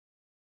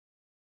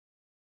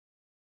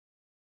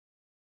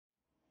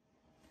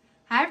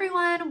Hi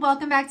everyone,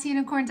 welcome back to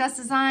Unicorn Dust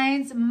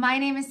Designs. My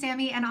name is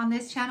Sammy and on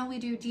this channel we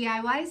do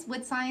DIYs,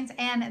 wood signs,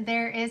 and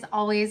there is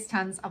always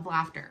tons of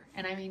laughter.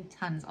 And I mean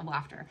tons of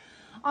laughter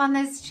on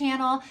this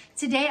channel.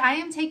 Today I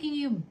am taking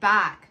you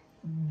back,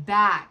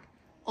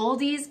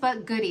 oldies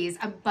but goodies,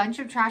 a bunch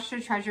of trash to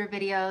treasure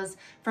videos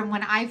from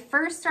when I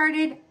first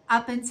started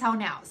up until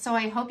now. So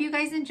I hope you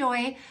guys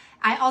enjoy.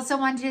 I also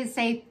wanted to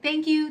say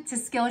thank you to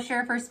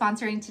Skillshare for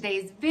sponsoring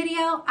today's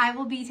video. I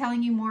will be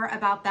telling you more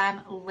about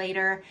them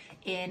later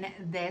in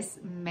this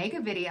mega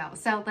video.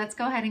 So let's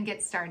go ahead and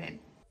get started.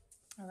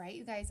 All right,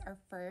 you guys, our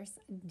first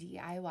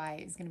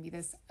DIY is gonna be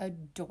this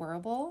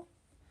adorable,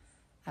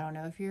 I don't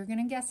know if you're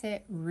gonna guess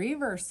it,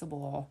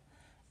 reversible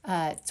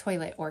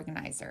toilet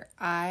organizer.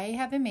 I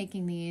have been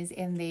making these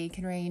and they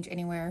can range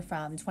anywhere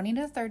from $20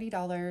 to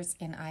 $30,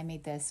 and I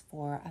made this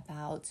for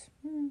about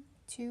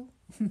 $2.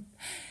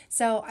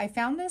 So I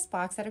found this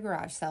box at a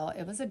garage sale.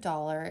 It was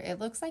 $1. It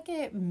looks like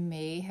it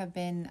may have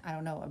been, I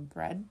don't know, a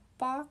bread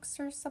box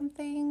or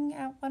something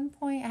at one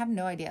point. I have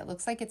no idea. It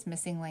looks like it's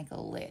missing like a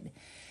lid.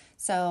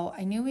 So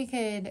I knew we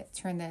could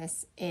turn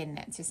this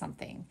into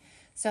something.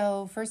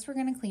 So first we're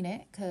going to clean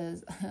it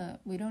because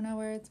we don't know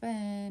where it's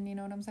been. You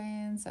know what I'm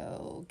saying?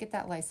 So get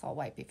that Lysol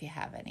wipe if you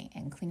have any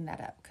and clean that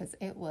up because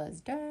it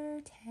was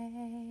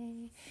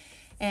dirty.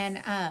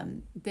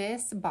 And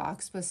this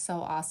box was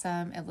so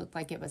awesome. It looked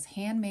like it was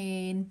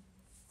handmade.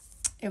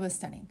 It was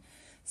stunning.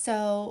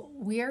 So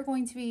we are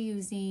going to be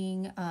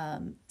using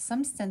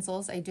some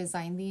stencils. I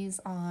designed these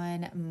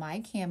on my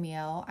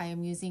Cameo. I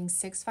am using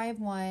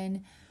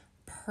 651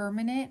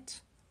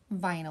 permanent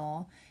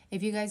vinyl.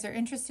 If you guys are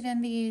interested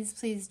in these,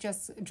 please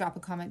just drop a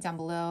comment down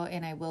below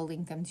and I will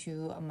link them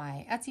to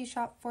my Etsy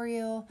shop for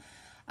you.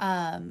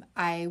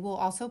 I will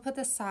also put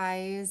the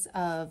size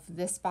of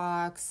this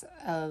box,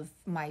 of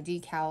my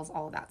decals,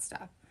 all of that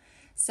stuff.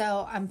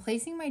 So I'm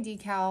placing my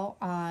decal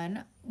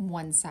on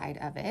one side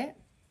of it,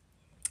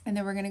 and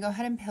then we're going to go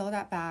ahead and peel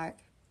that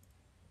back.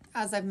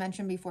 As I've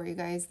mentioned before, you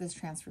guys, this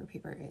transfer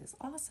paper is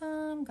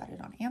awesome. Got it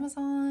on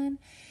Amazon.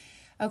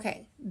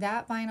 Okay,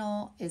 that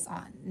vinyl is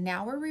on.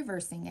 Now we're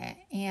reversing it,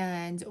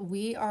 and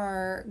we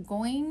are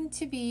going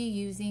to be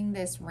using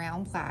this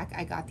round plaque.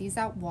 I got these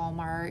at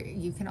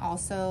Walmart. You can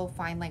also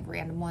find like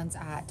random ones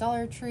at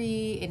Dollar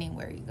Tree,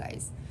 anywhere, you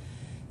guys.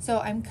 So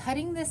I'm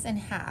cutting this in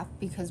half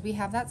because we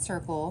have that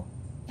circle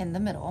in the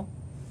middle,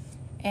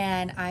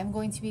 and I'm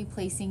going to be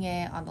placing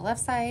it on the left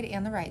side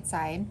and the right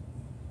side,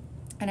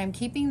 and I'm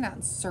keeping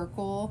that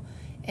circle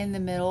in the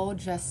middle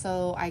just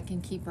so I can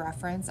keep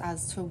reference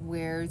as to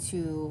where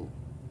to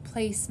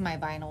place my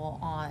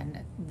vinyl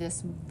on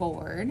this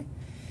board.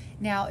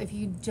 Now, if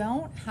you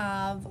don't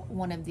have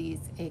one of these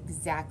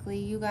exactly,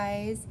 you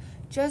guys,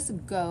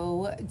 just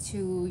go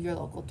to your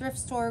local thrift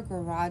store,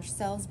 garage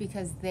sales,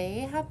 because they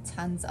have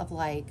tons of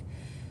like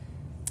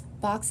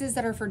boxes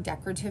that are for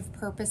decorative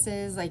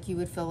purposes, like you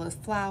would fill with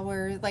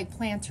flowers, like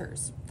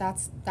planters.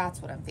 That's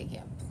what I'm thinking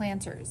of,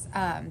 planters.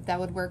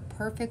 That would work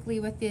perfectly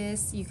with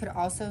this. You could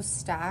also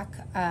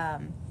stack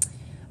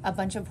a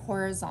bunch of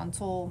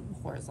horizontal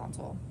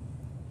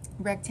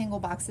rectangle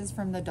boxes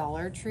from the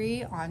Dollar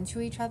Tree onto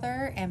each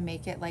other and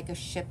make it like a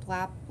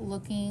shiplap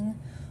looking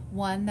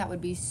one. That would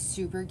be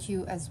super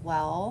cute as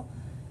well.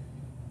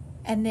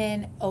 And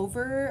then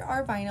over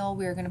our vinyl,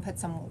 we're going to put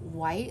some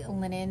white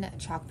linen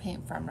chalk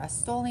paint from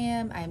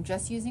Rust-Oleum. I'm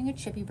just using a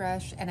chippy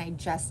brush and I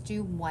just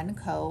do one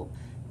coat,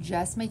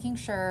 just making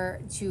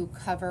sure to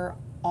cover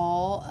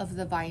all of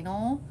the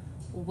vinyl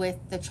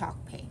with the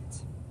chalk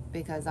paint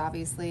because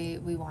obviously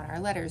we want our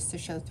letters to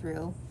show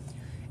through.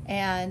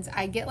 And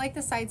I get like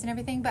the sides and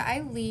everything, but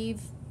I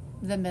leave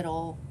the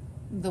middle,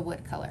 the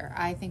wood color.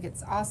 I think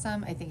it's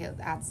awesome. I think it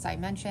adds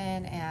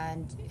dimension.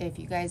 And if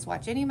you guys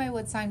watch any of my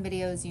wood sign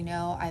videos, you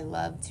know I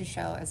love to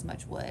show as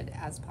much wood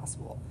as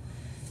possible.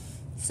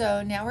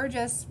 So now we're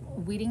just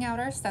weeding out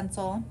our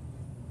stencil.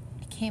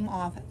 It came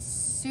off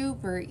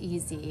super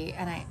easy,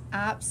 and I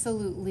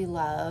absolutely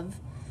love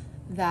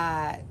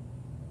that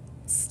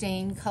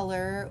stain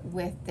color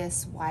with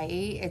this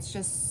white. It's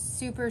just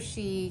super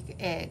chic.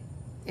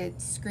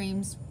 It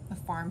screams a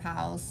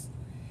farmhouse.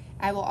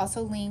 I will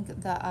also link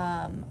the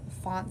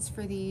fonts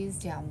for these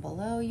down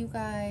below, you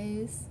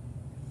guys.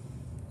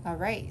 All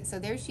right, so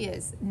there she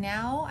is.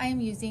 Now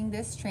I'm using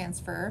this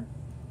transfer.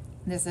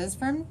 This is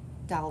from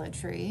Dollar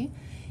Tree,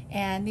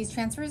 and these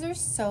transfers are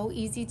so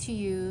easy to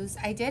use.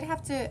 I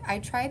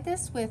tried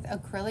this with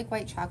acrylic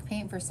white chalk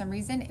paint. For some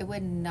reason, it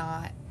would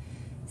not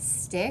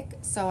stick,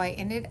 so I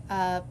ended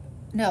up,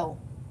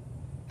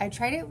 I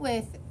tried it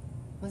with,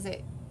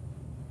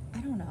 I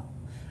don't know.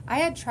 I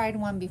had tried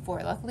one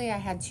before. Luckily, I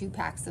had 2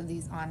 packs of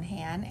these on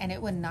hand, and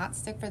it would not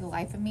stick for the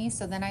life of me.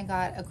 So then I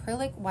got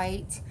acrylic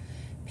white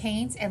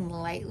paint and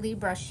lightly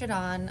brushed it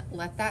on,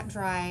 let that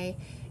dry,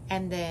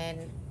 and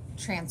then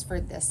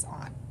transferred this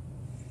on.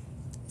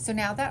 So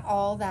now that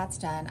all that's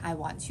done, I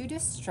want to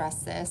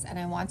distress this, and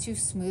I want to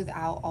smooth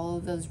out all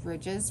of those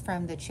ridges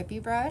from the chippy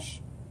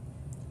brush.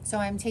 So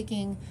I'm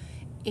taking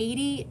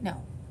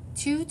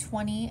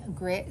 220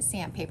 grit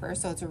sandpaper,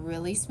 so it's a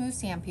really smooth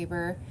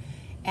sandpaper,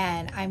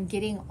 And I'm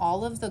getting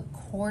all of the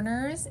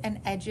corners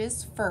and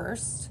edges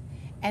first,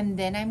 and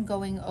then I'm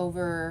going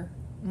over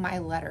my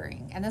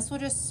lettering. And this will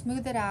just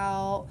smooth it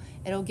out.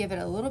 It'll give it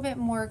a little bit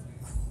more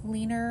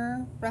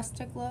cleaner,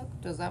 rustic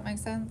look. Does that make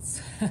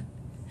sense?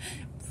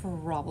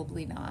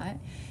 Probably not.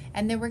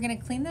 And then we're gonna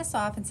clean this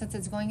off, and since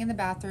it's going in the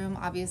bathroom,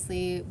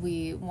 obviously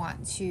we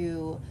want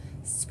to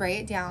spray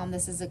it down.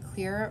 This is a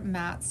clear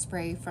matte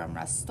spray from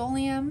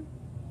Rust-Oleum.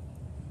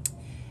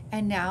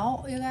 And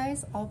now, you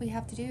guys, all we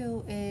have to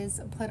do is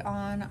put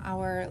on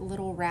our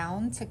little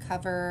round to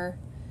cover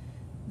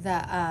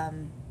the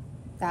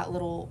that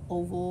little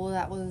oval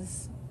that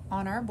was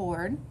on our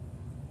board.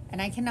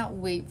 And I cannot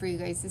wait for you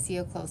guys to see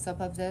a close-up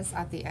of this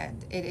at the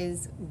end. It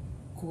is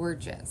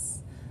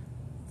gorgeous.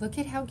 Look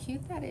at how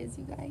cute that is,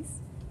 you guys.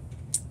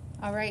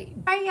 All right.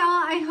 All right, y'all.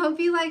 I hope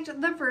you liked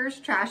the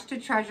first Trash to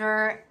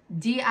Treasure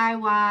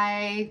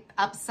DIY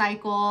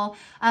upcycle.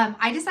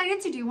 I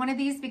decided to do one of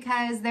these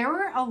because there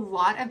were a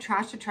lot of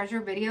Trash to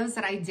Treasure videos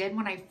that I did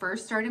when I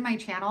first started my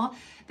channel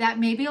that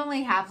maybe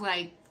only have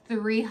like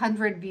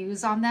 300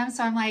 views on them.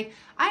 So I'm like,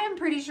 I am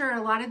pretty sure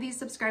a lot of these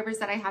subscribers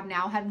that I have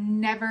now have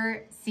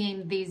never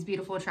seen these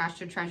beautiful Trash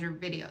to Treasure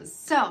videos.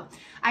 So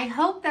I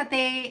hope that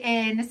they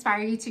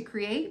inspire you to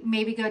create.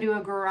 Maybe go to a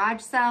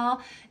garage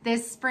sale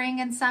this spring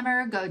and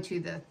summer, go to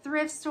the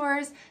thrift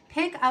stores,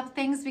 pick up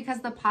things because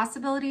the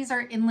possibilities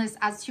are endless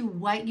as to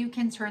what you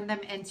can turn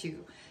them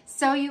into.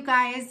 So you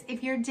guys,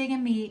 if you're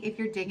digging me, if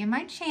you're digging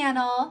my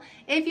channel,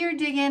 if you're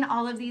digging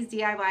all of these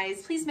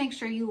DIYs, please make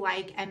sure you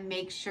like and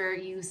make sure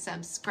you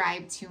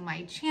subscribe to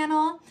my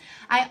channel.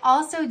 I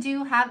also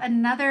do have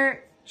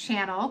another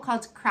channel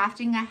called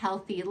Crafting a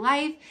Healthy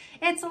Life.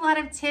 It's a lot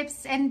of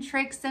tips and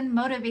tricks and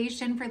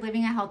motivation for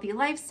living a healthy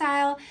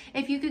lifestyle.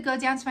 If you could go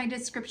down to my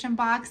description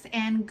box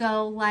and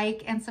go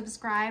like and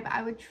subscribe,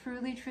 I would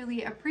truly,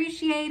 truly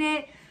appreciate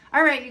it.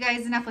 All right, you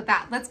guys, enough with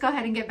that. Let's go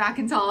ahead and get back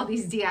into all of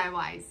these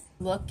DIYs.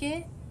 Look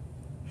at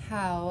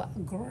how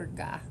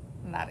gorga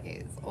that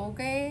is,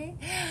 okay?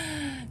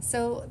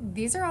 So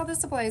these are all the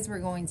supplies we're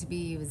going to be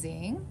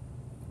using.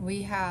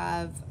 We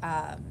have,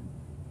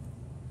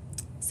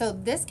 so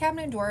this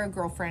cabinet door a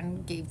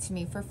girlfriend gave to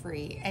me for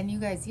free. And you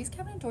guys, these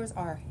cabinet doors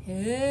are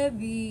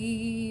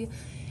heavy.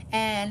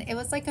 And it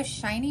was like a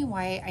shiny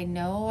white. I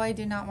know I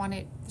did not want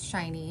it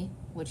shiny,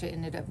 which it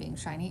ended up being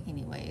shiny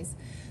anyways.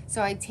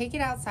 So I take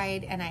it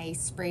outside and I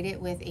sprayed it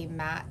with a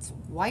matte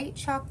white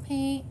chalk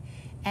paint.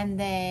 And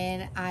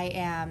then I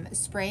am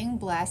spraying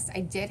Blessed. I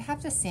did have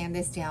to sand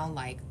this down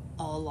like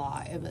a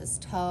lot. It was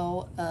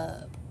toe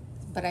up,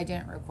 but I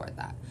didn't record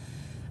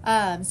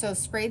that. So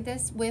sprayed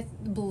this with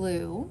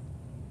blue,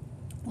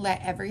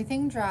 let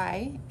everything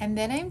dry. And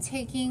then I'm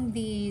taking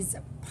these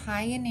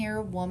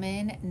Pioneer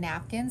Woman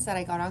napkins that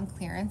I got on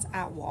clearance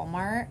at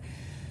Walmart.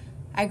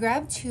 I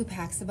grabbed 2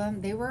 packs of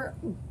them. They were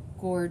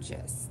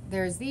gorgeous.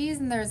 There's these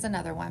and there's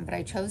another one, but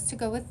I chose to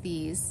go with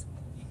these.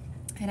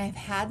 And I've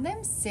had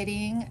them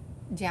sitting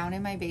down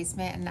in my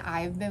basement and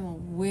I've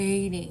been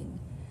waiting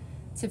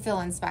to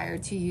feel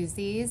inspired to use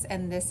these,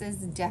 and this is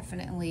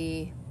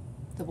definitely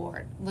the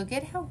board. Look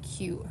at how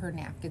cute her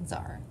napkins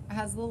are. It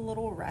has the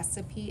little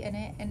recipe in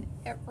it and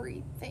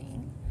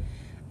everything.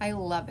 I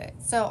love it.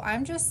 So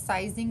I'm just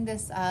sizing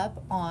this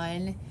up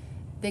on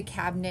the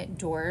cabinet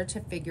door to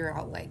figure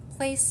out like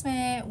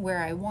placement,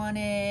 where I want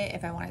it,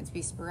 if I want it to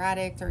be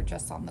sporadic or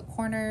just on the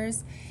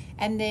corners.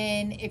 And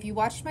then if you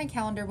watched my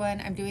calendar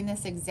one, I'm doing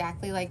this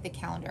exactly like the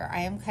calendar. I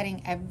am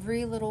cutting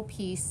every little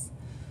piece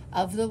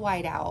of the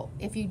white out.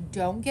 If you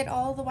don't get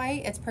all the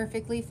white, it's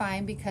perfectly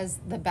fine because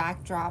the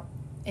backdrop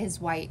is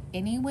white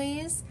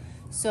anyways.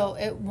 So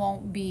it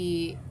won't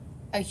be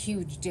a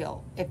huge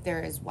deal if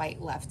there is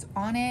white left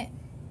on it.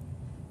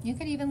 You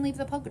could even leave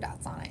the polka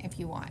dots on it if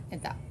you want.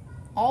 That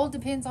all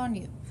depends on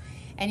you.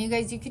 And you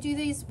guys, you could do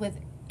these with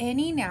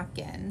any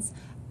napkins.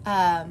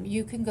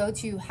 You can go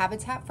to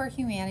Habitat for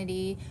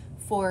Humanity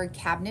for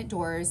cabinet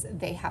doors.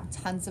 They have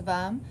tons of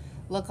them.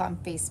 Look on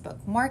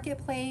Facebook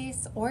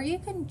Marketplace, or you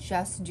can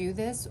just do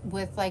this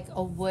with like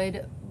a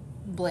wood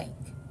blank.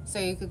 So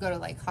you could go to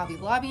like Hobby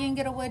Lobby and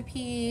get a wood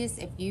piece.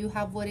 If you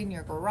have wood in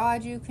your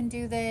garage, you can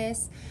do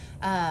this.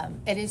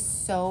 It is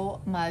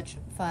so much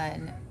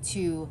fun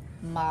to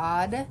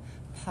Mod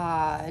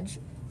Podge.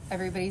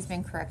 Everybody's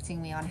been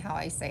correcting me on how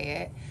I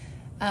say it.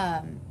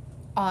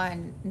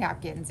 On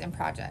napkins and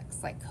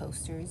projects like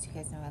coasters. You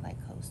guys know I like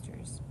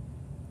coasters.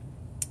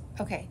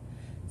 Okay,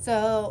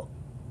 so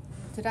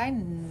did I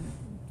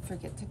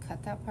forget to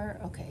cut that part?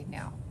 Okay,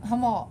 now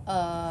I'm all,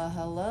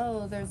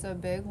 hello, there's a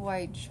big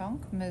white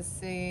chunk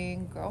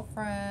missing,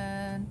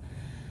 girlfriend.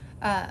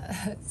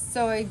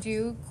 So I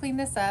do clean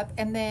this up,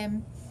 and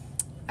then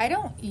I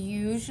don't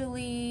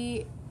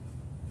usually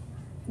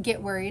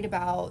get worried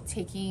about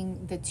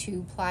taking the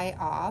 2-ply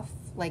off,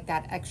 like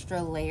that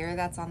extra layer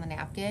that's on the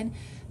napkin,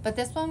 but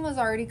this one was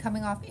already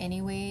coming off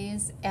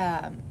anyways.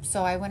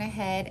 So I went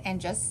ahead and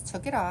just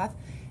took it off.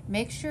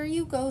 Make sure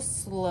you go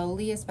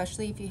slowly,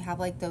 especially if you have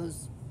like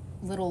those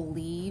little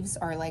leaves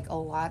or like a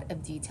lot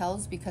of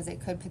details, because it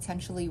could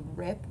potentially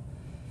rip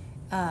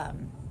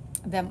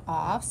them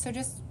off. So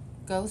just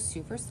go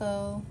super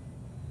slow.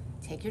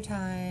 Take your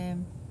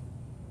time.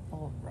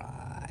 All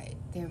right,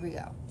 there we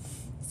go.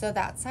 So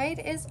that side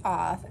is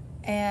off,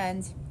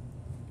 and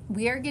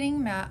we are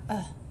getting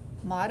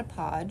Mod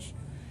Podge,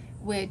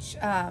 which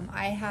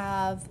I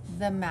have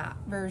the matte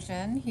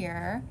version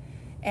here,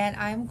 and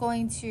I'm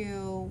going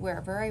to,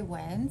 wherever I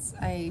went,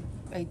 I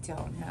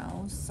don't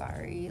know,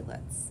 sorry,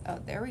 oh,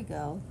 there we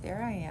go,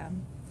 there I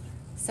am.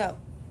 So,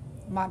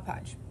 Mod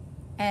Podge,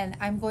 and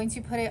I'm going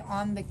to put it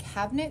on the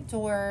cabinet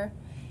door,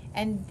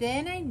 and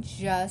then I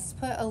just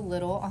put a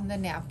little on the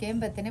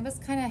napkin, but then it was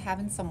kind of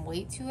having some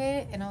weight to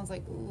it, and I was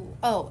like, ooh.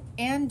 Oh,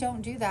 and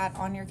don't do that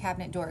on your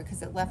cabinet door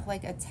because it left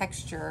like a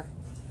texture.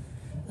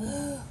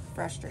 Ugh,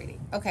 frustrating.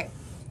 Okay,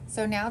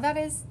 so now that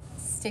is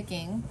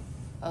sticking.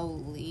 Oh,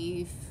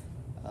 leaf.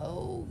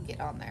 Oh,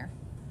 get on there.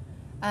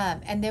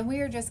 And then we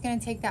are just going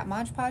to take that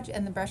Mod Podge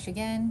and the brush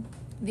again.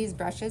 These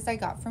brushes I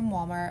got from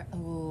Walmart.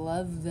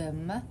 Love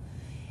them.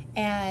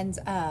 And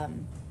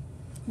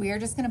we are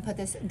just going to put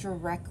this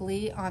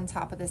directly on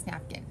top of this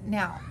napkin.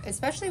 Now,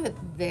 especially with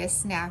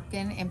this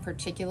napkin in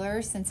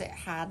particular, since it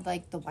had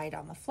like the white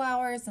on the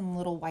flowers and a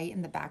little white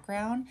in the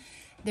background,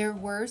 there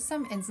were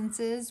some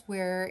instances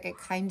where it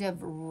kind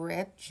of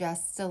ripped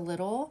just a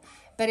little,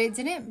 but it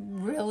didn't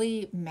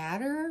really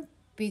matter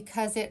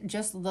because it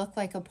just looked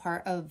like a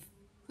part of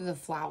the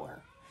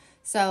flower.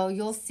 So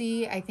you'll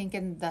see, I think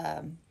in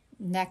the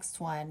next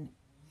one,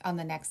 on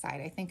the next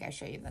side, I think I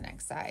show you the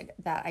next side,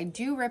 that I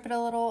do rip it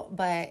a little,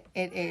 but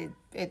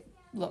it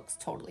looks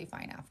totally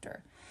fine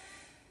after.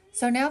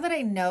 So now that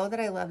I know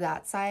that I love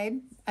that side,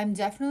 I'm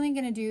definitely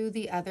going to do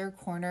the other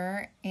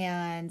corner.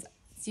 And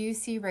do you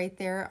see right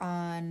there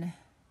on,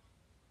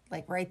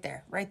 like right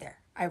there,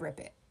 I rip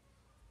it.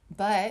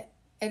 But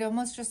it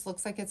almost just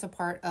looks like it's a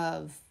part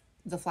of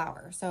the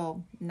flower.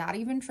 So not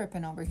even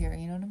tripping over here,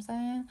 you know what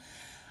I'm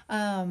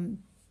saying?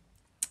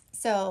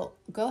 So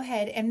go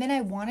ahead, and then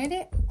I wanted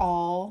it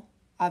all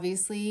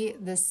obviously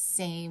the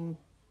same,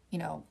 you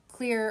know,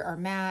 clear or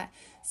matte.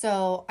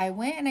 So I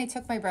went and I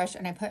took my brush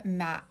and I put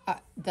matte,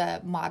 the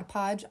Mod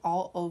Podge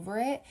all over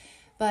it.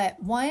 But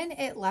one,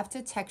 it left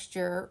a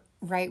texture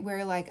right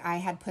where like I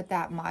had put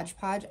that Mod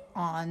Podge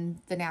on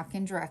the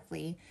napkin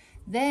directly.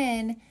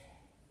 Then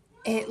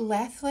it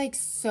left like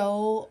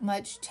so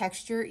much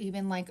texture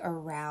even like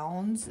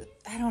around.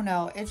 I don't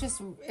know.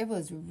 It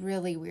was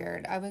really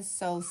weird. I was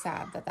so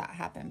sad that that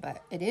happened,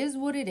 but it is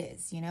what it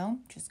is, you know?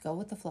 Just go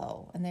with the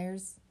flow. And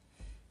there's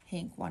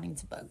Hank wanting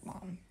to bug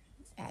Mom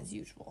as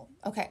usual.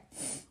 Okay.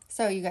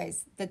 So you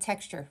guys, the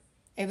texture,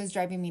 it was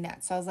driving me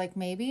nuts. So I was like,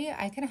 maybe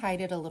I can hide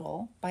it a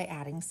little by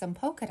adding some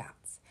polka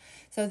dots.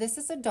 So this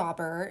is a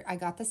dauber. I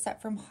got the set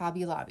from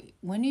Hobby Lobby.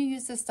 When you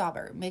use this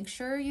dauber, make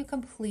sure you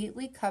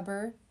completely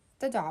cover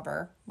the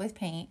dauber with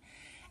paint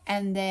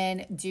and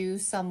then do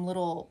some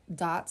little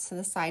dots to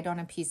the side on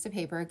a piece of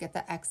paper, get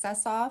the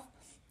excess off.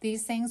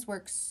 These things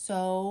work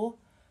so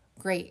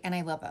great and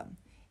I love them.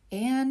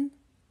 And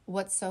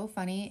what's so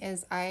funny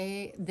is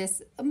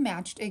this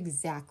matched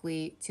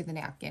exactly to the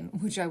napkin,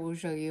 which I will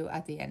show you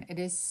at the end. It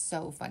is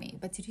so funny.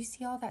 But did you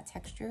see all that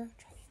texture?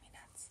 Driving me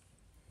nuts.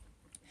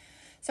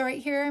 So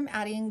right here I'm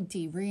adding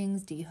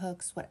D-rings,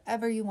 D-hooks,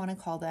 whatever you want to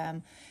call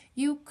them.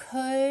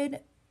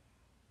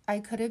 I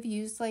could have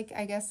used like,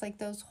 I guess like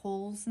those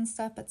holes and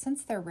stuff, but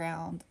since they're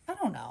round, I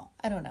don't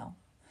know.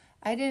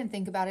 I didn't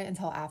think about it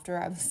until after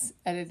I was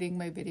editing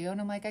my video, and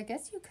I'm like, I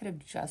guess you could have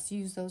just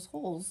used those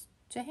holes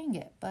to hang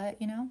it, but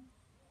you know,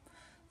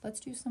 let's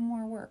do some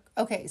more work.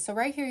 Okay, so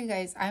right here, you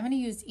guys, I'm going to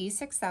use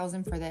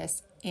E6000 for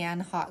this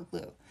and hot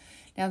glue.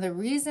 Now, the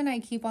reason I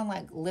keep on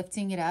like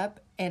lifting it up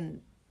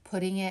and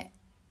putting it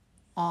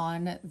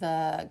on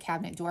the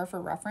cabinet door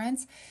for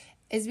reference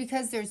is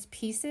because there's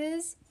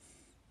pieces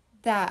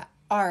that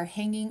are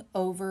hanging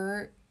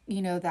over,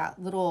 you know,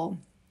 that little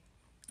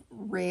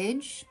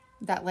ridge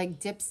that like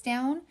dips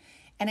down.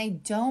 And I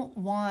don't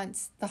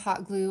want the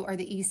hot glue or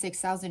the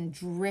E6000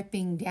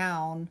 dripping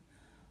down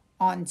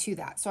onto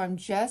that. So I'm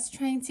just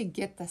trying to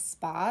get the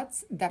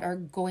spots that are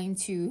going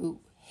to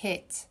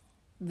hit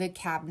the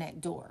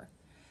cabinet door,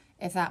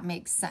 if that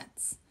makes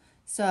sense.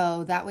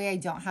 So that way I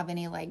don't have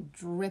any like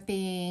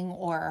dripping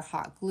or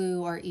hot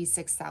glue or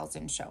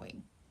E6000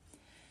 showing.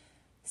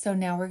 So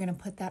now we're going to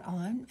put that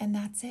on, and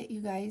that's it,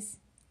 you guys.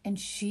 And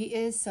she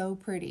is so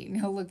pretty.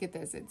 Now look at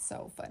this. It's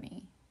so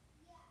funny.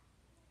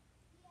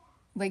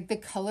 Like the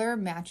color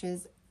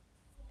matches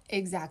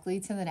exactly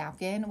to the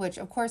napkin, which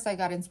of course I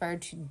got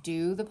inspired to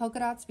do the polka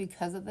dots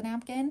because of the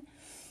napkin.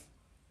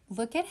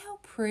 Look at how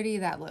pretty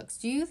that looks.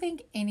 Do you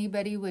think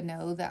anybody would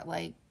know that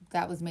like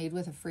that was made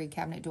with a free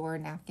cabinet door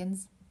and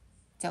napkins?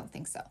 Don't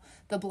think so.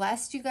 The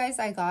Blessed, you guys,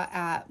 I got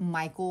at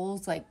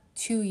Michael's like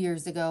 2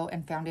 years ago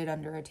and found it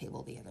under a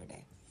table the other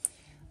day.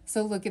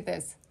 So look at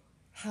this.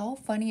 How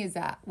funny is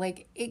that?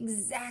 Like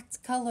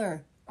exact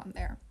color on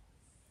there.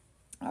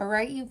 All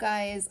right, you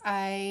guys,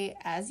 I,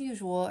 as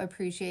usual,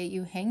 appreciate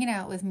you hanging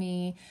out with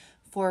me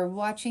for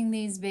watching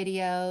these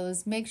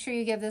videos. Make sure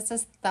you give this a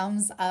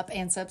thumbs up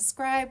and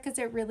subscribe because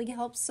it really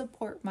helps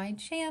support my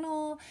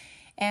channel.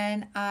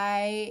 And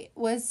I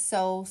was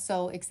so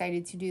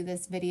excited to do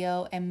this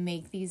video and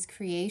make these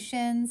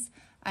creations.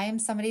 I am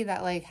somebody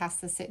that like has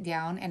to sit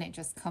down and it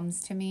just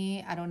comes to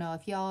me. I don't know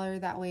if y'all are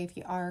that way. If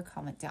you are,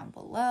 comment down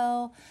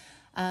below.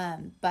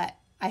 But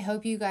I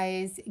hope you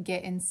guys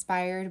get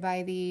inspired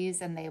by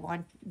these and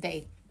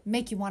they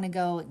make you want to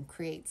go and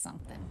create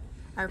something.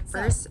 Our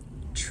first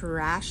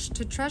trash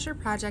to treasure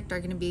project are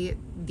going to be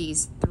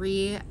these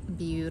 3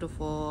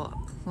 beautiful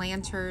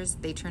planters.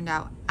 They turned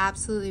out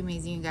absolutely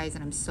amazing, you guys,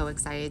 and I'm so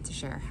excited to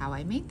share how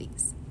I made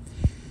these.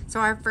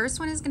 So our first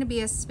one is going to be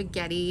a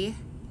spaghetti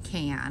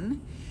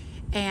can,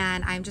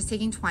 and I'm just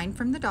taking twine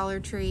from the Dollar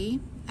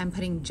Tree. I'm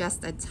putting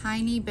just a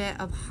tiny bit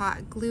of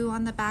hot glue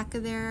on the back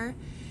of there,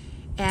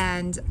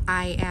 and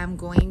I am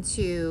going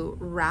to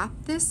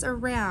wrap this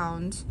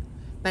around,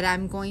 but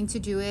I'm going to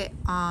do it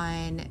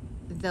on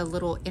the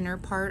little inner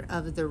part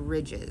of the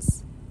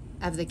ridges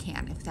of the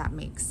can, if that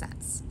makes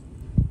sense.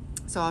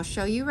 So I'll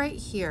show you right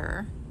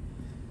here.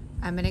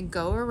 I'm going to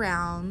go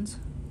around,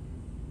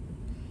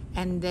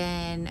 and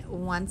then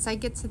once I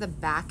get to the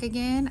back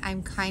again,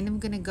 I'm kind of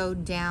going to go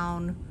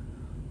down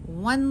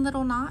 1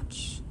 little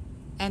notch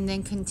and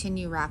then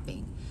continue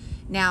wrapping.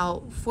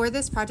 Now for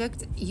this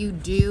project, you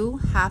do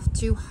have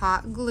to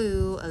hot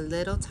glue a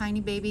little tiny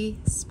baby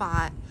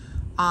spot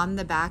on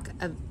the back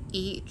of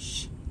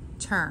each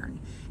turn.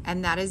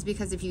 And that is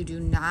because if you do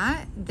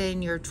not,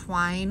 then your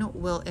twine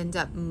will end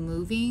up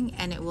moving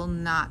and it will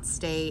not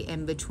stay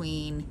in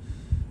between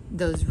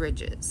those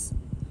ridges.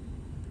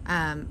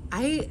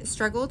 I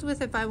struggled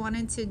with if I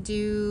wanted to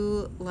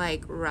do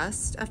like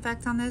rust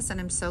effect on this,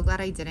 and I'm so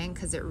glad I didn't,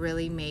 because it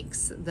really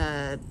makes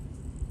the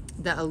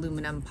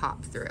aluminum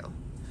pop through.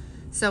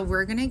 So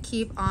we're gonna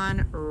keep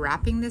on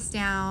wrapping this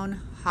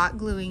down, hot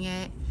gluing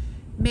it.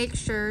 Make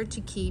sure to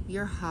keep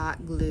your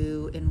hot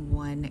glue in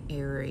one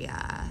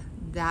area.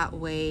 That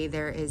way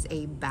there is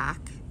a back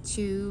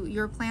to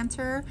your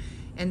planter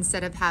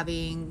instead of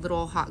having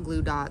little hot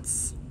glue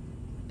dots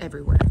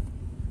everywhere.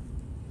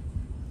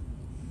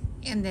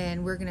 And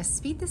then we're gonna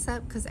speed this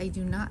up because I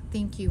do not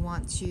think you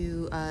want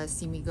to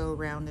see me go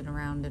around and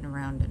around and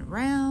around and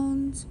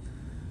around.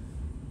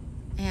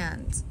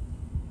 And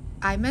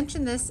I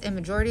mentioned this in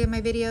majority of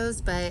my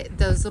videos, but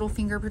those little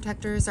finger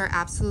protectors are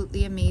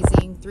absolutely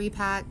amazing.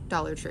 3-pack,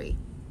 Dollar Tree.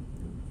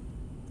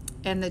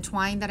 And the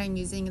twine that I'm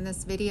using in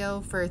this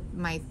video for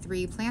my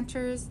 3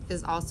 planters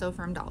is also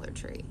from Dollar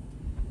Tree.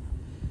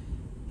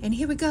 And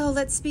here we go,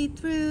 let's speed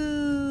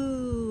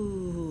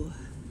through.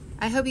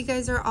 I hope you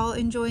guys are all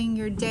enjoying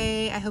your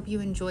day. I hope you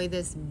enjoy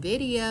this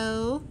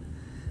video.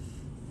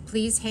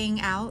 Please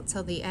hang out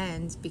till the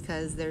end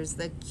because there's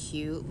the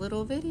cute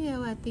little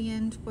video at the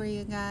end for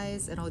you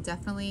guys. It'll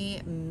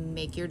definitely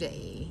make your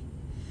day.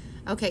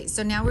 Okay,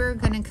 so now we're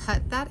gonna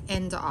cut that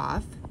end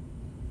off.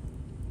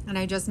 And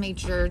I just made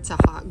sure to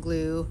hot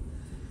glue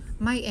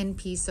my end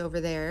piece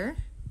over there.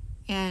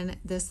 And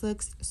this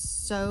looks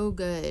so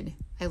good.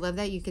 I love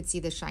that you could see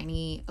the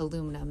shiny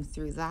aluminum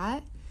through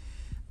that.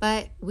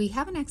 But we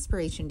have an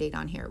expiration date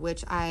on here,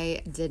 which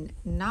I did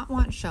not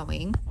want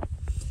showing.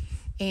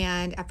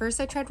 And at first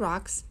I tried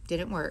rocks,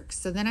 didn't work.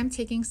 So then I'm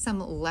taking some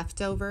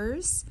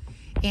leftovers,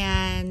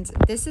 and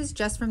this is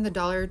just from the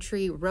Dollar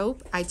Tree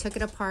rope. I took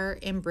it apart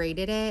and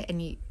braided it,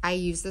 and I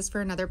used this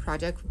for another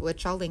project,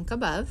 which I'll link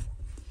above.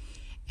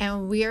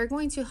 And we are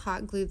going to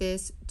hot glue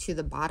this to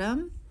the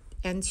bottom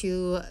and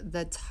to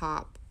the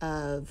top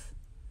of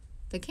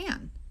the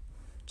can,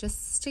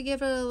 just to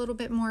give it a little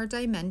bit more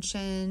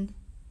dimension.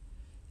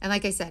 And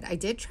like I said, I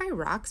did try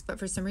rocks, but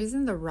for some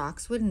reason the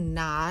rocks would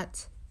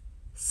not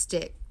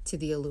stick to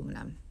the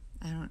aluminum.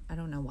 I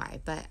don't know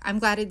why, but I'm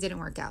glad it didn't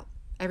work out.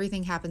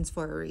 Everything happens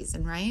for a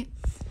reason, right?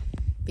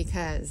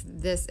 Because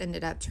this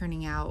ended up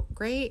turning out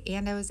great,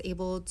 and I was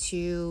able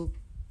to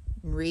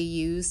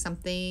reuse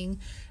something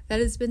that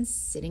has been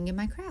sitting in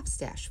my craft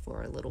stash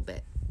for a little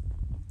bit.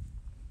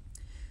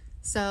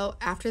 So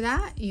after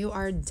that, you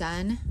are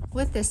done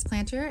with this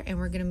planter, and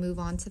we're going to move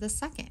on to the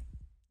second.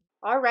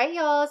 All right,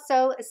 y'all.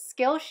 So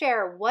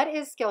Skillshare, what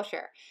is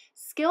Skillshare?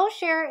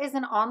 Skillshare is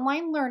an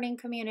online learning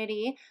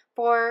community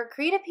for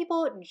creative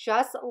people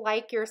just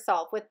like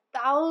yourself, with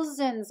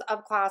thousands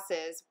of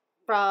classes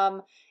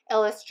from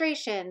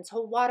illustration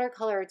to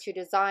watercolor to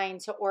design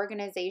to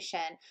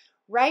organization.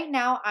 Right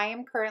now, I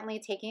am currently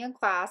taking a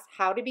class,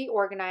 How to Be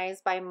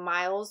Organized by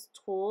Miles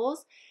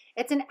Tools.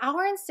 It's an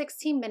hour and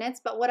 16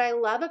 minutes, but what I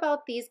love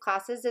about these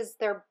classes is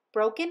they're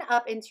broken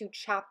up into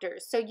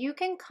chapters, so you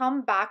can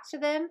come back to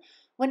them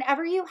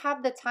whenever you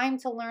have the time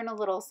to learn a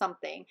little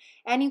something.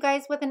 And you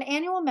guys, with an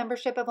annual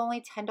membership of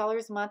only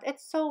 $10 a month,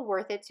 it's so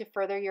worth it to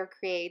further your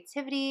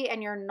creativity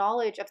and your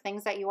knowledge of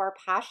things that you are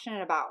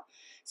passionate about.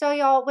 So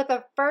y'all, with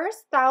the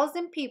first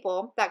 1,000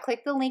 people that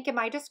click the link in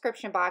my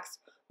description box,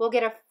 will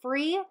get a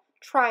free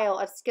trial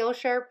of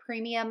Skillshare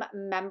Premium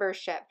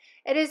membership.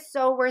 It is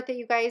so worth it,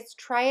 you guys.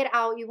 Try it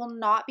out. You will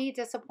not be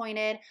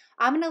disappointed.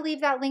 I'm going to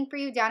leave that link for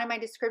you down in my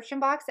description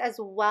box as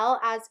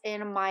well as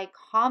in my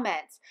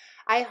comments.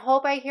 I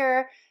hope I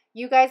hear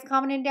you guys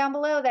commenting down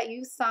below that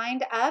you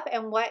signed up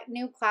and what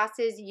new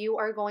classes you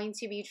are going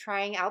to be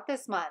trying out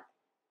this month.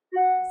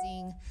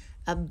 Using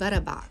a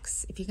butter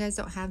box. If you guys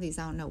don't have these,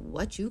 I don't know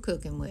what you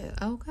cooking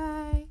with.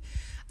 Okay.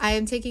 I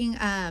am taking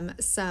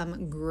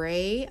some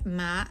gray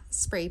matte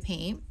spray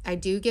paint. I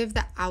do give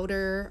the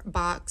outer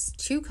box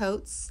 2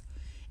 coats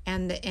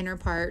and the inner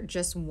part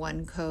just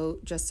 1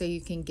 coat, just so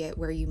you can get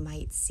where you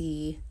might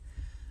see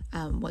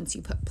once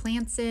you put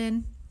plants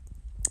in.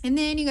 And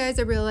then you guys,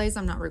 I realize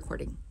I'm not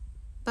recording,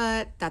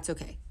 but that's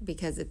okay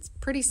because it's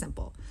pretty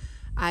simple.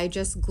 I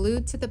just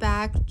glued to the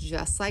back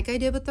just like I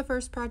did with the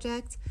first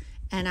project,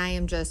 and I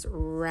am just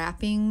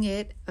wrapping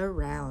it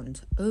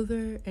around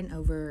over and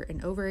over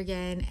and over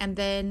again. And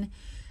then,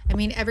 I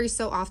mean, every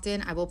so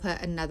often I will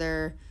put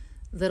another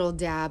little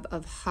dab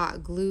of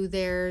hot glue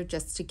there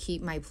just to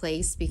keep my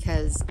place,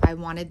 because I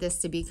wanted this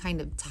to be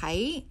kind of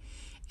tight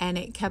and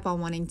it kept on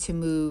wanting to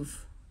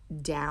move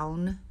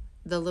down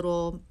the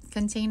little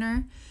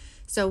container.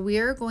 So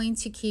we're going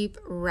to keep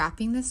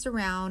wrapping this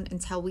around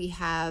until we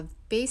have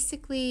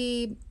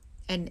basically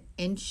 1.5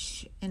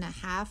 inches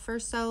or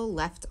so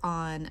left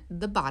on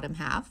the bottom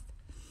half,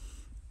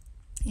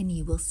 and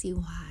you will see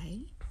why.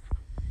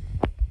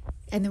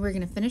 And then we're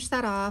going to finish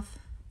that off.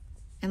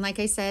 And like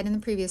I said in the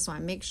previous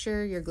one, make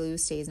sure your glue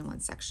stays in one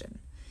section.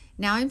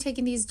 Now I'm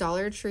taking these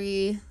Dollar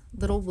Tree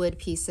little wood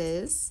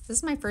pieces. This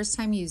is my first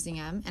time using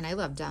them, and I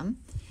loved them.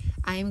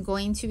 I'm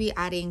going to be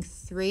adding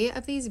 3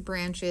 of these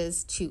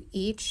branches to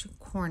each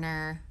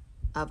corner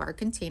of our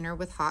container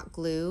with hot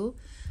glue.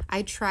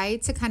 I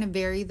tried to kind of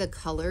vary the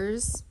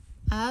colors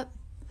up,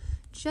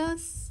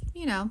 just,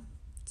 you know,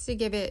 to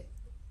give it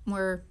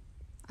more,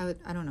 I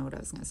don't know what I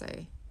was going to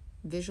say,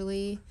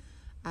 visually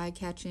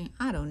eye-catching.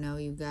 I don't know,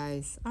 you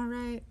guys. All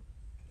right.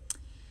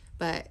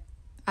 But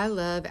I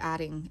love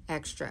adding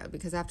extra,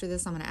 because after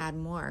this I'm going to add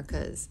more,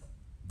 because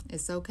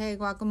it's okay,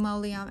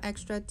 guacamole, I'm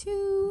extra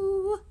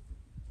too.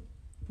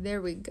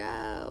 There we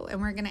go.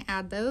 And we're going to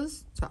add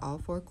those to all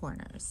 4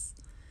 corners.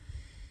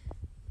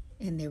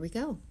 And there we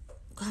go.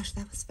 Gosh,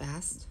 that was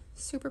fast.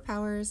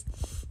 Superpowers.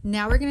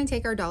 Now we're going to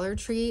take our Dollar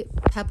Tree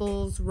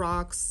pebbles,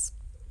 rocks,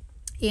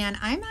 and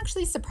I'm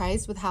actually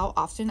surprised with how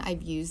often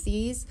I've used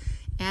these.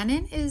 And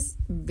it is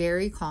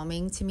very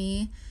calming to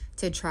me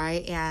to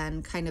try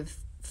and kind of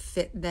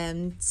fit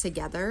them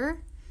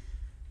together.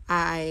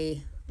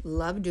 I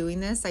love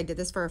doing this. I did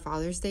this for a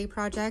Father's Day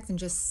project and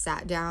just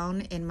sat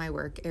down in my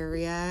work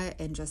area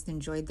and just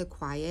enjoyed the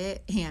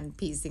quiet and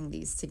piecing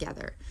these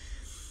together.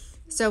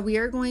 So we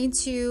are going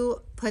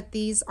to put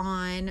these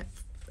on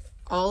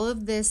all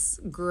of this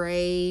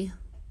gray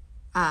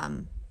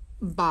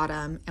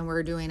bottom, and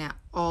we're doing it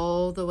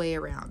all the way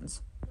around.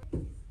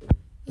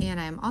 And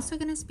I'm also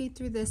going to speed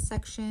through this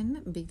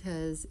section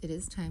because it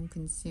is time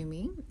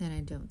consuming and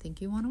I don't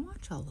think you want to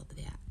watch all of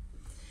that.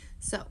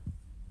 So,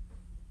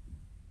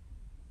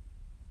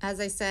 as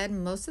I said,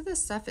 most of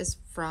this stuff is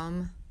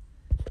from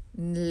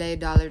Le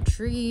Dollar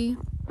Tree,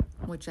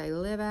 which I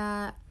live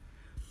at.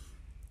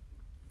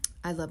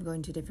 I love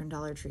going to different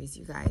Dollar Trees,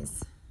 you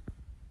guys.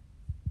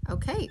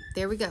 Okay,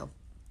 there we go.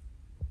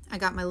 I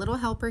got my little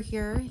helper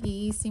here.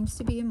 He seems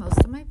to be in most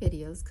of my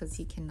videos because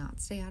he cannot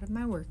stay out of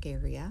my work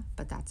area,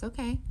 but that's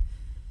okay.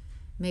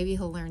 Maybe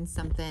he'll learn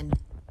something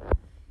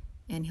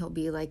and he'll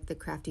be like the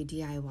crafty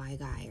DIY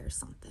guy or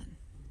something.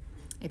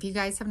 If you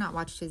guys have not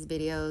watched his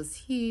videos,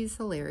 he's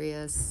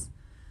hilarious.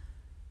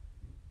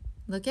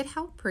 Look at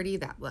how pretty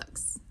that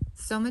looks.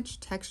 So much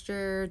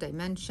texture,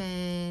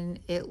 dimension.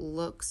 It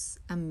looks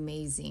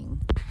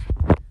amazing.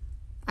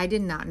 I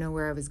did not know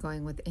where I was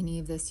going with any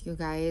of this, you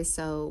guys.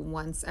 So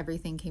once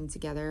everything came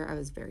together, I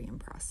was very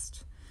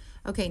impressed.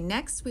 Okay,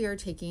 next we are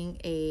taking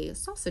a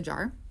salsa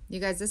jar. You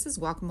guys, this is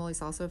guacamole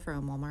salsa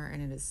from Walmart,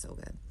 and it is so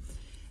good.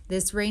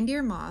 This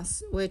reindeer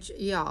moss, which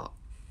y'all,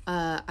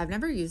 I've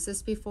never used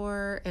this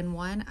before. And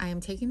one, I am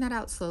taking that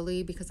out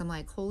slowly because I'm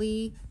like,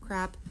 holy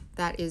crap,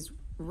 that is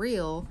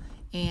real.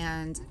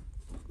 And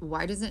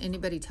why doesn't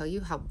anybody tell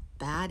you how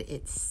bad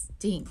it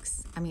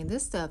stinks? I mean,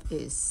 this stuff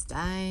is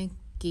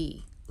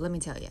stanky. Let me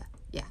tell you.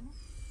 Yeah.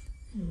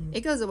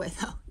 It goes away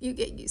though. You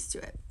get used to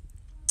it.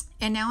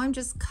 And now I'm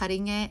just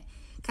cutting it,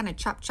 kind of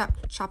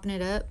chopping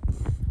it up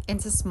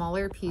into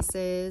smaller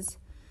pieces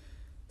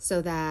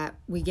so that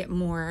we get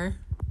more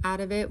out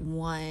of it,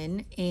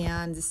 one,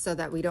 and so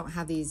that we don't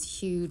have these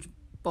huge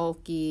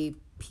bulky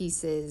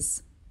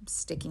pieces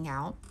sticking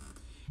out.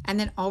 And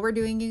then all we're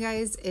doing, you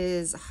guys,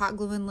 is hot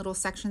gluing little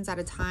sections at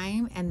a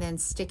time and then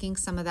sticking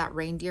some of that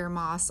reindeer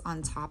moss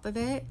on top of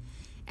it.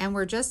 And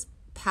we're just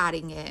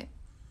patting it.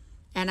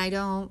 And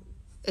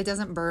it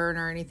doesn't burn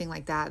or anything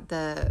like that.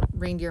 The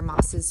reindeer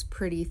moss is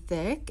pretty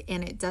thick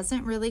and it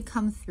doesn't really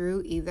come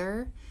through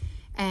either.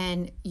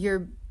 And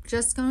you're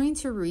just going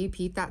to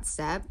repeat that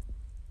step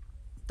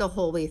the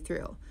whole way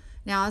through.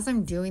 Now, as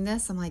I'm doing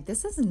this, I'm like,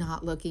 this is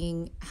not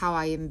looking how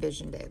I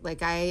envisioned it.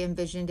 Like I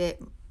envisioned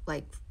it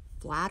like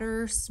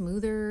flatter,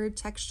 smoother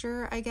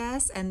texture, I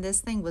guess. And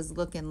this thing was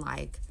looking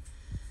like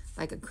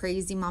a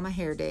crazy mama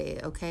hair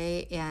day,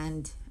 okay?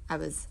 And I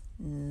was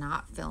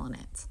not feeling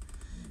it.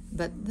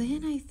 But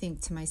then I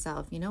think to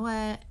myself, you know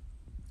what?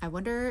 I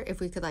wonder if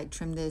we could like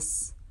trim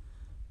this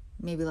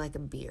maybe like a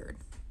beard.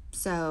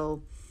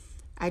 So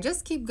I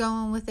just keep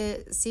going with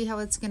it, see how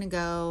it's gonna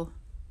go.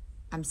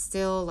 I'm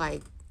still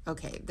like,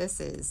 okay, this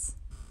is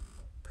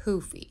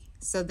poofy.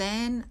 So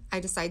then I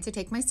decide to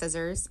take my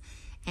scissors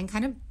and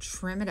kind of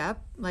trim it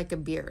up like a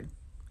beard.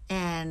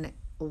 And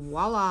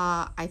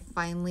voila, I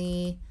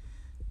finally,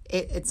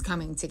 it's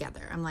coming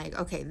together. I'm like,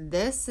 okay,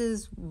 this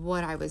is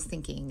what I was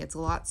thinking. It's a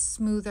lot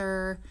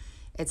smoother.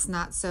 It's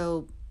not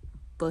so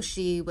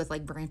bushy with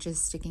like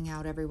branches sticking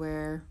out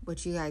everywhere,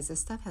 which you guys, this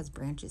stuff has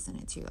branches in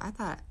it too. I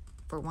thought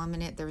for 1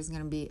 minute there was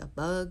going to be a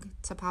bug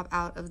to pop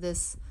out of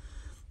this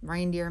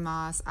reindeer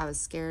moss. I was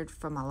scared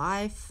for my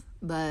life,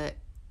 but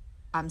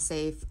I'm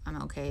safe.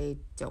 I'm okay.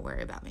 Don't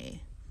worry about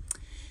me.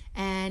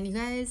 And you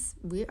guys,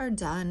 we are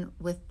done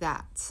with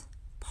that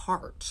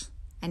part.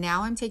 And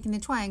now I'm taking the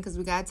twine because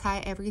we got to tie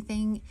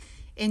everything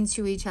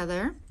into each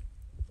other.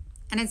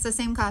 And it's the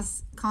same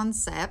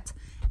concept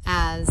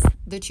as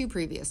the two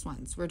previous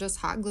ones. We're just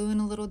hot gluing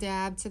a little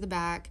dab to the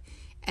back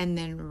and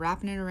then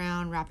wrapping it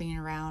around, wrapping it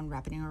around,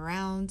 wrapping it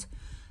around.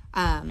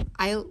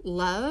 I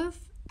love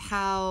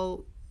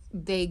how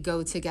they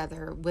go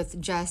together with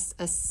just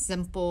a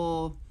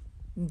simple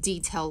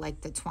detail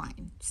like the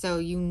twine. So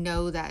you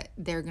know that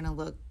they're going to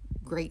look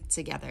great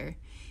together.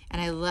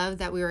 And I love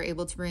that we were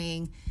able to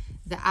bring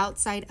the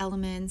outside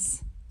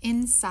elements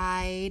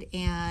inside.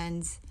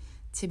 And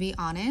to be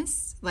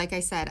honest, like I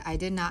said, I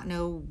did not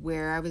know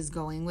where I was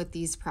going with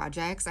these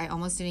projects. I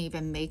almost didn't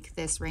even make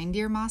this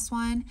reindeer moss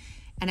one.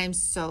 And I'm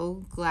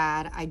so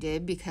glad I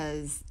did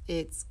because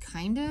it's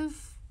kind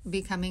of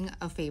becoming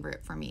a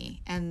favorite for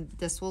me. And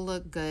this will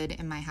look good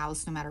in my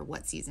house no matter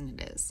what season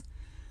it is.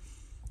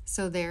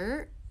 So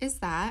there is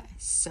that.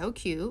 So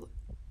cute.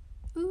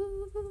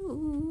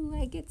 Ooh,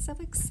 I get so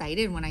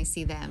excited when I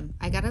see them.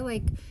 I gotta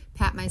like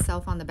pat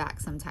myself on the back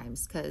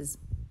sometimes because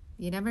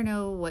you never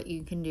know what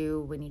you can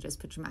do when you just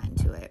put your mind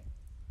to it.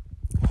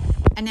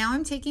 And now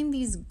I'm taking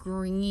these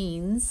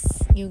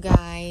greens, you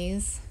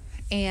guys,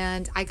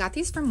 and I got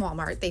these from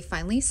Walmart. They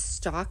finally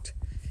stocked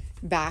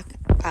back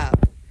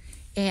up,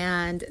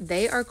 and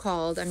they are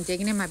called, I'm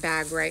digging in my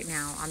bag right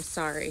now, I'm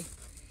sorry.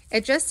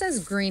 It just says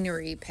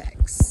greenery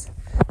picks.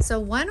 So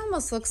one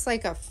almost looks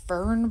like a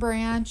fern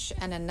branch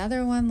and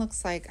another one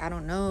looks like, I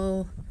don't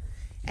know.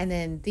 And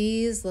then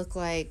these look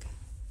like,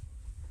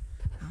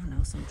 I don't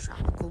know, some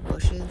tropical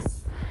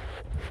bushes.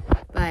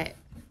 But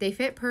they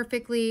fit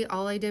perfectly.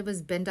 All I did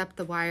was bend up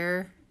the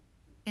wire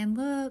and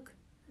look,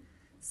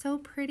 so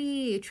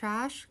pretty.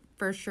 Trash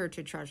for sure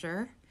to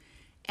treasure.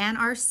 And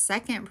our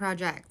second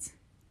project,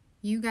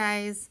 you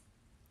guys,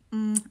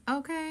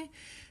 okay.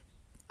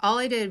 All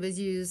I did was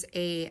use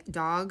a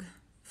dog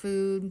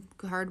food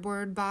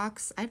cardboard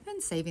box. I've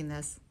been saving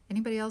this.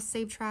 Anybody else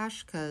save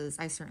trash? Because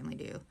I certainly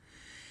do.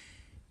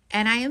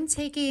 And I am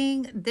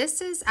taking, this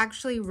is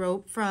actually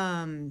rope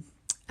from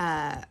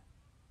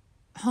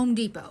Home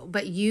Depot,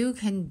 but you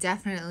can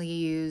definitely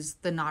use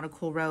the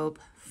nautical rope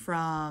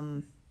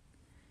from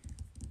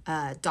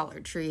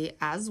Dollar Tree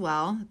as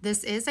well.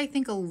 This is, I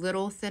think, a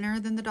little thinner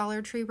than the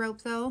Dollar Tree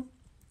rope though,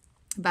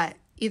 but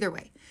either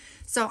way.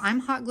 So I'm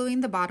hot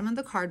gluing the bottom of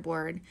the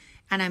cardboard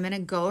and I'm going to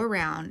go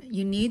around.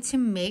 You need to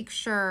make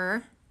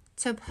sure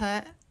to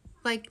put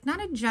like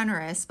not a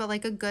generous, but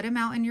like a good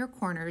amount in your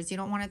corners. You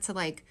don't want it to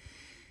like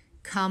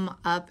come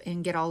up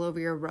and get all over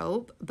your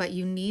rope, but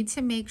you need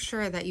to make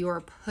sure that you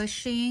are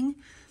pushing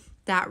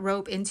that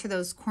rope into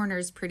those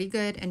corners pretty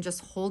good and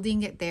just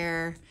holding it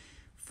there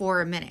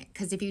for a minute.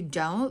 Because if you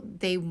don't,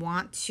 they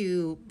want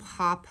to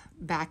pop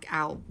back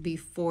out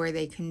before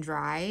they can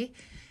dry.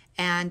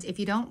 And if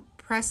you don't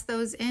press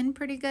those in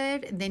pretty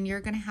good, then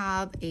you're going to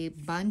have a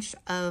bunch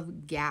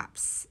of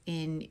gaps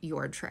in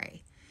your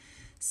tray.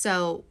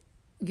 So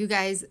you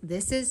guys,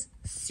 this is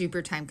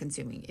super time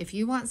consuming. If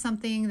you want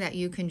something that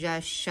you can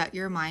just shut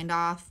your mind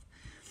off,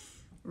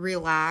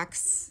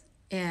 relax,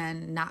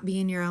 and not be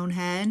in your own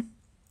head,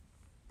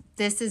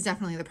 this is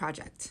definitely the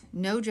project.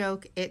 No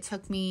joke. It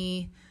took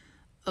me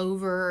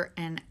over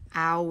an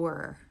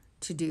hour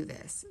to do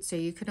this. So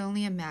you could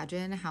only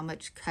imagine how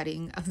much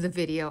cutting of the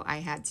video I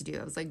had to do.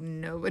 I was like,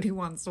 nobody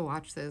wants to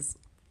watch this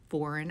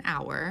for an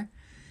hour.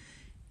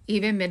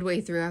 Even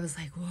midway through, I was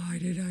like, why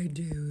did I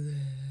do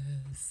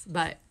this?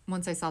 But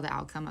once I saw the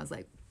outcome, I was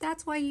like,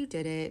 that's why you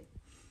did it.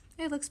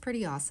 It looks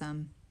pretty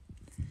awesome.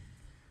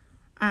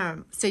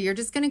 So you're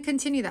just going to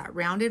continue that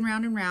round and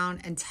round and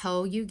round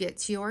until you get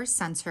to your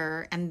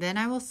center. And then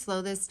I will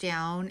slow this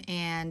down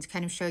and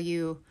kind of show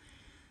you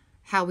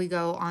how we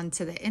go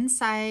onto the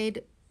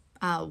inside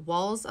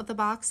walls of the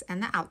box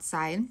and the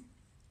outside.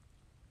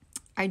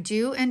 I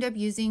do end up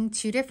using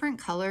two different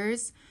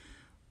colors,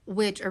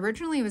 which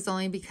originally was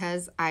only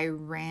because I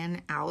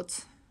ran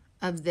out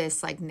of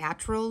this like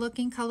natural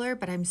looking color,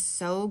 but I'm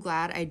so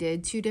glad I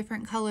did two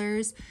different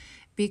colors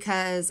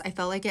because I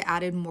felt like it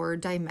added more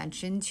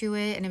dimension to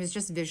it and it was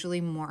just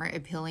visually more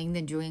appealing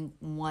than doing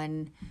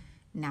one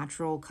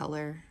natural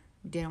color.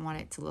 Didn't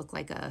want it to look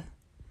like a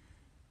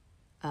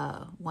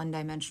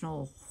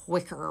one-dimensional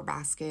wicker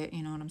basket,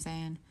 you know what I'm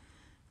saying?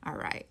 All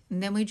right,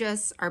 and then we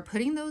just are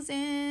putting those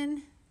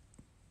in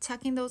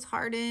tucking those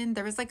hard in.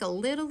 There was like a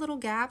little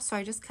gap, so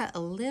I just cut a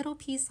little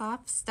piece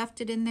off,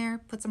 stuffed it in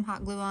there, put some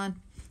hot glue on.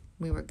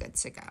 We were good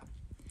to go.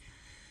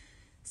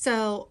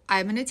 So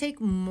I'm going to take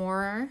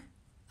more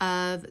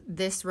of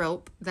this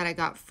rope that I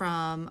got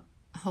from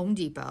Home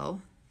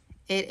Depot.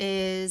 It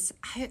is,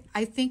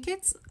 I think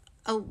it's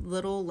a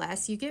little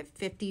less. You get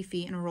 50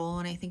 feet in a roll,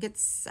 and I think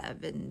it's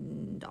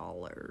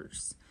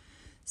 $7.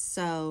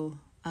 So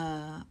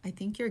I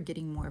think you're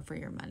getting more for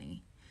your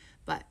money,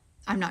 but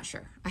I'm not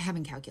sure. I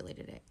haven't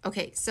calculated it.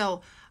 Okay,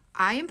 so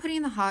I am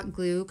putting the hot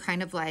glue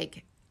kind of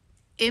like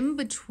in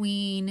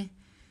between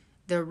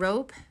the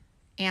rope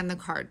and the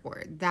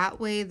cardboard. That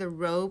way the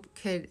rope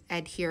could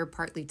adhere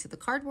partly to the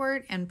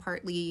cardboard and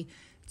partly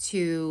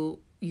to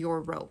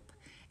your rope.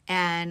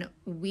 And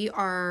we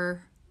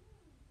are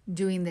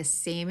doing the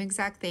same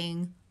exact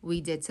thing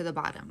we did to the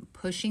bottom,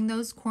 pushing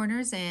those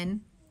corners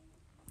in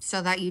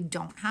so that you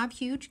don't have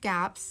huge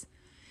gaps.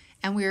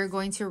 And we are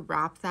going to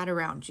wrap that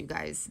around, you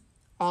guys.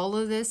 All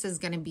of this is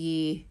going to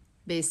be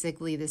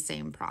basically the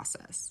same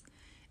process.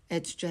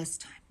 It's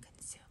just time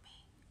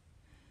consuming,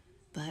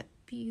 but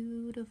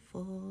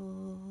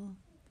beautiful.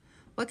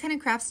 What kind of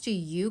crafts do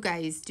you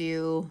guys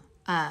do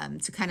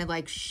to kind of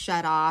like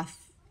shut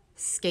off,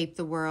 escape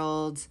the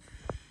world,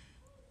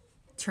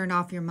 turn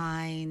off your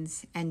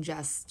minds, and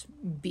just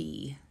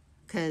be?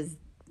 Because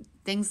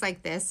things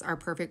like this are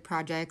perfect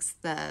projects.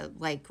 The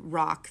like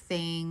rock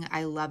thing,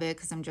 I love it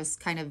because I'm just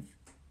kind of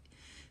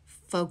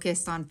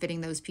focused on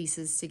fitting those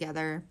pieces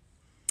together.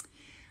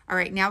 All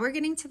right, now we're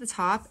getting to the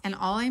top, and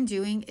all I'm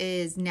doing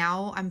is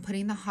now I'm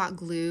putting the hot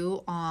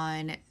glue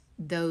on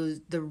the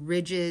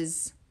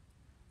ridges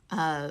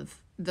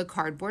of the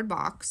cardboard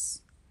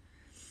box.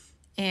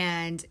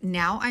 And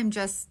now I'm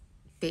just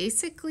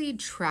basically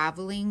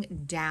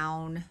traveling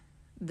down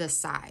the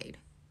side.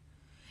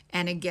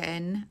 And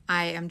again,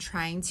 I am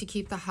trying to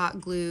keep the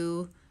hot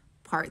glue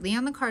partly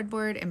on the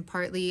cardboard and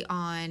partly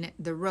on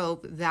the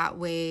rope. That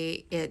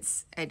way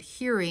it's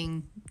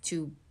adhering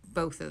to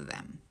both of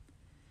them.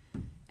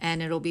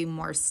 And it'll be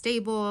more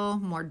stable,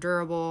 more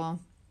durable.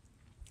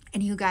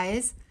 And you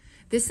guys,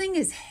 this thing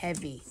is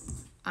heavy.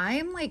 I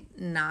am like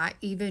not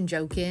even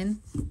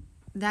joking.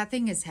 That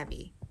thing is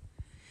heavy.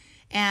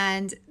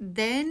 And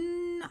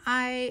then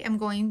I am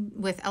going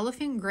with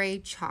elephant gray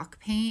chalk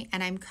paint,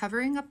 and I'm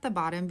covering up the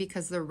bottom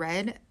because the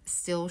red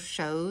still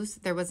shows.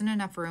 There wasn't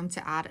enough room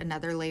to add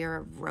another layer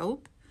of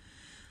rope.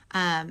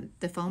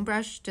 The foam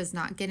brush does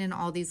not get in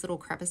all these little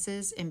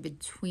crevices in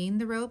between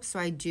the ropes, so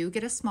I do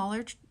get a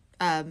smaller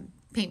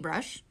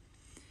paintbrush.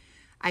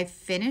 I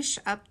finish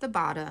up the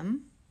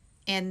bottom,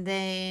 and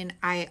then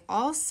I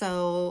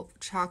also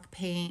chalk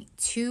paint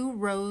 2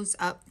 rows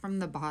up from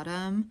the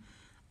bottom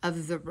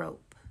of the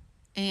rope.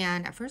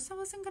 And at first I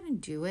wasn't going to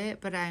do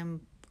it, but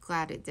I'm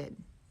glad it did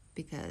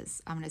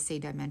because I'm going to say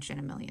dimension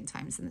a million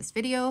times in this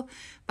video.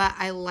 But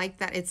I like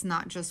that it's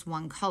not just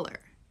one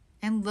color.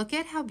 And look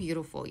at how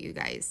beautiful, you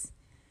guys.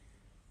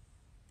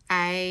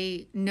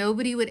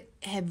 Nobody would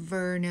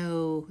ever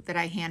know that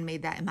I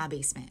handmade that in my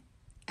basement,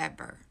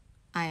 ever.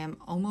 I am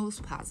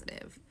almost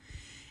positive.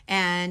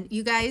 And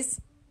you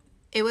guys,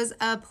 it was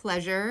a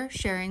pleasure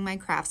sharing my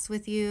crafts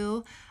with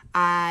you.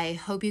 I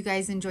hope you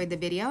guys enjoyed the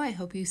video. I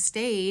hope you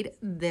stayed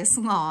this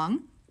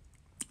long.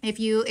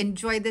 If you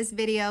enjoyed this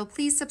video,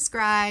 please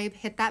subscribe,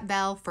 hit that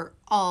bell for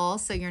all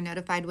so you're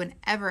notified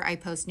whenever I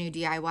post new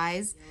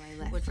DIYs.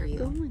 What for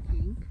you?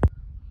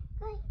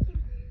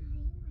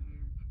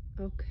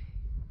 Okay.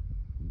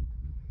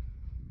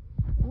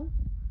 Oh,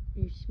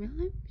 you smell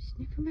him?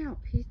 Sniff him out.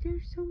 He's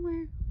there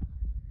somewhere.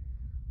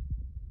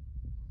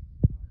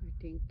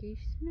 I think he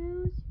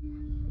smells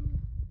you.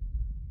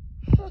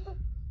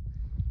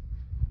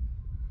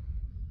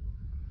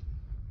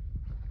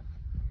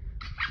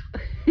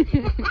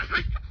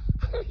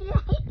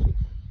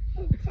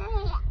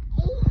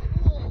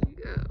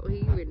 Oh,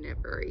 he would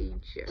never eat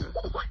you.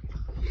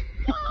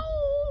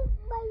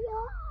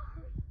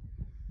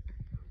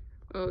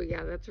 Oh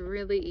yeah, that's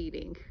really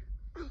eating.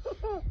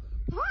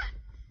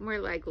 More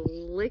like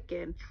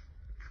licking.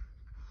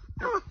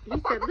 Oh, he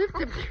said, lift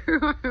up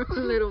your arm,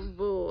 little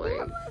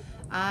boy.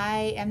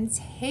 I am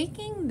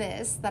taking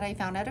this that I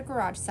found at a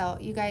garage sale.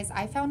 You guys,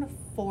 I found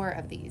 4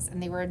 of these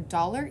and they were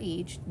 $1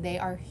 each. They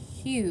are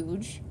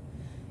huge.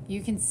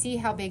 You can see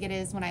how big it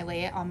is when I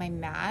lay it on my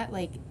mat.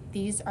 Like,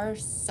 these are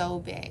so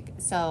big.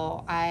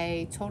 So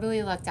I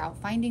totally lucked out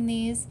finding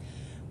these.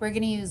 We're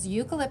going to use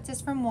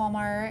eucalyptus from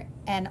Walmart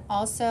and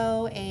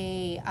also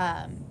a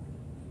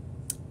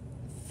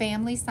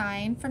family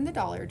sign from the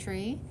Dollar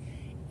Tree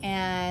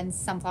and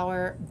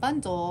sunflower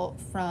bundle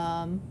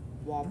from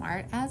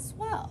Walmart as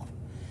well.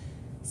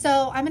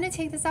 So I'm going to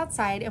take this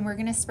outside and we're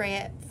going to spray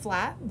it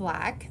flat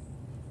black.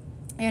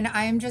 And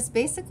I'm just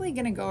basically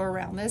going to go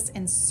around this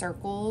in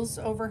circles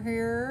over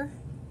here.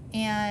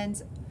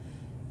 And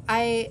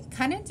I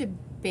kind of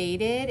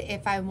debated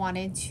if I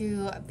wanted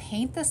to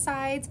paint the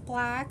sides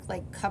black,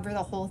 like cover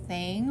the whole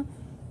thing,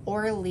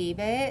 or leave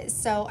it.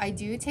 So I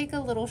do take a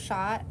little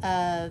shot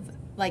of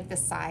like the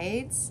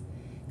sides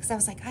because I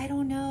was like, I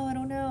don't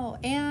know.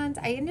 And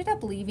I ended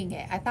up leaving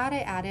it. I thought I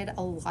added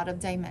a lot of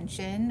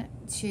dimension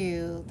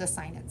to the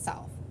sign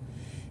itself.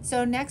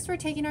 So next we're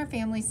taking our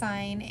family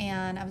sign,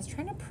 and I was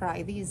trying to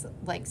pry these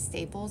like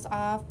staples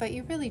off, but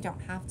you really don't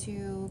have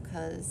to,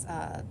 because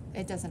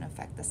it doesn't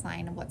affect the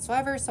sign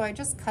whatsoever. So I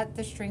just cut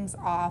the strings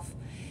off,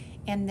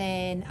 and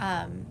then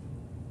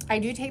I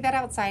do take that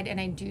outside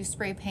and I do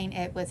spray paint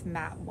it with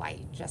matte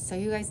white, just so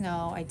you guys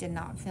know. I did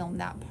not film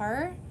that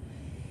part.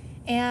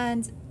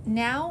 And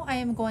now I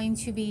am going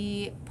to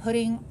be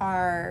putting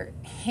our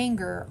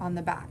hanger on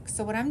the back.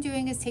 So what I'm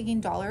doing is taking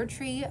Dollar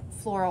Tree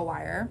floral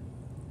wire.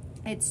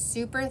 It's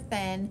super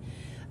thin.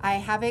 I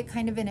have it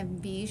kind of in a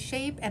V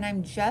shape, and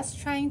I'm just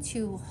trying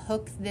to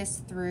hook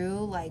this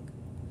through like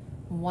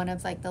one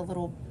of like the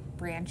little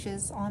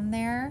branches on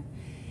there.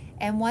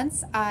 And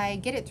once I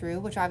get it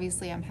through, which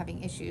obviously I'm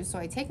having issues, so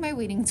I take my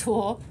weeding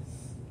tool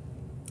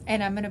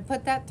and I'm going to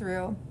put that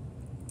through,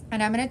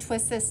 and I'm going to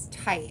twist this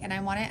tight, and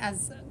I want it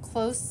as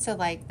close to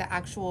like the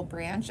actual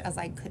branch as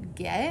I could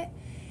get.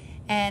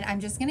 And I'm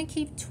just going to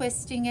keep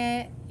twisting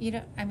it. You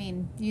know, I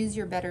mean, use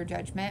your better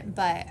judgment,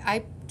 but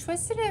I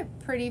twisted it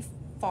pretty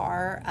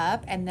far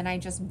up, and then I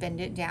just bend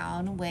it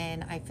down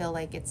when I feel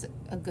like it's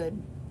a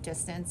good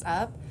distance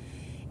up.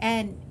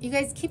 And you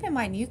guys keep in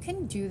mind, you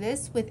can do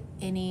this with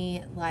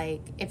any,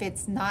 like, if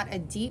it's not a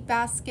deep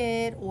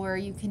basket, or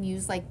you can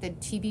use like the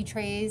TV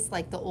trays,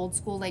 like the old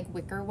school like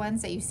wicker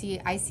ones that you see.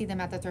 I see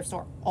them at the thrift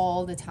store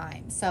all the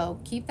time.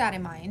 So keep that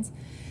in mind.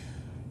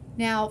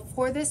 Now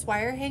for this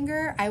wire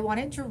hanger, I want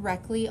it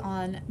directly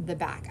on the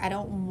back. I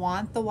don't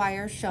want the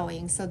wire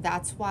showing, so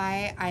that's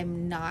why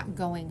I'm not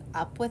going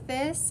up with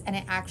this, and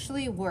it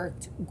actually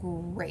worked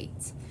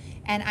great.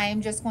 And I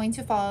am just going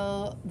to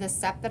follow the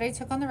step that I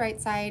took on the right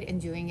side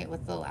and doing it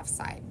with the left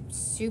side.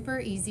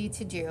 Super easy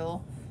to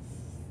do.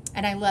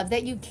 And I love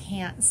that you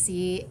can't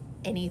see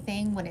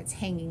anything when it's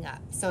hanging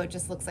up, so it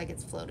just looks like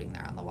it's floating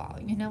there on the wall.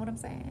 You know what I'm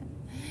saying?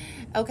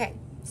 Okay,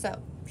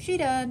 so she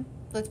done.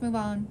 Let's move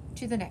on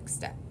to the next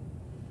step.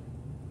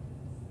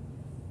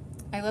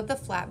 I love the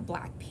flat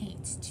black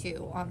paint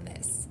too on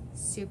this.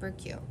 Super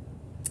cute.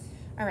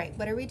 All right,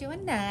 what are we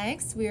doing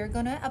next? We are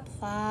gonna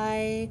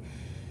apply,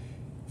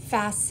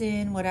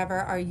 fasten, whatever,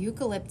 our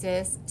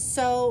eucalyptus.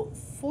 So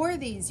for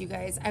these, you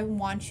guys, I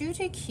want you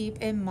to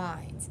keep in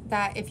mind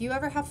that if you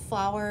ever have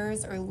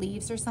flowers or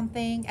leaves or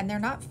something and they're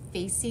not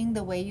facing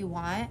the way you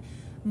want,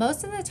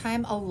 most of the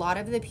time, a lot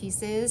of the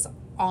pieces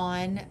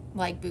on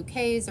like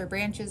bouquets or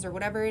branches or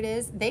whatever it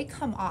is, they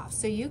come off.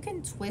 So you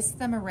can twist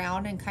them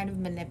around and kind of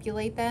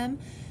manipulate them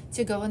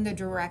to go in the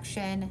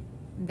direction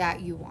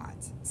that you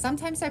want.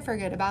 Sometimes I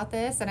forget about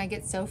this and I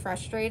get so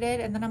frustrated,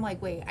 and then I'm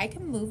like, wait, I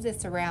can move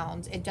this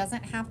around. It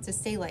doesn't have to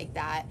stay like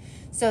that.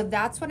 So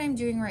that's what I'm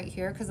doing right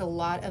here, because a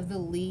lot of the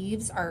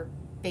leaves are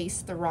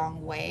faced the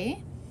wrong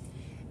way.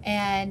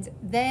 And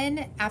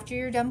then after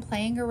you're done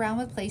playing around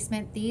with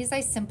placement, these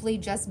I simply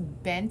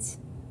just bent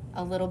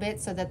a little bit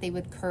so that they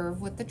would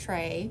curve with the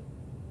tray.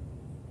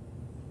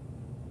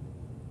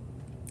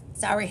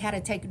 Sorry, had to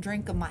take a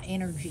drink of my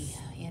energy,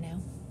 you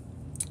know.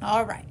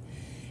 All right.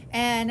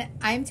 And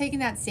I'm taking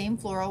that same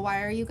floral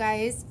wire, you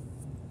guys,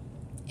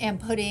 and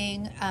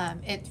putting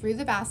it through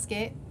the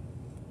basket.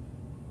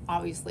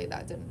 Obviously,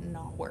 that did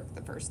not work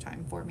the first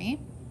time for me.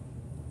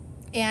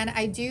 And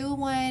I do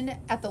one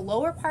at the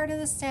lower part of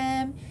the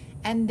stem,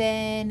 and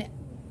then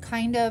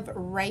kind of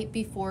right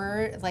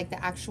before like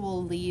the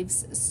actual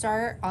leaves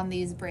start on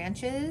these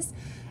branches.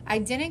 I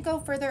didn't go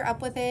further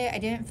up with it. I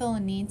didn't feel a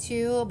need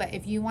to, but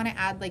if you want to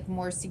add like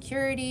more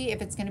security,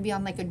 if it's going to be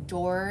on like a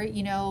door,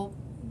 you know,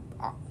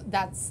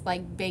 that's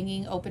like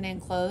banging open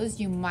and closed,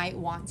 you might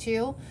want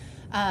to.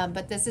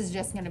 But this is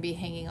just going to be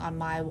hanging on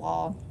my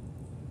wall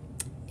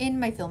in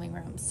my filming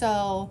room.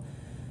 So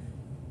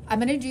I'm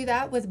going to do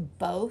that with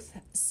both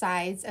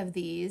sides of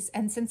these.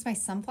 And since my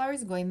sunflower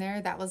is going there,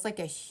 that was like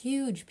a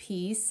huge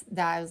piece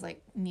that I was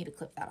like, need to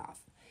clip that off.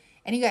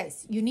 And you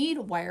guys, you need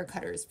wire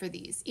cutters for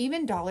these.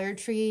 Even Dollar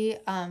Tree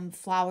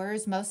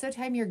flowers, most of the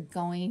time you're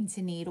going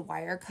to need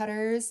wire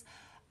cutters.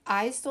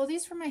 I stole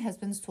these from my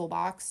husband's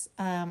toolbox.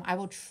 I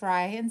will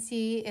try and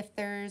see if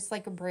there's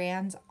like a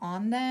brand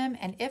on them.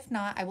 And if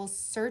not, I will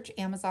search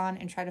Amazon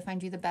and try to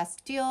find you the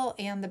best deal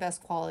and the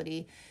best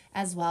quality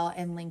as well,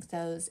 and link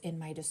those in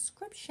my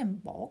description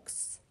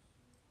box.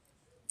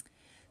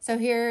 So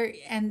here,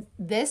 and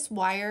this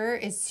wire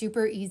is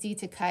super easy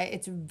to cut.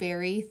 It's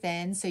very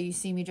thin. So you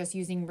see me just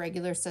using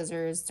regular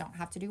scissors, don't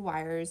have to do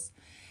wires.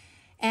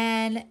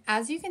 And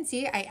as you can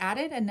see, I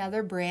added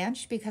another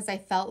branch because I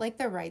felt like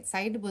the right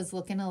side was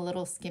looking a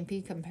little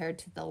skimpy compared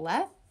to the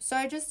left. So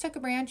I just took a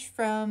branch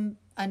from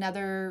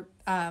another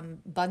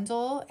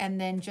bundle and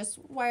then just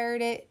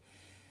wired it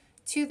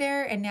to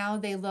there. And now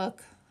they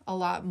look a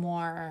lot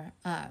more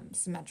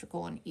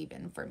symmetrical and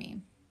even for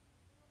me.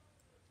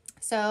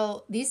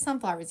 So these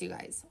sunflowers, you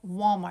guys,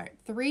 Walmart,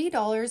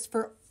 $3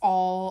 for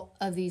all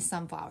of these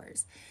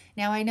sunflowers.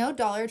 Now I know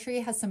Dollar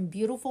Tree has some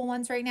beautiful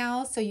ones right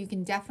now, so you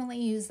can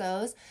definitely use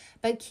those.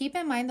 But keep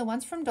in mind the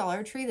ones from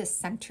Dollar Tree, the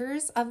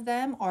centers of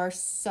them are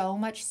so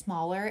much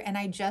smaller. And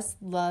I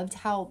just loved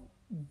how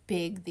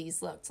big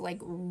these looked, like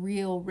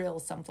real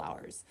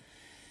sunflowers.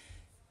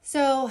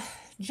 So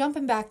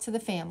jumping back to the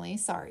family,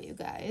 sorry you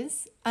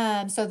guys.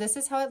 So this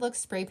is how it looks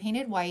spray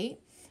painted white.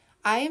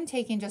 I am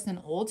taking just an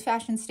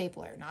old-fashioned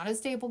stapler, not a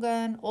staple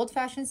gun,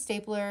 old-fashioned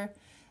stapler,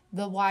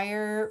 the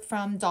wire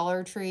from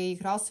Dollar Tree. You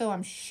could also,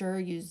 I'm sure,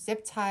 use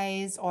zip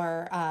ties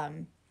or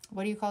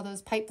what do you call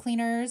those? Pipe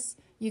cleaners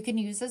you can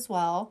use as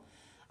well.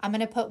 I'm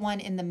going to put one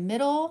in the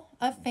middle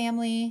of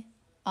family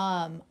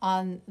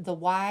on the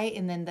Y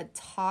and then the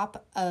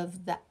top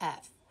of the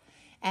F.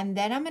 And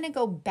then I'm going to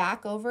go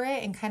back over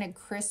it and kind of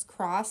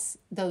crisscross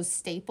those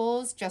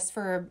staples just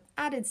for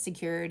added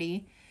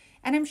security.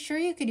 And I'm sure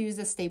you could use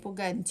a staple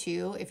gun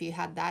too if you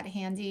had that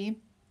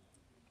handy.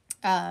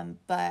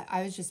 But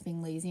I was just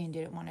being lazy and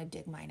didn't want to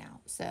dig mine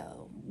out.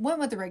 So went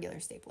with the regular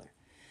stapler.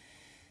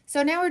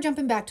 So now we're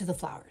jumping back to the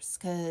flowers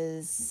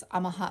because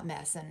I'm a hot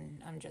mess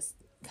and I'm just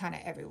kind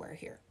of everywhere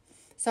here.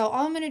 So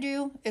all I'm going to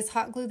do is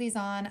hot glue these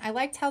on. I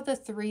liked how the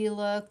 3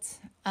 looked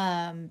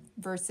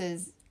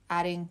versus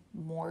adding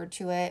more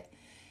to it.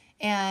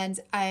 And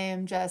I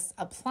am just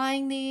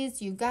applying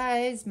these. You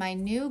guys, my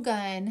new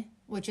gun,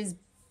 which is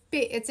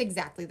it's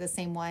exactly the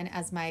same one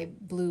as my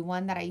blue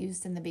one that I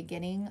used in the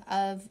beginning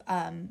of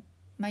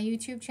my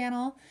YouTube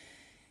channel.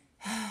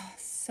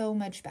 So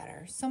much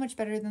better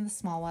than the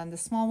small one. The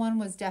small one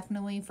was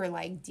definitely for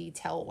like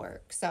detail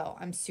work. So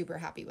I'm super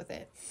happy with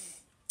it.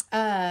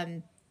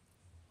 And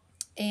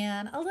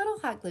a little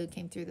hot glue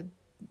came through the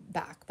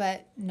back,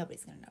 but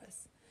nobody's going to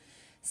notice.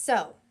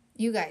 So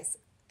you guys,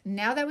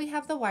 now that we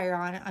have the wire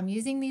on, I'm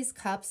using these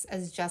cups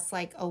as just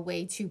like a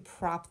way to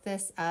prop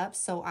this up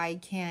so I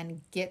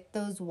can get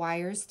those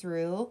wires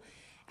through.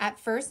 At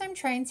first, I'm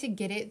trying to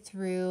get it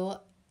through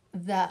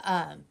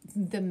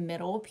the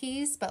middle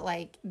piece, but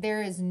like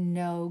there is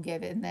no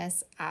give in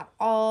this at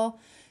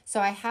all. So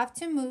I have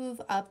to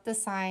move up the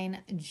sign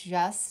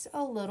just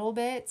a little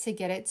bit to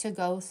get it to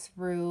go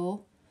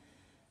through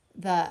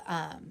the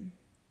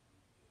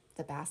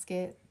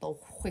basket, the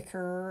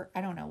wicker.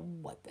 I don't know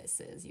what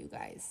this is, you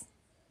guys.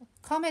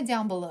 Comment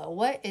down below.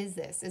 What is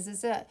this? Is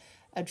this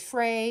a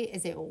tray?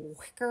 Is it a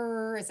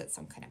wicker? Is it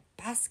some kind of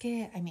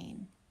basket? I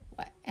mean,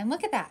 what? And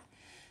look at that.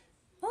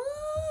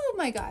 Oh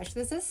my gosh,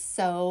 this is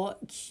so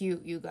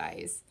cute, you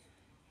guys.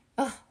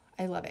 Oh,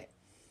 I love it.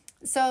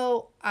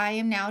 So I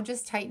am now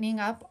just tightening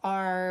up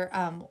our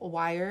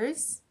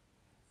wires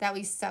that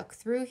we stuck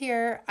through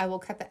here. I will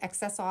cut the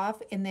excess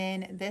off and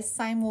then this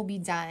sign will be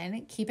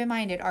done. Keep in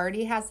mind, it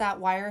already has that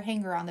wire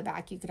hanger on the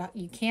back.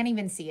 You can't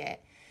even see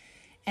it.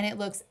 And it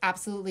looks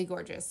absolutely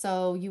gorgeous.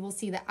 So you will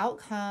see the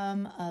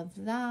outcome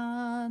of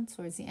that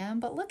towards the end.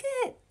 But look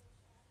at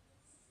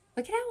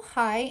how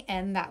high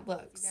end that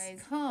looks. You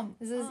guys,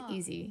 this is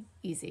easy,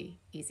 easy,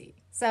 easy.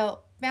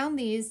 So found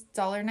these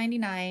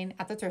 $1.99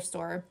 at the thrift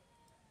store.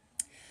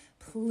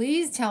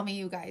 Please tell me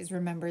you guys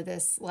remember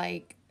this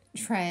like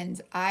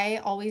trend.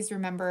 I always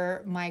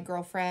remember my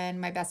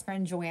girlfriend, my best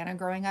friend Joanna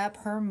growing up.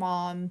 Her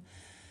mom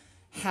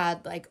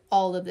had like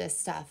all of this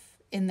stuff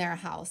in their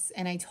house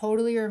and I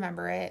totally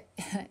remember it.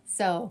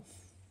 So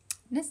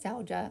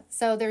nostalgia.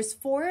 So there's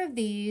 4 of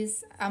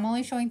these. I'm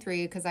only showing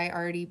 3 because I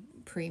already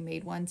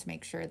pre-made one to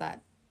make sure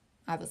that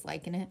I was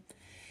liking it.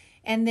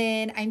 And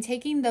then I'm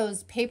taking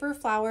those paper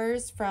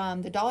flowers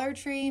from the Dollar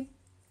Tree,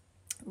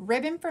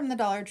 ribbon from the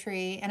Dollar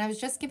Tree, and I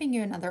was just giving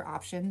you another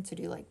option to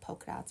do like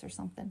polka dots or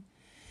something.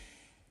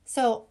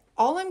 So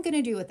all I'm going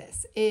to do with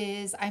this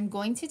is I'm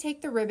going to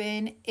take the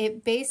ribbon.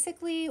 It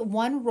basically,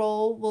 one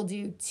roll will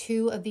do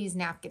 2 of these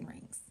napkin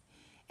rings.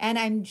 And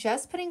I'm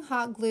just putting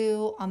hot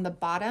glue on the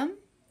bottom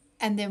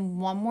and then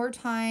one more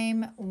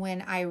time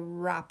when I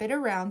wrap it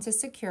around to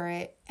secure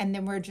it. And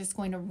then we're just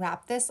going to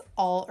wrap this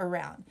all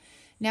around.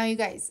 Now you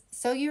guys,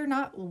 so you're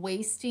not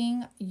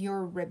wasting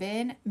your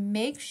ribbon,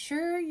 make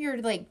sure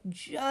you're like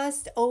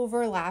just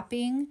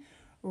overlapping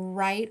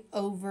right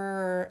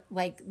over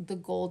like the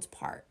gold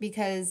part,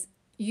 because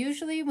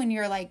usually when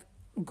you're like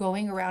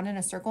going around in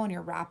a circle and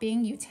you're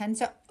wrapping, you tend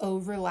to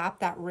overlap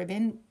that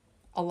ribbon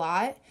a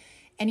lot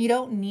and you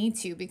don't need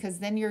to because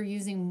then you're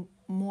using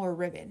more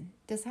ribbon.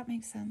 Does that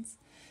make sense?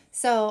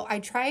 So I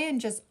try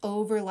and just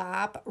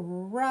overlap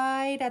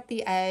right at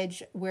the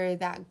edge where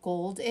that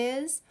gold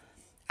is.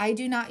 I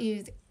do not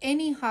use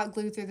any hot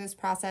glue through this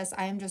process.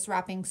 I am just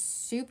wrapping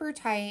super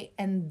tight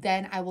and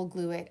then I will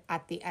glue it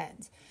at the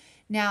end.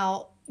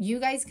 Now, you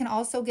guys can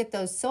also get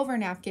those silver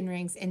napkin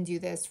rings and do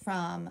this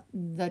from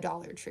the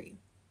Dollar Tree.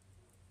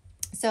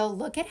 So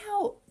look at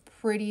how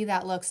pretty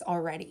that looks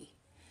already.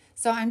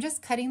 So I'm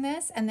just cutting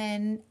this and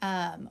then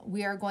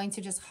we are going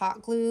to just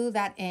hot glue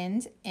that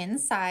end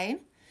inside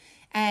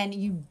and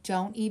you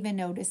don't even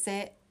notice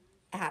it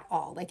at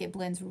all. Like it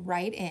blends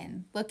right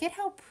in. Look at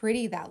how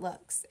pretty that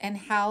looks and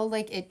how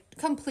like it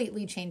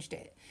completely changed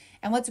it.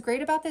 And what's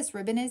great about this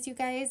ribbon is, you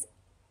guys,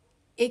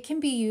 it can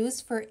be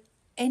used for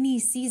any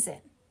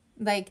season.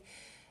 Like,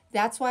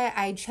 that's why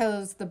I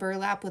chose the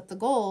burlap with the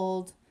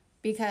gold,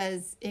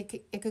 because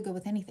it could go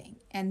with anything.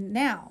 And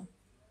now,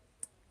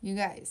 you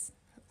guys,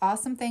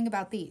 awesome thing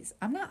about these,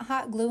 I'm not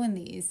hot gluing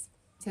these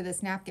to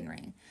this napkin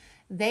ring.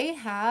 They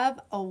have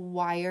a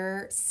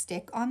wire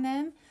stick on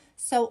them.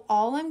 So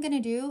all I'm going to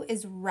do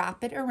is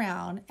wrap it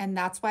around. And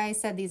that's why I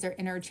said these are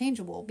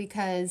interchangeable,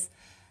 because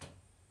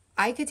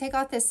I could take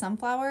out this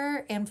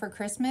sunflower, and for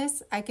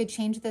Christmas, I could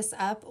change this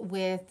up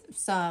with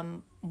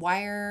some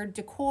wire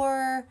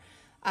decor.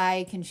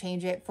 I can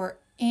change it for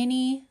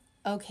any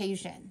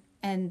occasion.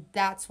 And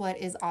that's what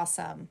is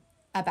awesome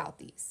about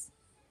these.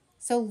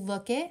 So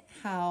look at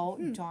how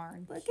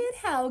look at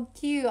how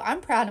cute.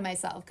 I'm proud of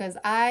myself, because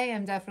I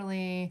am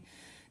definitely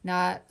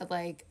not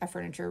like a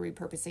furniture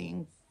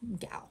repurposing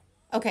gal.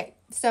 Okay,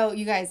 so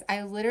you guys,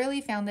 I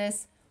literally found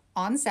this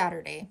on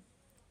Saturday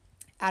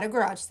at a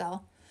garage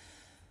sale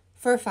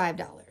for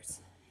 $5.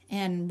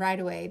 And right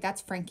away, that's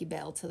Frankie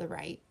Bell to the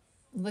right.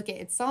 Look at,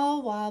 it's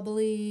all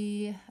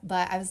wobbly,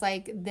 but I was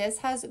like, this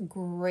has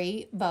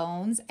great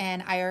bones.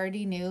 And I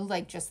already knew,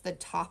 like, just the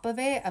top of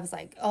it. I was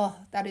like, oh,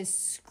 that is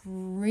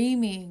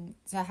screaming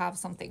to have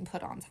something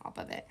put on top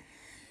of it.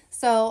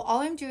 So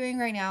all I'm doing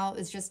right now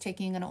is just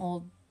taking an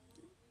old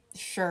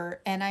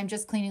shirt, and I'm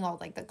just cleaning all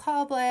like the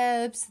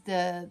cobwebs,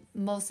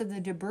 most of the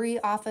debris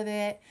off of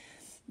it.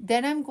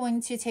 Then I'm going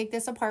to take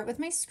this apart with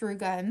my screw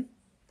gun.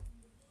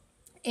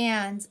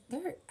 And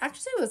there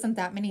actually wasn't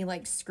that many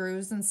like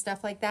screws and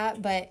stuff like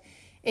that, but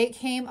it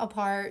came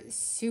apart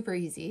super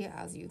easy,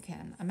 as you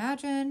can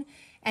imagine.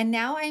 And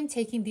now I'm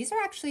taking, these are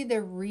actually the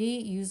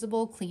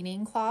reusable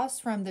cleaning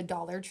cloths from the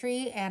Dollar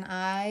Tree, and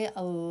I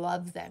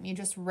love them. You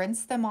just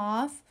rinse them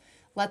off,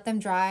 let them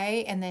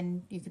dry, and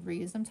then you could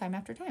reuse them time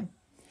after time.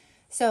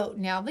 So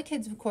now the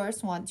kids, of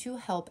course, want to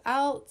help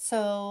out.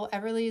 So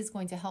Everly is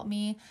going to help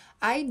me.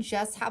 I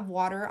just have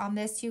water on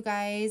this, you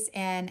guys,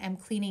 and I'm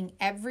cleaning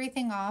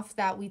everything off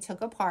that we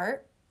took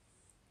apart.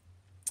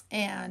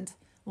 And,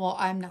 well,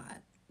 I'm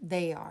not.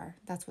 They are.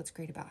 That's what's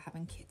great about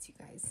having kids, you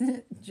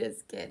guys.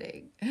 Just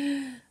kidding.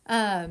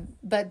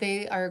 But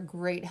they are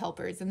great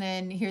helpers. And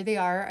then here they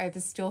are. I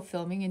was still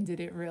filming and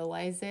didn't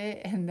realize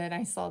it. And then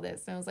I saw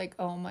this and I was like,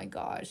 oh my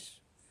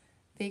gosh.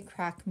 They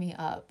crack me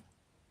up.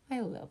 I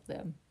love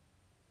them.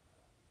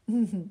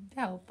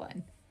 How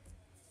fun.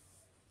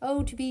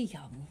 Oh, to be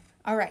young.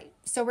 All right,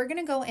 so we're going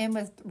to go in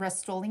with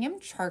Rust-Oleum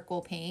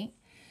charcoal paint.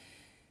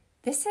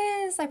 This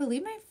is, I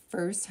believe, my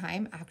first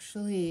time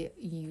actually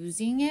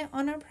using it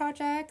on a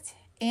project.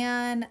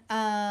 And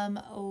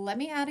let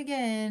me add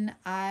again,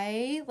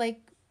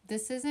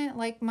 this isn't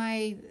like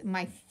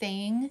my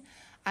thing.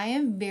 I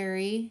am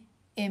very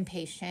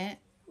impatient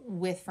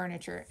with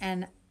furniture,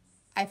 and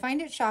I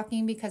find it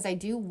shocking because I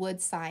do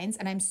wood signs,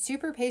 and I'm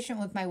super patient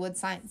with my wood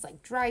signs,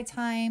 like dry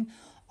time,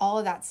 all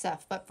of that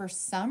stuff. But for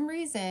some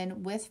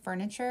reason with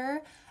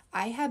furniture,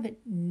 I have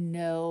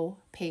no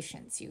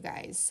patience, you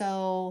guys.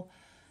 So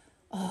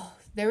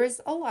there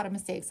was a lot of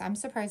mistakes. I'm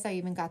surprised I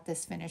even got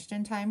this finished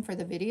in time for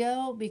the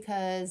video,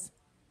 because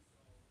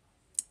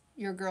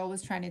your girl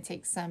was trying to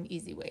take some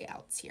easy way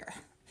outs here.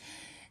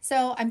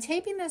 So I'm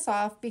taping this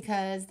off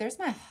because there's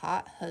my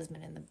hot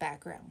husband in the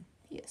background.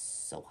 He is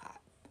so hot.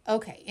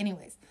 Okay,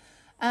 anyways,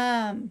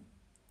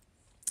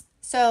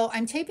 so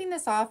I'm taping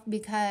this off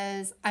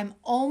because I'm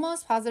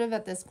almost positive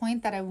at this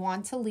point that I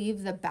want to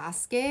leave the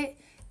basket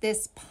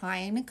this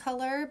pine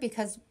color,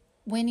 because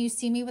when you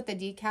see me with the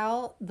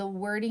decal, the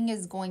wording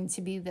is going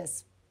to be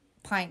this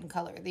pine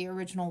color, the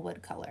original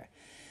wood color.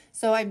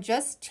 So I'm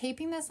just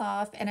taping this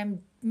off, and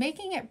I'm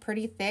making it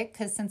pretty thick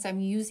because since I'm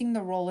using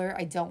the roller,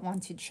 I don't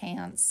want to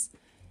chance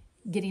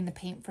getting the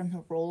paint from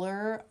the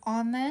roller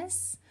on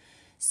this.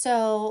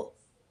 So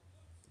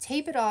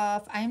tape it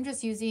off. I'm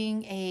just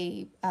using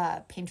a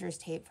painter's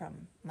tape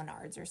from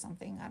Menards or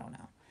something. I don't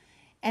know.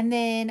 And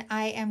then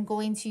I am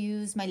going to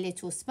use my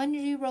little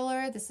spongy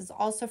roller. This is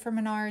also from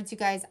Menards. You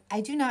guys,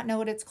 I do not know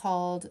what it's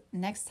called.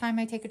 Next time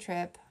I take a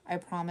trip, I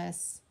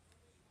promise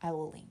I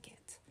will link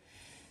it.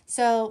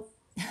 So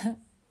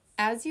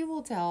as you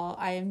will tell,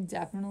 I am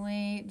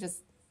definitely just,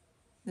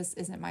 this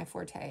isn't my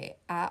forte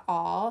at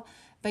all.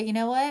 But you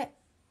know what?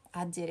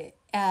 I did it.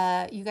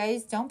 You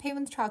guys, don't paint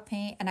with chalk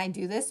paint. And I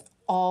do this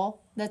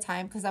all the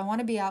time because I want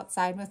to be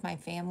outside with my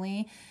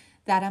family,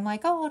 that I'm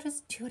like, oh, I'll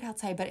just do it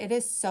outside. But it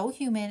is so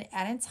humid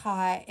and it's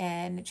hot,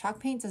 and chalk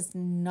paint does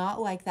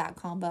not like that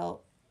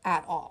combo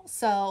at all.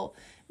 So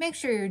make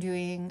sure you're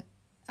doing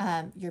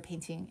your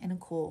painting in a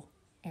cool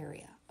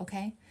area,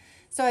 okay?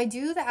 So I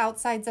do the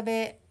outsides of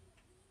it.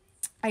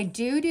 I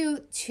do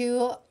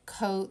 2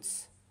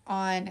 coats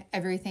on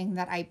everything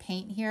that I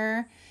paint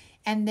here.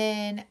 And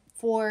then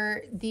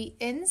for the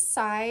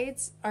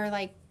insides, are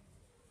like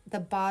the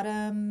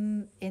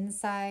bottom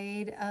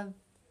inside of,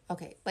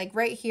 okay, like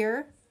right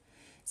here.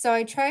 So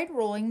I tried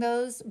rolling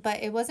those,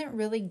 but it wasn't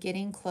really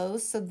getting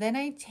close. So then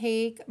I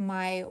take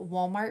my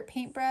Walmart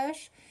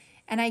paintbrush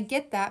and I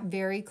get that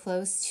very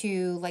close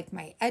to like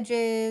my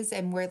edges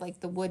and where like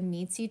the wood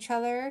meets each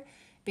other,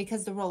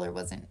 because the roller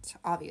wasn't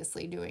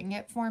obviously doing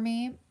it for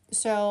me.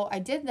 So I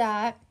did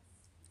that.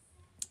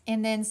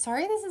 And then,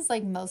 sorry, this is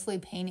like mostly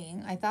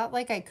painting. I thought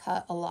like I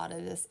cut a lot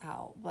of this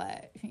out,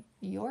 but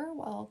you're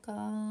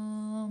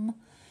welcome.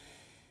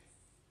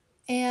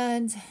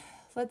 And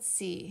let's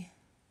see.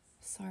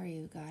 Sorry,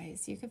 you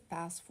guys. You could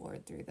fast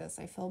forward through this.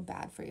 I feel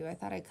bad for you. I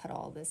thought I cut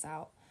all this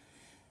out.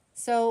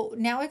 So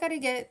now I got to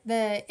get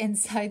the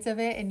insides of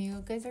it, and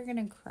you guys are going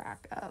to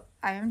crack up.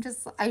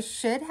 I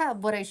should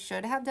have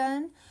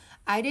done.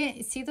 I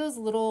didn't see those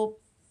little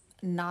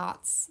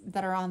knots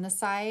that are on the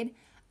side.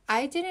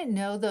 I didn't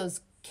know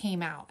those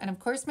came out. And of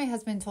course, my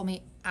husband told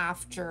me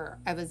after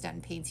I was done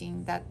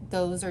painting that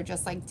those are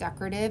just like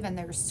decorative and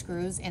there's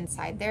screws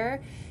inside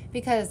there,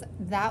 because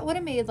that would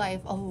have made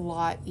life a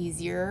lot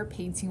easier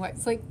painting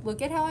wise. Like,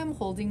 look at how I'm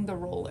holding the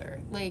roller.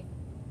 Like,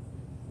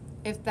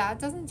 if that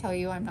doesn't tell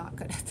you I'm not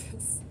good at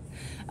this.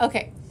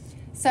 Okay,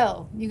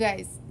 so you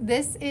guys,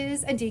 this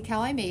is a decal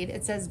I made.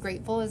 It says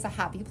grateful is a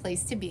happy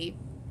place to be.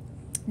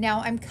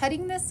 Now I'm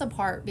cutting this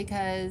apart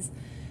because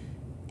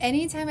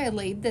anytime I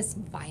laid this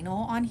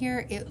vinyl on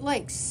here, it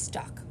like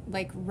stuck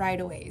like right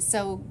away.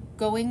 So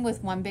going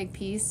with one big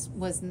piece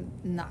was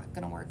not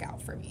gonna work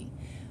out for me.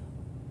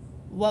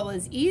 What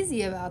was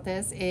easy about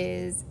this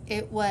is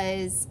it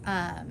was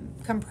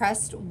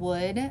compressed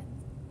wood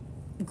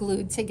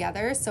glued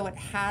together, so it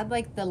had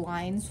like the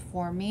lines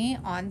for me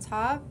on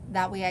top.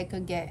 That way I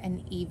could get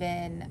an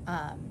even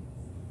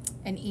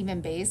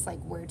base,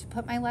 like where to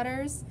put my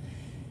letters.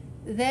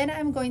 Then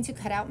I'm going to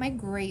cut out my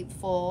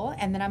grateful,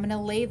 and then I'm going to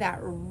lay that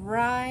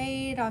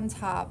right on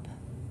top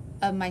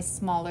of my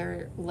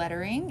smaller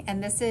lettering.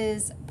 And this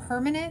is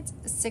permanent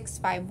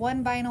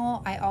 651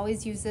 vinyl. I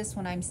always use this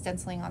when I'm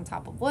stenciling on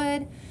top of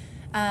wood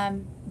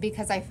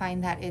because I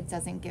find that it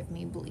doesn't give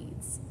me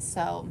bleeds.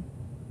 So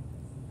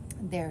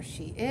there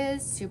she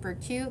is, super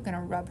cute.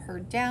 Gonna rub her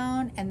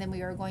down, and then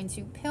we are going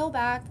to peel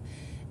back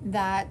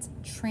that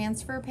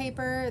transfer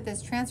paper.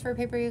 This transfer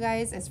paper, you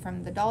guys, is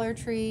from the Dollar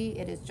Tree.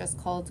 It is just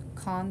called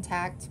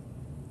contact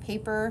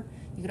paper.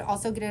 You could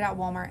also get it at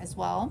Walmart as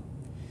well.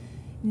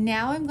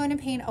 Now I'm going to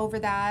paint over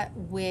that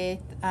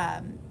with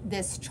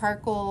this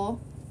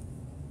charcoal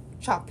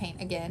chalk paint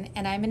again,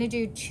 and I'm going to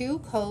do 2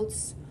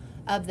 coats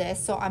of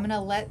this. So I'm going to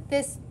let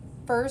this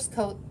first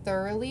coat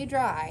thoroughly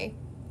dry,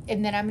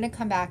 and then I'm going to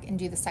come back and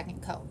do the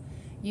second coat.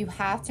 You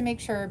have to make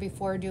sure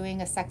before doing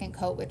a second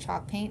coat with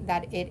chalk paint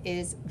that it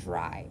is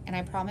dry. And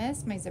I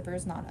promise my zipper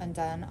is not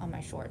undone on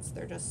my shorts.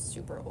 They're just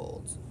super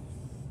old.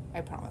 I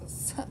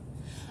promise.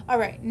 All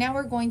right, now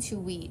we're going to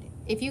weed.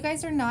 If you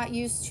guys are not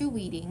used to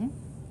weeding,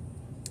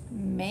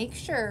 make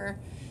sure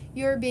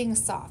you're being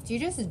soft. You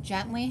just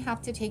gently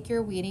have to take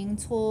your weeding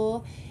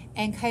tool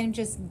and kind of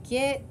just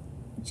get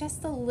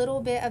just a little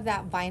bit of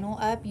that vinyl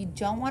up. You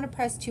don't want to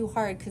press too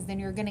hard because then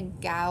you're going to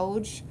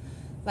gouge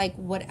like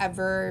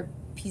whatever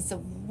piece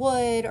of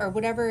wood or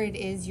whatever it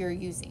is you're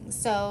using.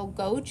 So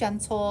go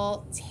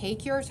gentle,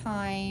 take your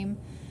time,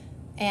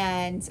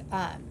 and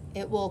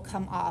it will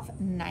come off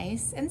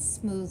nice and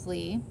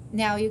smoothly.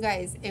 Now you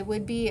guys, I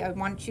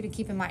want you to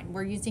keep in mind,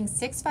 we're using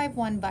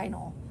 651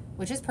 vinyl,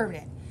 which is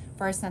permanent,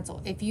 for our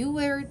stencil. If you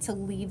were to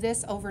leave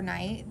this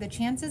overnight, the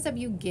chances of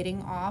you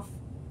getting off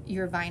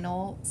your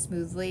vinyl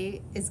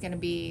smoothly is going to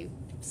be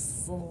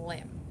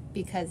slim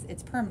because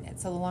it's permanent.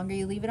 So the longer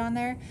you leave it on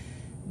there,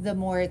 the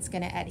more it's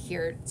going to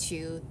adhere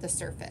to the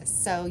surface.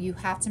 So you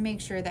have to make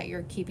sure that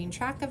you're keeping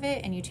track of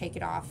it and you take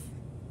it off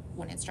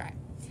when it's dry.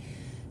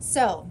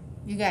 So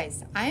you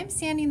guys, I'm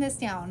sanding this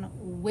down,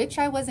 which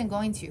I wasn't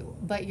going to,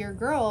 but your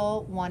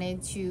girl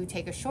wanted to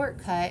take a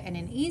shortcut and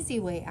an easy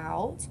way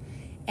out.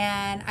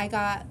 And I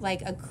got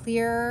like a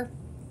clear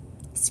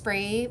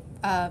spray,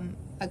 what am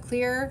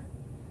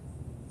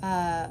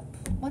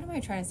I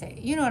trying to say?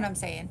 You know what I'm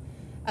saying.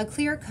 A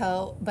clear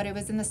coat, but it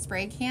was in the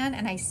spray can,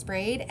 and I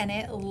sprayed and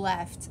it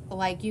left,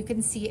 like you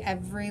can see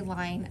every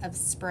line of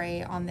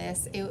spray on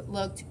this. It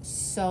looked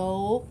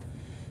so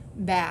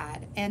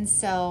bad. And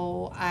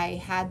so I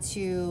had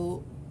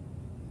to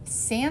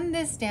sand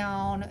this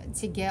down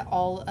to get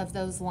all of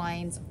those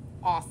lines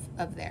off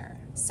of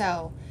there.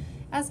 So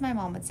as my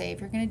mom would say,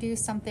 if you're going to do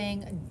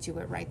something, do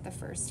it right the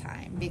first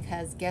time,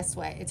 because guess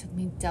what? It took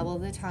me double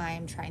the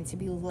time trying to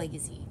be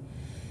lazy.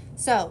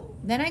 So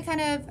then I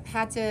kind of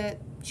had to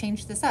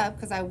change this up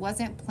because I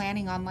wasn't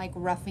planning on like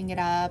roughing it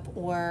up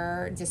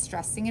or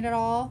distressing it at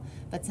all.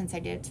 But since I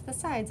did it to the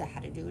sides, I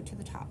had to do it to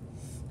the top.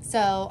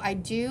 So I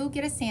do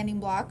get a sanding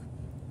block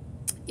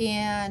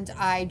and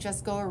I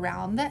just go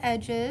around the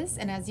edges.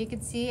 And as you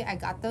can see, I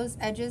got those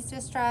edges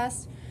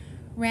distressed,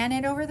 ran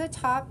it over the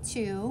top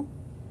too.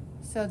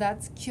 So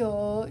that's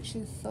cute.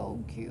 She's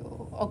so cute.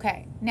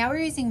 Okay, now we're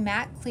using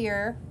Matte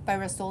Clear by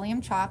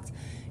Rust-Oleum Chalked.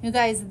 You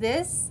guys,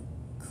 this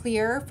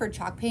clear for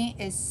chalk paint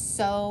is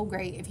so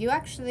great. If you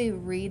actually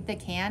read the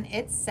can,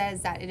 it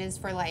says that it is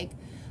for like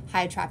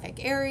high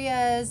traffic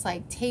areas,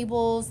 like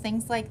tables,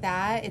 things like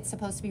that. It's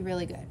supposed to be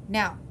really good.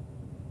 Now,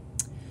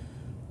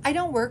 I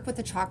don't work with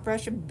a chalk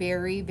brush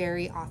very,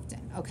 very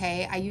often,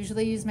 okay? I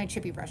usually use my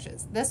chippy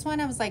brushes. This one,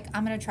 I was like,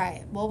 I'm gonna try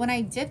it. Well, when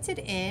I dipped it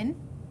in,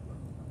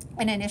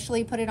 and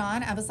initially put it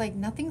on, I was like,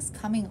 nothing's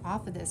coming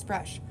off of this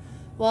brush.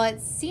 Well,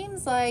 it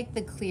seems like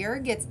the clear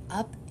gets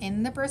up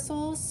in the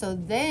bristles. So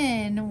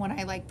then when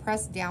I like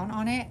pressed down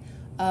on it,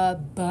 a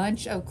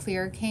bunch of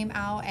clear came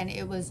out and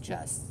it was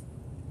just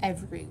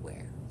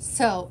everywhere.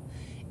 So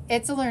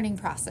it's a learning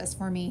process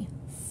for me,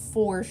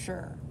 for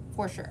sure,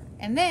 for sure.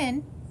 And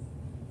then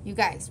you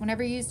guys,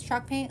 whenever you use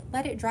chalk paint,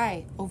 let it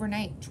dry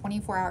overnight,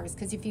 24 hours.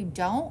 Because if you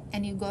don't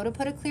and you go to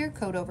put a clear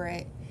coat over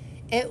it,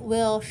 it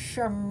will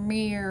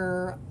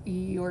smear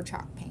your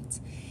chalk paint.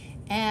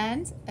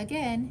 And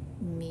again,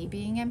 me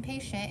being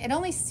impatient, it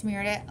only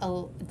smeared it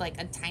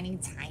like a tiny,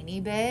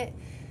 tiny bit.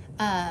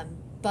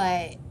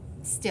 But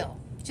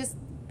still, just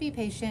be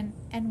patient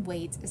and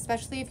wait,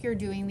 especially if you're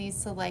doing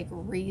these to like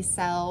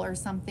resell or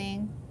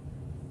something.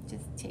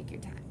 Just take your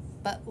time.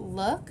 But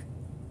look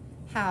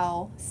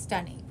how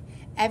stunning.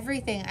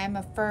 Everything, I'm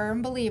a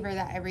firm believer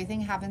that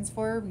everything happens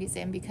for a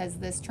reason, because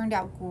this turned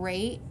out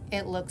great.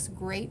 It looks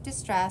great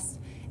distressed.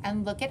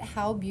 And look at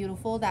how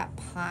beautiful that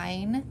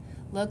pine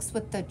looks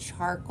with the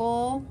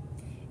charcoal.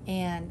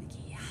 And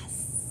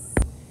yes.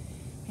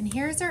 And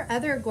here's our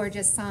other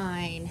gorgeous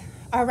sign.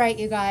 All right,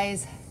 you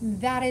guys,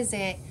 that is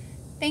it.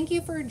 Thank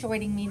you for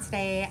joining me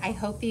today. I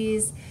hope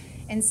these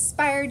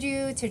inspired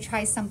you to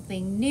try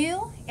something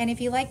new. And if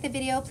you like the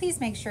video, please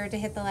make sure to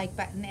hit the like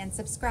button and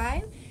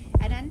subscribe.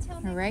 And until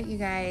next time. All right, you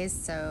guys,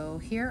 so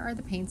here are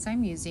the paints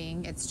I'm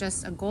using. It's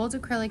just a gold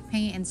acrylic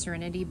paint and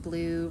Serenity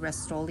Blue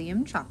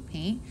Rust-Oleum chalk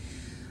paint.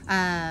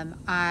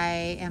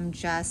 I am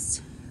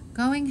just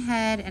going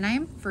ahead and I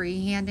am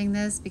freehanding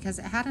this because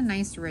it had a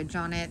nice ridge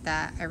on it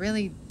that I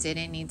really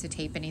didn't need to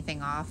tape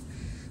anything off.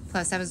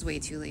 Plus, I was way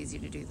too lazy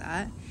to do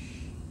that.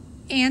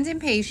 And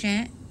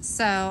impatient,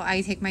 so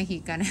I take my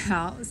heat gun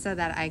out so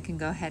that I can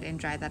go ahead and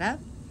dry that up.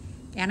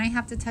 And I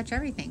have to touch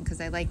everything because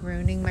I like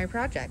ruining my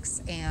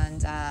projects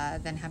and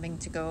then having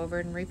to go over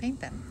and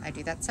repaint them. I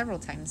do that several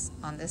times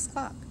on this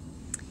clock.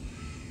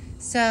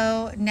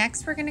 So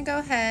next we're gonna go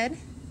ahead,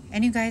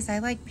 and you guys, I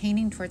like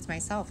painting towards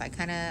myself. I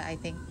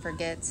think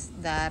forget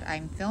that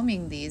I'm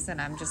filming these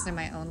and I'm just in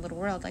my own little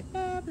world, like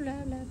blah, blah,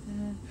 blah,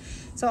 blah.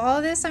 So all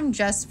of this I'm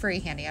just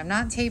freehanding. I'm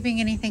not taping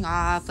anything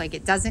off. Like,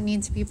 it doesn't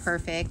need to be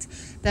perfect.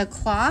 The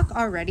clock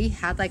already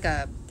had like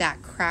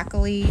that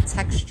crackly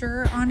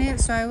texture on it,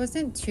 so I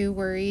wasn't too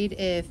worried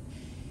if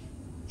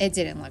it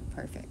didn't look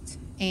perfect.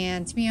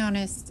 And to be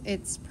honest,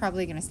 it's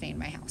probably gonna stay in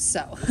my house,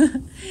 so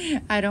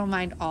I don't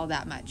mind all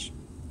that much.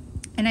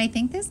 And I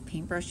think this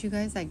paintbrush, you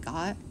guys, I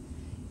got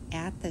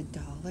at the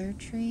Dollar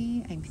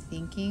Tree. I'm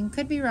thinking,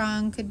 could be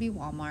wrong, could be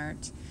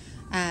Walmart.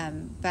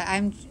 But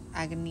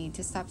I need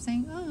to stop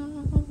saying, oh.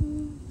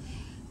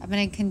 I'm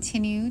going to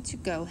continue to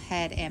go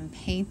ahead and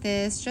paint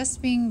this,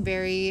 just being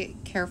very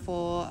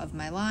careful of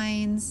my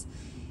lines,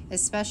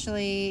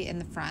 especially in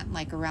the front,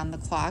 like around the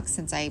clock,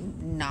 since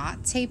I'm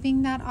not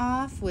taping that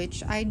off,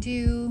 which I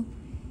do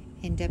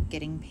end up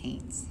getting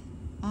paint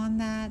on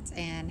that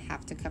and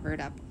have to cover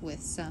it up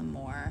with some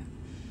more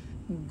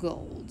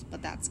gold,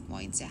 but that's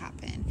going to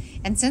happen.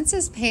 And since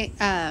this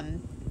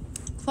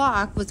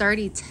clock was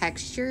already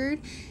textured,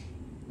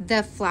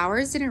 the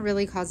flowers didn't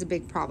really cause a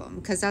big problem,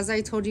 because as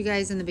I told you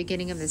guys in the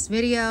beginning of this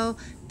video,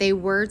 they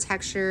were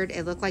textured.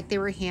 It looked like they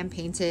were hand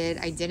painted.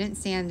 I didn't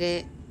sand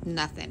it,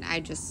 nothing. I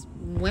just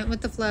went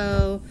with the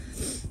flow,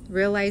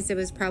 realized it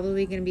was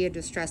probably going to be a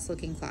distressed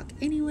looking clock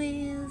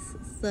anyways.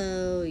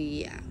 So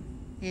yeah,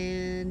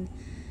 and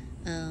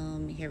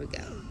here we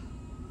go.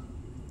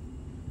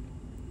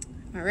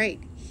 All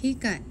right, heat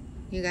gun.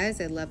 You guys,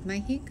 I love my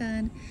heat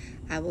gun.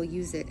 I will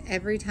use it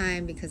every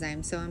time because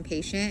I'm so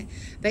impatient.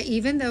 But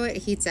even though it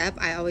heats up,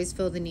 I always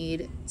feel the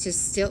need to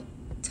still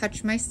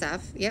touch my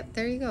stuff. Yep,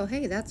 there you go.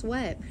 Hey, that's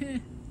wet.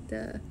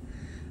 Duh.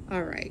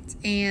 All right,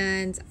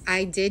 and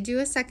I did do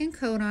a second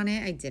coat on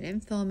it. I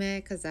didn't film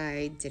it because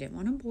I didn't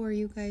want to bore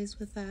you guys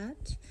with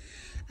that.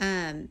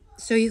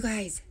 So you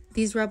guys,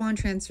 these rub-on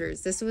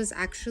transfers, this was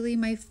actually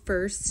my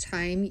first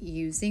time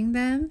using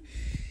them.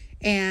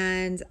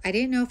 And I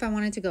didn't know if I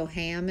wanted to go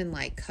ham and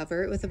like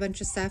cover it with a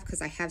bunch of stuff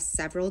because I have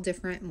several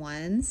different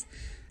ones.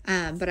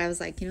 But I was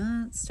like, you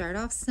know what, start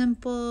off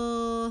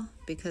simple,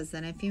 because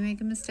then if you make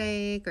a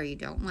mistake or you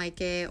don't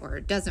like it or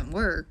it doesn't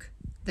work,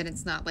 then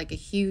it's not like a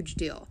huge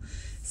deal.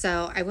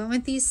 So I went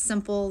with these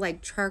simple,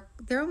 like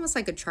they're almost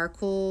like a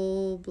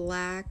charcoal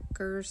black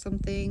or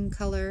something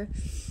color.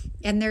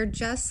 And they're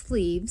just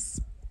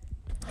sleeves.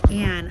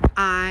 And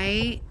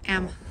I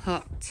am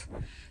hooked.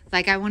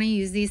 Like, I want to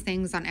use these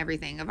things on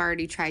everything. I've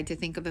already tried to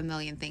think of a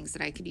million things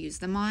that I could use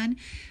them on.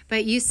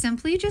 But you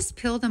simply just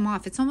peel them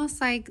off. It's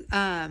almost like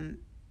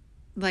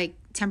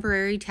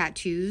temporary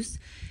tattoos.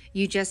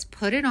 You just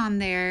put it on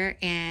there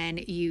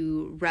and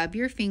you rub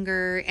your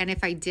finger. And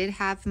if I did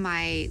have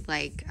my,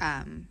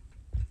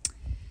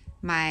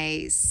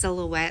 my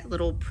silhouette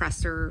little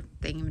presser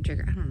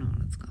thingamajigger, I don't know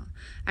what it's called,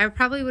 I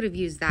probably would have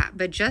used that.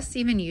 But just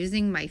even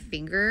using my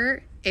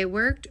finger, it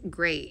worked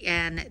great,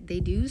 and they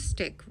do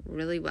stick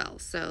really well.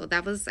 So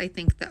that was, I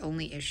think, the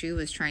only issue,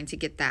 was trying to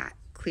get that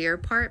clear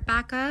part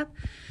back up.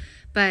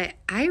 But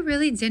I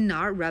really did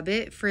not rub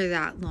it for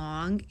that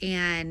long,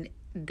 and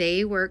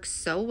they work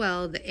so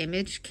well. The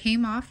image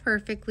came off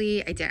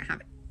perfectly. I didn't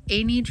have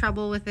any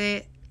trouble with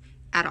it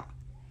at all.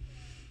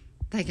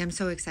 Like, I'm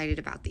so excited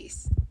about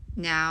these.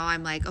 Now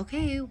I'm like,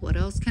 okay, what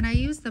else can I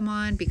use them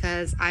on?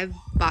 Because I've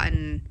bought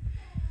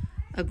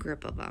a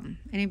grip of them.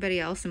 Anybody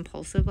else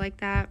impulsive like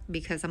that?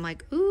 Because I'm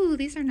like, ooh,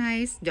 these are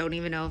nice. Don't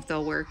even know if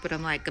they'll work, but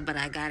I'm like, but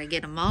I gotta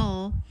get them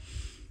all.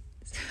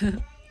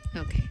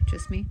 Okay,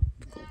 just me?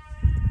 Cool.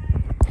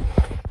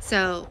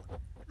 So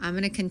I'm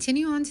going to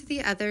continue on to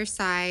the other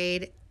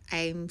side.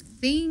 I'm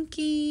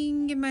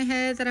thinking in my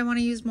head that I want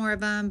to use more of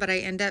them, but I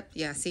end up,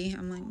 yeah, see,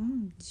 I'm like,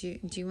 do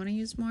you want to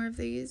use more of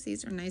these?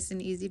 These are nice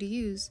and easy to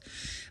use.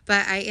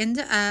 But I end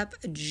up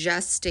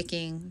just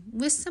sticking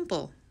with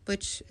simple,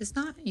 which is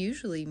not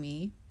usually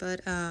me,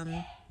 but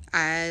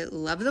I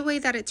love the way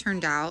that it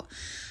turned out.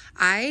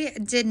 I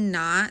did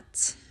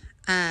not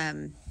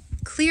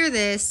clear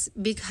this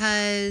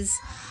because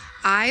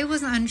I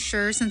was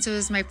unsure, since it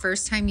was my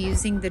first time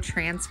using the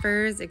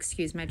transfers.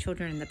 Excuse my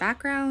children in the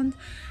background.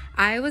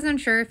 I was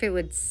unsure if it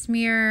would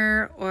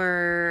smear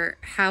or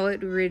how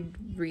it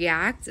would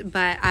react,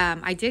 but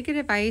I did get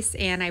advice,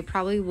 and I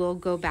probably will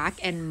go back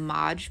and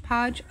Mod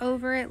Podge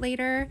over it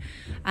later.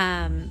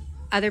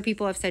 Other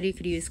people have said you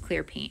could use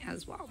clear paint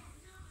as well.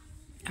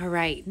 All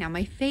right, now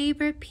my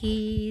favorite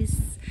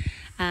piece.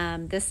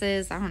 This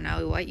is, I don't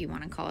know what you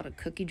want to call it, a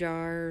cookie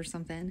jar or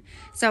something.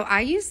 So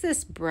I use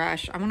this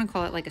brush. I want to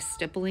call it like a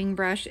stippling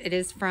brush. It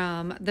is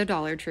from the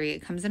Dollar Tree. It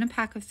comes in a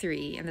pack of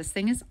 3, and this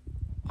thing is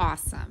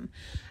awesome.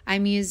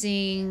 I'm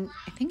using,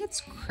 I think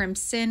it's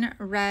Crimson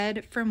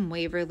Red from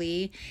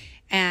Waverly,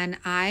 and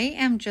I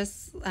am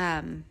just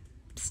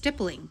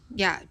stippling.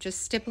 Yeah,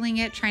 just stippling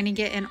it, trying to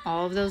get in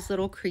all of those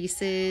little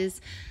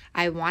creases.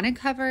 I want to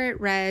cover it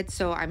red,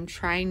 so I'm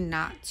trying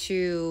not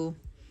to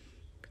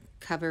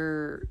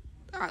cover,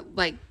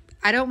 like,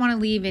 I don't want to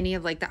leave any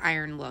of like the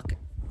iron look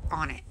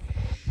on it.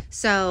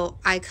 So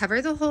I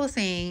cover the whole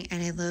thing,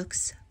 and it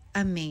looks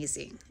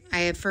amazing.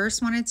 I at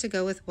first wanted to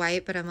go with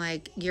white, but I'm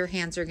like, your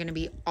hands are going to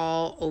be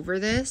all over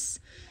this,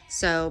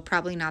 so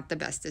probably not the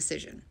best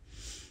decision.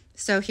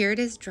 So here it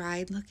is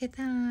dried. Look at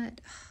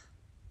that.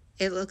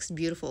 It looks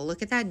beautiful.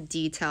 Look at that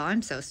detail.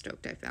 I'm so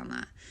stoked I found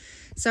that.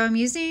 So I'm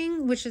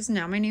using, which is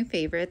now my new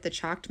favorite, the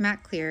Chalked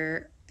Matte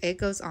Clear. It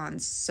goes on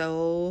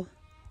so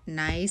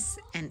nice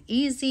and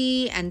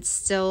easy and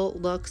still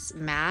looks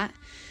matte.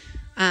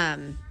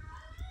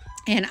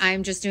 And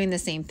I'm just doing the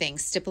same thing,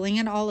 stippling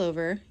it all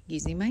over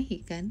using my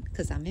heat gun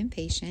because I'm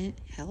impatient.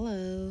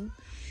 Hello.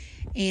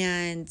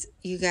 And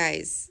you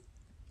guys,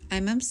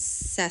 I'm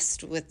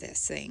obsessed with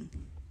this thing.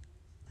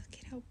 Look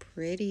at how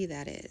pretty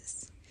that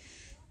is.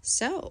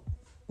 So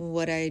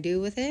what I do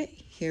with it,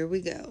 here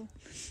we go.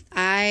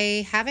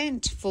 I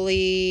haven't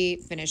fully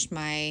finished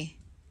my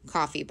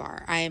coffee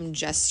bar. I am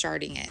just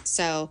starting it.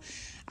 So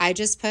I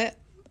just put,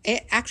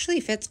 it actually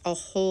fits a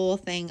whole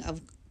thing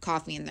of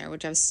coffee in there,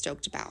 which I was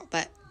stoked about.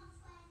 But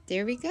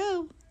there we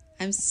go.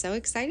 I'm so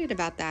excited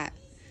about that.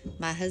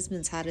 My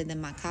husband's hotter than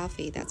my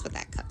coffee. That's what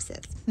that cup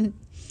says.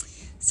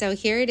 So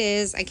here it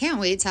is. I can't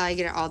wait till I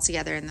get it all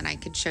together, and then I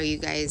could show you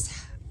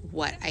guys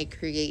what I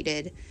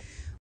created.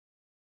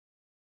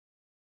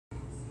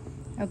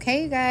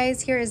 Okay, you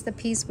guys, here is the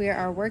piece we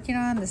are working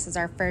on. This is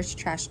our first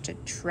trash to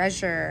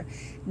treasure.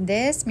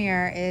 This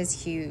mirror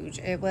is huge.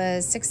 It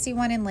was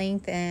 61 in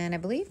length and I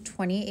believe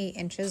 28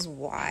 inches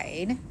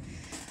wide.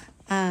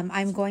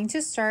 I'm going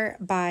to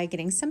start by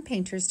getting some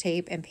painter's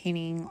tape and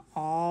painting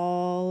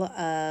all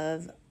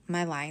of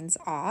my lines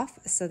off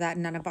so that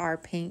none of our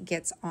paint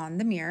gets on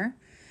the mirror.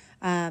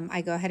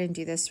 I go ahead and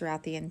do this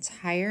throughout the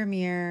entire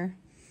mirror.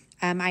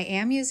 I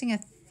am using a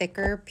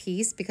thicker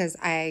piece because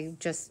I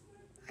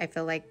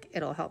feel like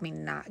it'll help me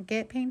not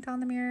get paint on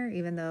the mirror,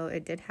 even though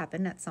it did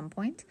happen at some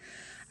point.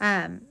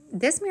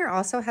 This mirror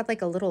also had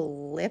like a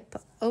little lip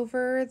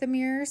over the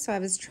mirror, so I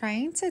was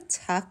trying to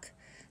tuck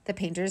the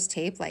painter's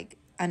tape like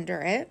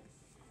under it.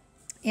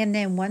 And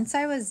then once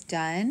I was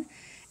done,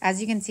 as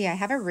you can see, I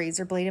have a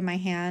razor blade in my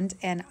hand,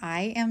 and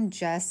I am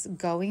just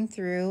going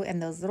through,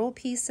 and those little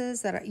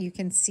pieces that you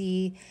can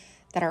see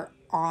that are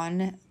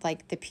on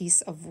like the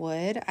piece of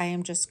wood, I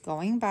am just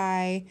going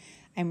by,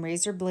 I'm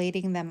razor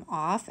blading them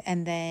off,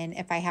 and then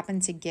if I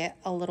happen to get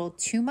a little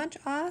too much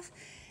off,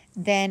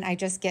 then I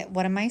just get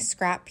one of my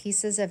scrap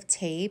pieces of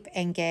tape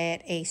and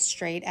get a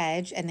straight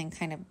edge and then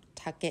kind of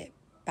tuck it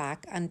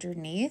back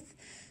underneath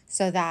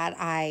so that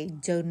I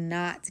do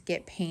not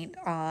get paint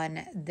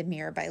on the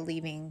mirror by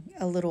leaving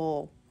a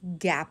little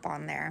gap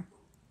on there.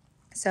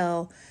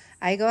 So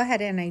I go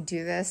ahead and I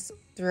do this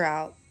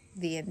throughout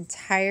the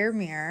entire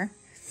mirror,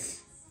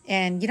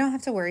 and you don't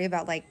have to worry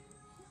about like,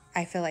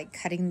 I feel like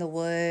cutting the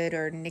wood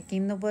or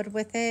nicking the wood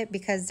with it,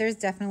 because there's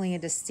definitely a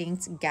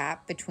distinct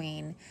gap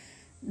between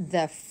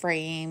the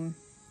frame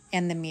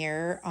and the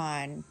mirror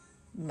on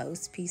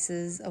most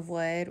pieces of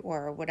wood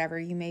or whatever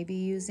you may be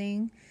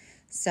using.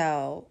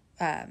 So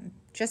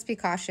just be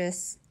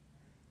cautious,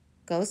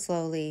 go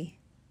slowly,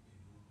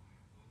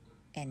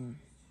 and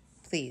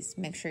please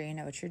make sure you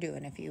know what you're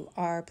doing if you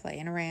are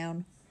playing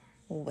around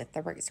with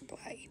the razor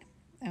blade.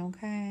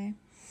 Okay.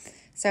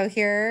 So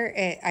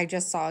here I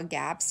just saw a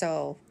gap,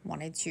 so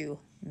wanted to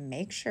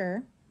make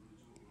sure.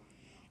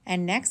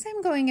 And next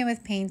I'm going in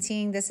with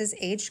painting. This is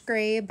Aged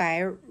Gray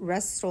by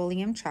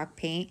Rust-Oleum chalk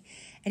paint.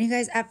 And you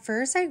guys, at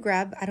first I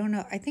grabbed, I don't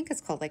know, I think it's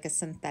called like a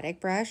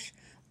synthetic brush.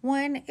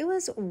 One, it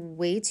was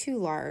way too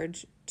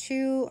large.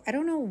 Two, I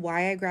don't know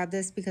why I grabbed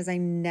this because I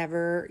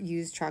never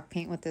use chalk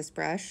paint with this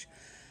brush.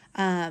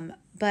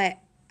 But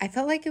I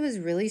felt like it was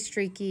really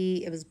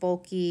streaky. It was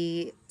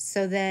bulky.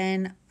 So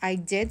then I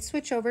did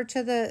switch over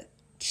to the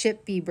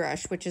chip B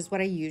brush, which is what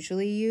I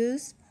usually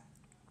use.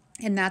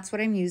 And that's what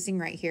I'm using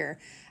right here.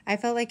 I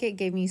felt like it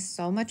gave me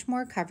so much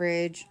more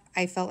coverage.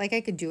 I felt like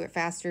I could do it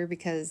faster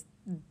because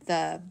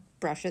the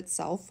brush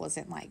itself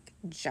wasn't like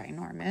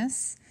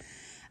ginormous.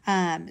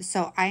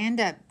 So I end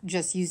up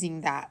just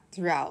using that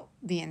throughout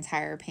the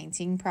entire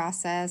painting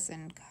process,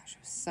 and gosh,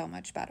 it was so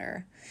much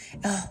better.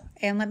 Oh,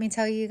 and let me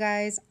tell you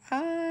guys,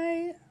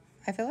 I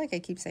feel like I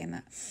keep saying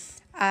that.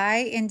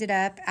 I ended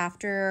up,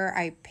 after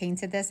I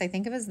painted this, I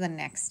think it was the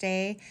next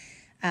day,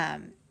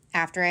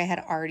 after I had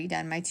already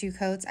done my 2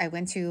 coats, I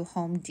went to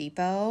Home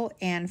Depot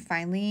and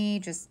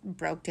finally just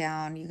broke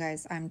down. You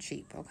guys, I'm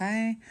cheap,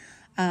 okay?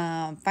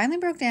 Finally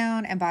broke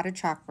down and bought a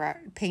chalk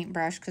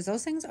paintbrush because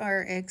those things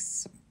are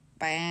expensive.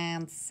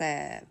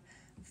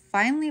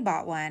 Finally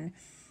bought one,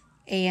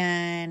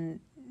 and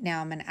now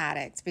I'm an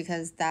addict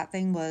because that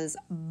thing was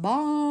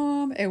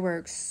bomb. It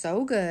works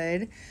so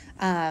good.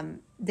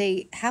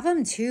 They have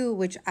them too,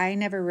 which I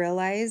never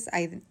realized.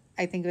 I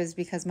think it was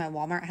because my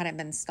Walmart hadn't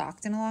been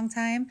stocked in a long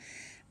time.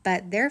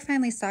 But they're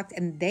finally stocked,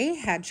 and they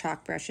had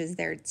chalk brushes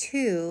there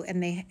too.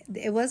 And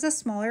it was a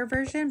smaller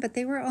version, but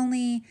they were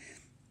only,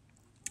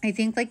 I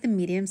think like the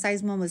medium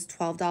sized one was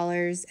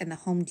 $12, and the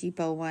Home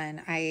Depot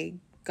one I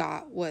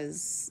got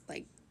was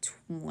like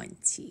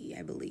 $20,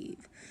 I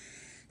believe.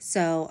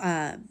 So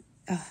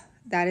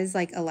that is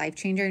like a life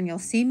changer, and you'll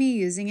see me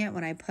using it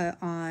when I put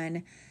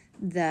on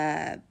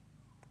the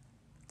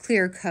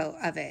clear coat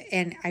of it.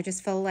 And I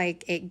just feel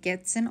like it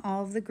gets in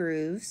all of the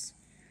grooves.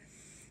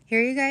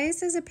 Here, you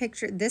guys, is a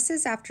picture. This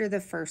is after the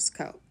first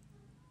coat.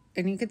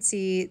 And you could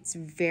see it's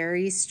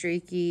very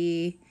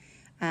streaky.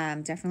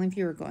 Definitely if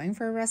you were going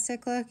for a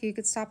rustic look, you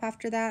could stop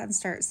after that and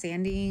start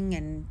sanding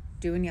and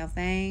doing your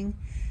thing.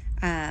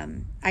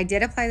 I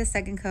did apply the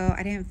second coat.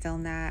 I didn't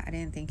film that. I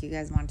didn't think you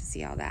guys wanted to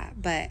see all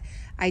that. But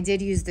I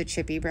did use the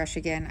chippy brush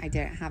again. I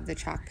didn't have the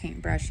chalk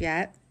paint brush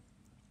yet.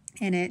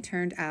 And it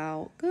turned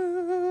out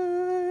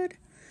good.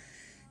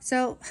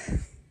 So,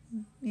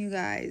 you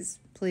guys,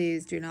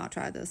 please do not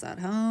try this at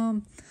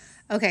home.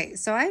 Okay,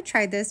 so I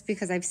tried this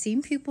because I've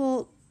seen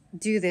people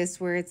do this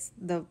where it's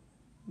the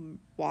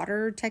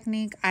water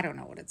technique. I don't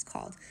know what it's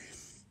called.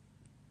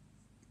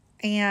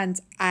 And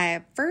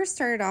I first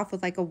started off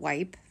with like a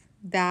wipe.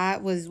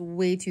 That was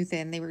way too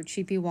thin. They were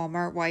cheapy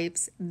Walmart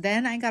wipes.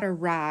 Then I got a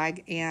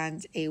rag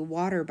and a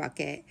water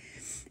bucket.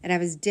 And I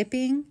was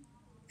dipping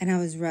and I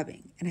was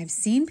rubbing. And I've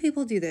seen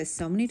people do this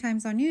so many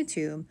times on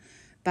YouTube.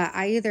 But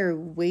I either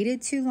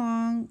waited too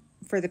long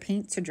for the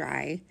paint to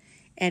dry,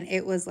 and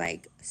it was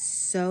like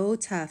so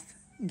tough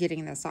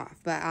getting this off.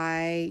 But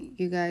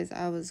you guys,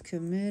 I was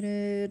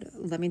committed.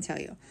 Let me tell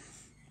you,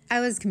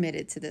 I was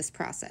committed to this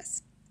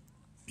process.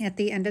 At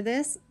the end of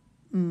this,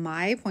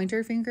 my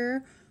pointer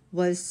finger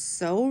was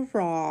so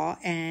raw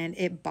and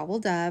it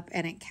bubbled up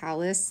and it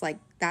calloused. Like,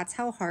 that's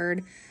how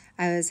hard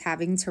I was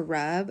having to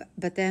rub.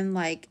 But then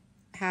like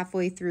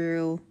halfway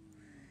through,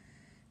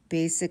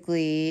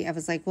 basically, I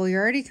was like, well,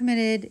 you're already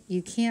committed.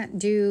 You can't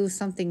do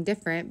something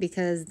different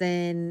because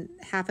then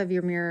half of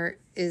your mirror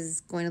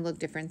is going to look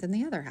different than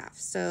the other half.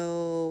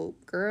 So,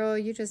 girl,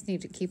 you just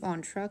need to keep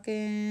on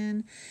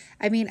trucking.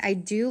 I mean, I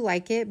do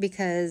like it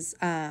because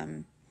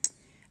I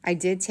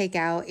did take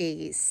out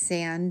a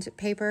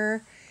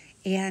sandpaper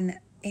and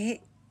it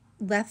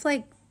left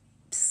like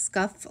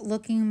scuff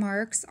looking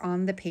marks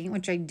on the paint,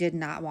 which I did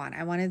not want.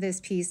 I wanted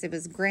this piece. It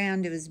was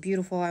grand. It was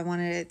beautiful. I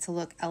wanted it to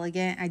look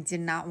elegant. I did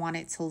not want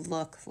it to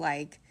look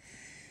like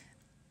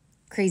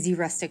crazy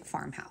rustic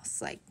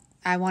farmhouse. Like,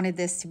 I wanted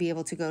this to be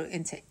able to go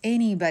into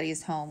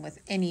anybody's home with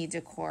any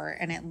decor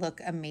and it look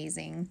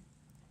amazing.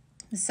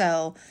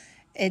 So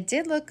it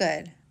did look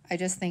good. I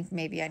just think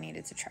maybe I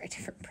needed to try a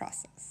different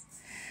process.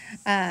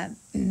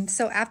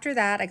 So after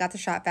that, I got the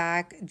shot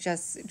back,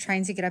 just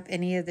trying to get up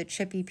any of the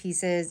chippy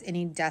pieces,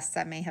 any dust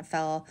that may have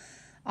fell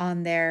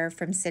on there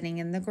from sitting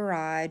in the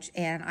garage.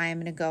 And I'm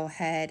going to go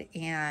ahead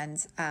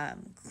and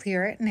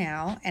clear it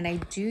now. And I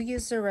do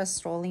use the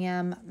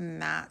Rust-Oleum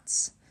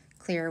matte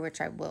clear,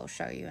 which I will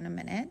show you in a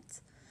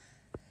minute.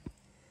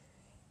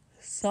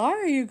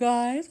 Sorry, you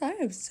guys. I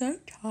am so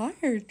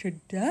tired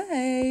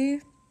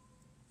today.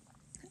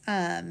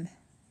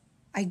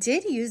 I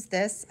did use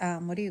this,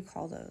 what do you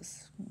call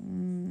those?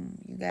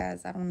 You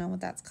guys, I don't know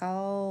what that's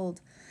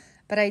called.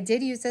 But I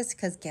did use this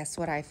because guess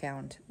what I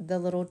found? The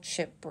little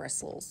chip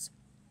bristles.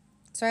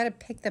 So I had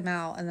to pick them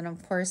out. And then,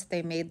 of course,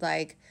 they made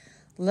like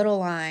little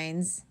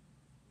lines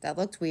that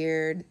looked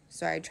weird.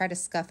 So I tried to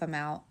scuff them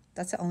out.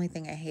 That's the only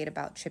thing I hate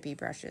about chippy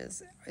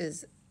brushes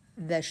is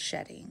the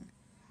shedding.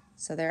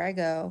 So there I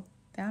go.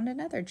 found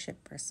another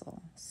chip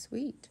bristle.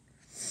 Sweet.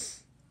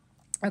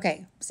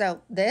 Okay,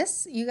 so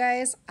this, you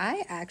guys,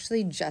 I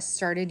actually just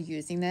started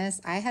using this.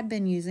 I had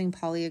been using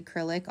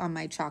polyacrylic on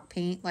my chalk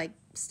paint like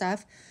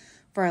stuff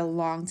for a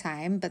long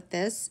time, but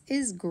this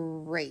is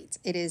great.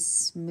 It is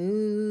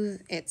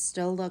smooth. It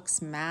still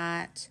looks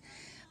matte.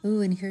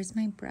 Ooh, and here's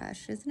my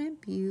brush. Isn't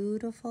it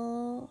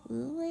beautiful?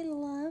 Ooh, I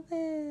love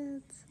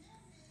it.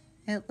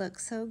 It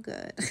looks so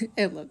good.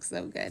 It looks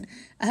so good.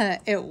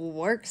 It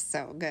works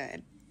so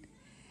good.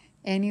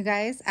 And you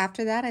guys,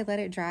 after that, I let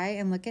it dry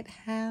and look at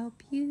how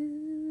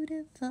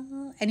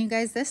beautiful. And you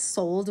guys, this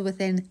sold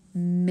within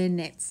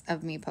minutes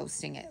of me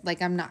posting it.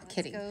 Like, I'm not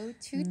kidding. Go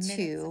to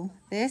two.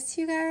 This,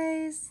 you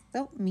guys,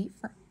 don't meet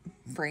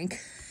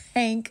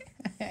Hank.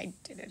 I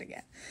did it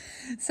again.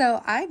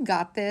 So I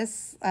got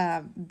this,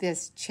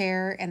 this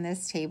chair and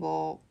this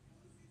table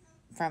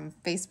from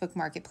Facebook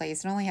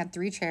Marketplace. It only had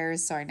 3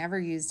 chairs, so I never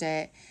used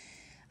it.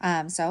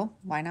 So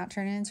why not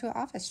turn it into an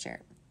office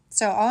chair?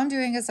 So all I'm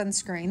doing is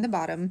unscrewing the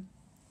bottom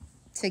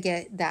to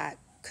get that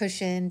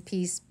cushion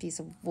piece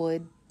of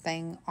wood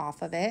thing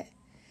off of it.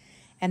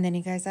 And then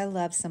you guys, I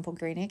love simple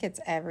green. It gets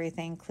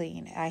everything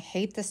clean. I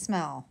hate the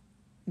smell,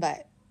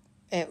 but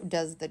it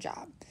does the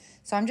job.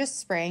 So I'm just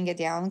spraying it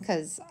down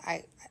because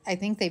I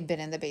think they've been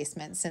in the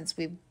basement since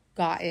we've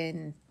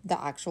gotten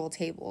the actual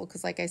table.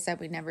 Because like I said,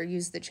 we never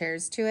used the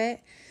chairs to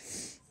it.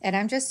 And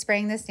I'm just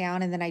spraying this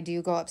down, and then I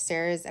do go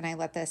upstairs and I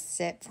let this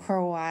sit for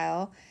a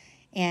while.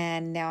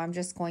 And now I'm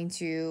just going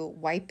to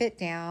wipe it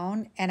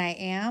down, and I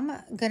am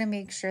going to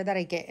make sure that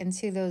I get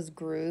into those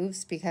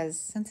grooves because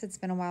since it's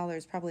been a while,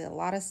 there's probably a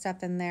lot of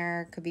stuff in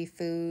there. Could be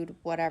food,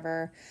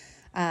 whatever.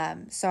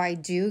 So I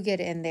do get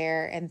in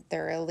there and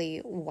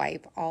thoroughly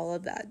wipe all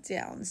of that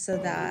down so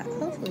that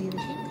hopefully the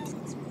paint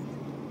doesn't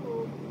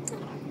smell.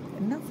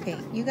 Enough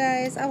paint. You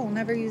guys, I will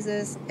never use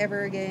this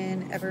ever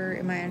again, ever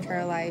in my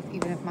entire life.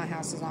 Even if my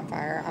house is on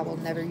fire, I will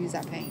never use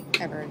that paint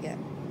ever again.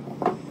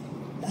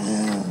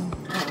 Oh,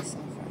 that is so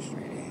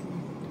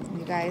frustrating.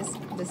 You guys,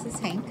 this is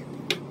Hank.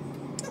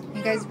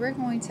 You guys, we're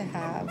going to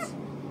have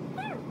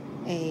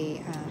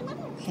a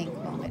Hank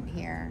moment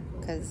here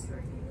because,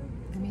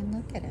 I mean,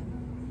 look at him.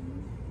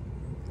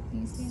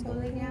 He's so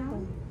lay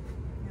down.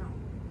 No,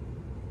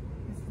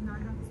 this is not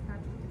how this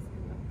project is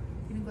going to go.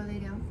 Can you go lay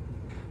down?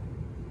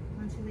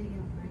 Why don't you lay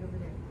down right over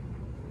there?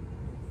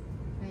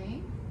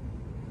 Okay.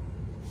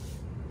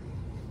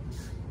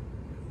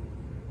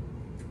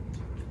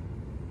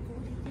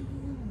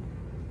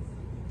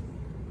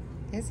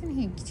 Isn't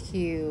he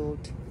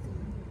cute?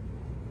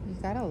 You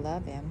gotta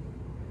love him.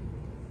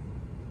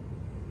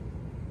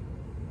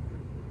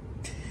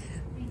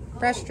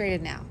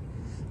 Frustrated now,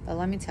 but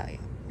let me tell you.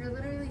 You're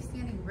literally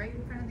standing right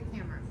in front of the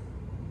camera.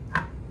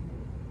 Oh,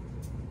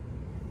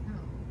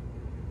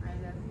 I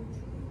love you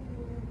too.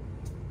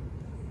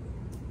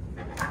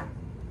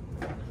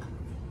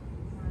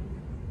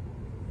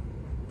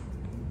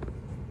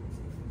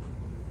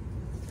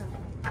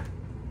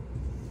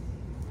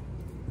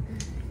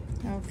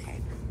 Okay.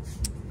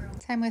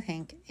 Time with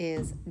Hank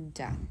is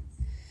done.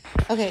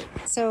 Okay,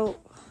 so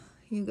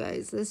you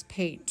guys, this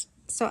paint.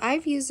 So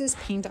I've used this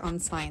paint on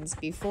signs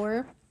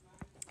before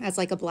as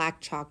like a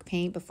black chalk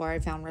paint before I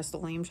found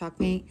Rust-Oleum chalk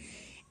paint.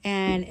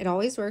 And it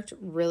always worked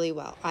really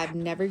well. I've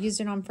never used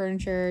it on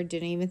furniture.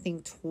 Didn't even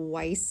think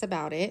twice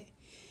about it.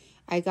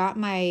 I got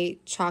my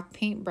chalk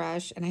paint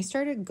brush and I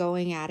started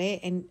going at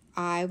it. And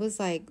I was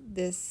like,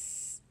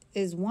 this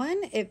is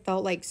one, it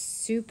felt like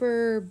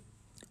super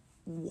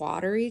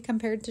watery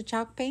compared to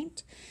chalk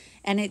paint.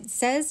 And it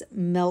says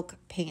milk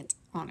paint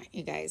on it,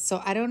 you guys.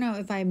 So I don't know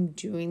if I'm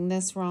doing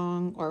this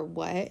wrong or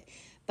what,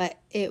 but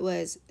it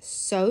was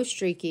so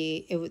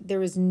streaky. There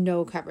was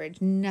no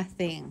coverage,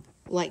 nothing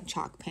like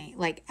chalk paint,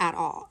 like at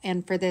all.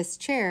 And for this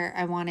chair,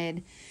 I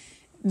wanted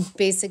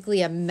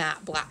basically a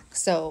matte black.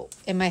 So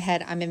in my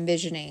head, I'm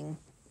envisioning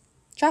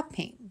chalk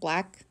paint,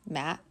 black,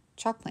 matte,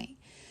 chalk paint.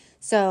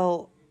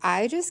 So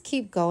I just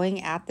keep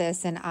going at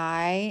this and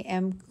I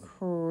am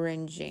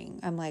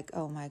cringing. I'm like,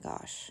 oh my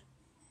gosh,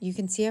 you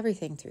can see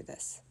everything through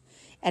this.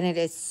 And it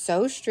is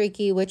so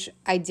streaky, which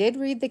I did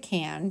read the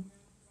can.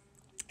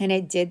 And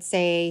it did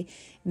say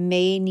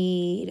may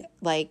need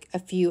like a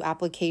few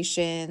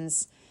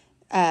applications.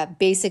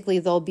 Basically,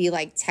 there'll be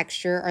like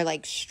texture or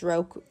like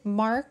stroke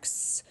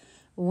marks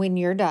when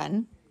you're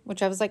done,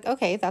 which I was like,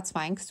 okay, that's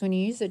fine. Because when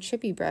you use a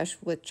chippy brush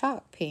with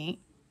chalk paint,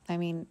 I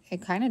mean,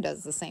 it kind of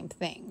does the same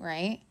thing,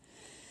 right?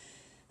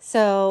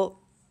 So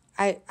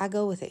I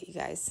go with it, you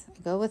guys. I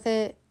go with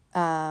it.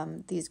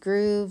 These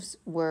grooves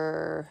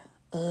were,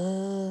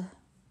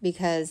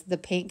 because the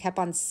paint kept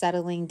on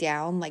settling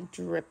down, like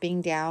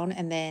dripping down.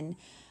 And then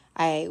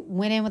I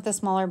went in with a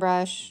smaller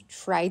brush,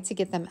 tried to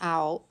get them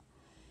out.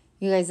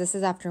 You guys, this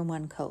is after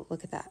one coat.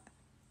 Look at that.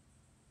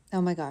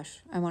 Oh my gosh,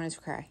 I wanted to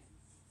cry.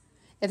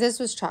 If this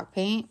was chalk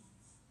paint,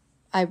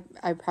 I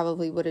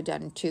probably would have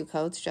done 2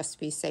 coats just to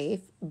be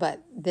safe.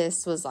 But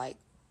this was like,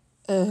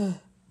 ugh.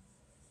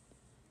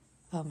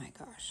 Oh my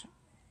gosh.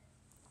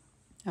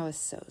 I was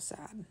so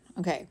sad.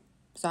 Okay,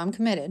 so I'm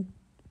committed.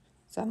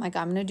 So I'm like,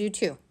 I'm going to do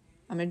 2.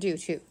 I'm going to do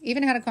too.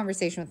 Even had a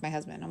conversation with my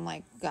husband. I'm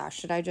like, gosh,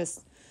 should I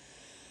just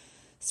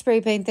spray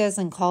paint this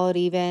and call it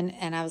even?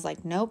 And I was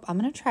like, nope, I'm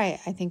going to try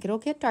it. I think it'll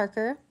get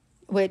darker,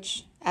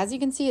 which as you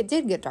can see, it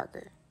did get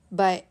darker,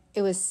 but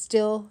it was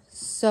still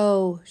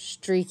so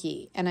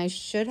streaky. And I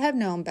should have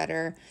known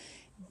better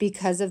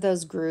because of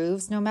those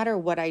grooves. No matter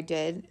what I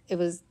did,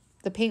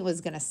 the paint was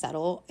going to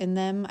settle in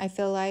them. I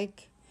feel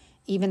like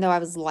even though I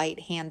was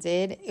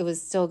light-handed, it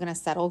was still going to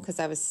settle because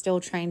I was still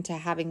trying to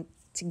having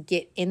to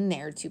get in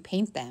there to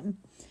paint them.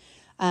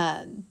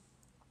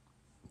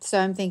 So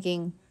I'm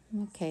thinking,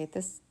 okay,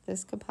 this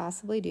could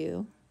possibly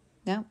do.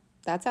 No,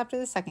 that's after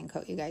the second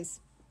coat, you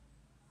guys.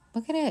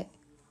 Look at it.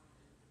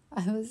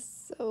 I was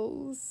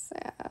so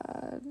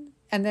sad.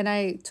 And then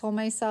I told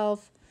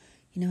myself,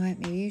 you know what,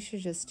 maybe you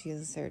should just do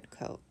the third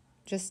coat.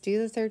 Just do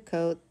the third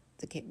coat.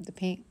 The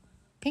paint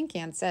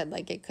can said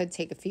like it could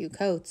take a few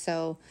coats,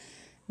 so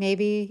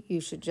maybe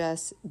you should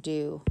just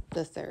do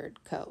the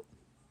third coat.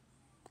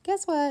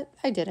 Guess what?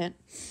 I didn't.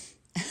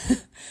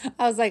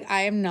 I was like,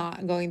 I am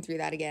not going through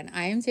that again.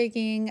 I am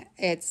taking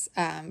its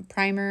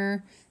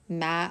primer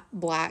matte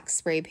black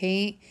spray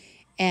paint,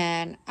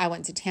 and I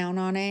went to town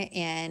on it,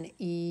 and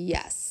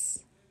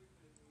yes,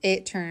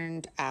 it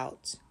turned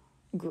out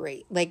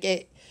great. Like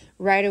it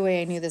right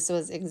away, I knew this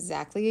was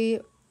exactly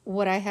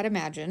what I had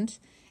imagined.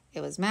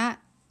 It was matte,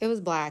 it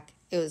was black,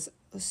 it was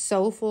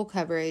so full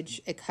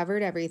coverage, it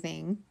covered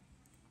everything,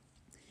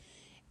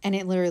 and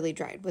it literally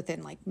dried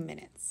within like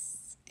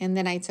minutes. And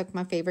then I took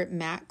my favorite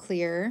matte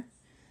clear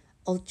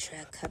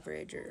ultra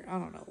coverage, or I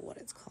don't know what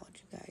it's called,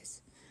 you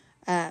guys.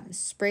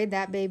 Sprayed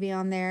that baby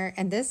on there,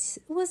 and this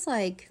was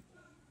like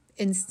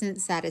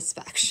instant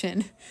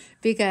satisfaction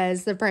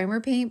because the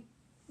primer paint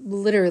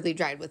literally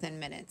dried within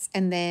minutes,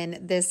 and then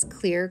this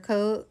clear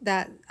coat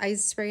that I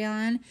spray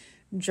on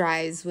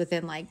dries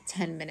within like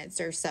 10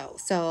 minutes or so.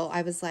 So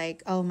I was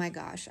like, oh my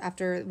gosh,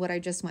 after what I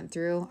just went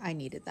through, I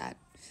needed that.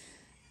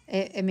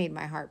 It made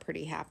my heart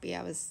pretty happy.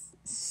 I was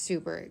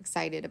super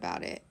excited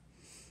about it,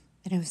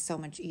 and it was so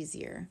much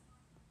easier.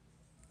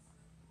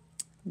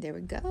 There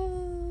we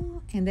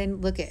go. And then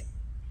look at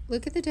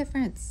the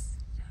difference.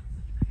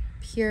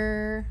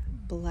 Pure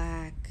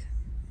black.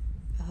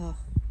 Oh,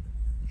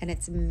 and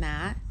it's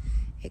matte.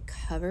 It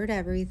covered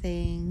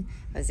everything.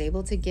 I was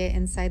able to get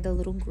inside the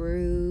little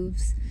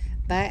grooves.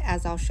 But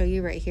as I'll show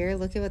you right here,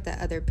 look at what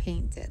the other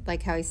paint did.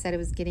 Like how I said it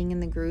was getting in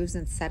the grooves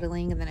and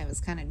settling, and then it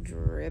was kind of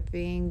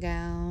dripping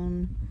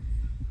down.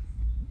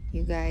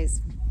 You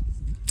guys,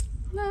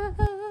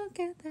 look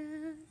at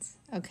that.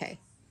 Okay,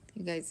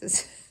 you guys,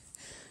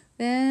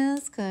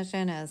 this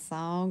cushion is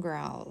so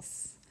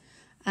gross.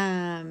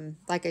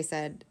 Like I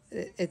said,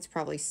 it's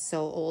probably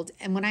so old.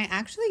 And when I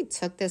actually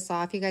took this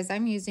off, you guys,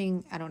 I'm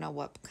using, I don't know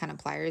what kind of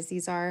pliers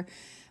these are,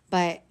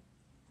 but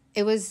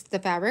the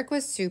fabric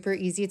was super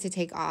easy to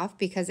take off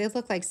because it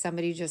looked like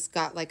somebody just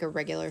got like a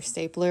regular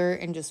stapler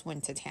and just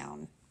went to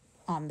town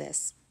on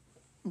this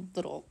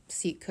little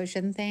seat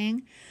cushion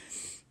thing.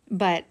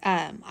 But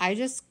I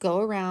just go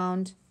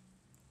around,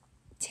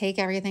 take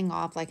everything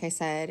off. Like I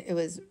said, it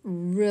was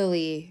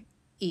really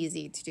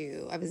easy to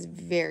do. I was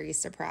very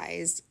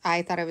surprised.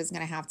 I thought I was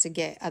going to have to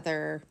get I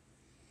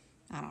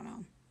don't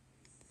know.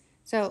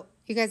 So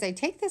you guys, I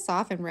take this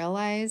off and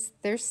realize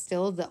there's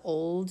still the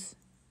old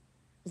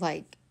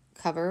like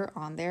cover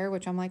on there,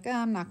 which I'm like, oh,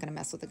 I'm not going to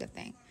mess with a good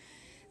thing.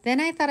 Then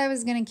I thought I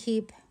was going to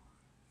keep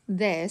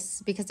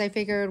this because I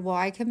figured, well,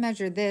 I could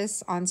measure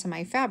this onto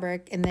my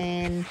fabric and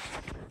then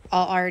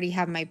I'll already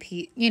have my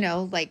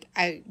like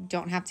I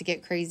don't have to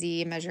get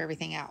crazy and measure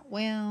everything out.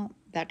 Well,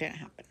 that didn't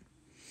happen.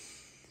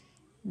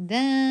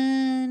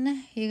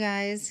 Then, you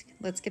guys,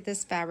 let's get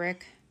this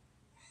fabric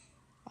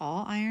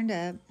all ironed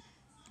up.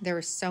 There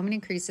were so many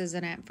creases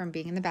in it from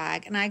being in the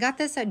bag. And I got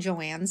this at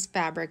Joann's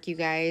Fabric, you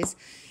guys.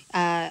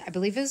 I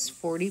believe it was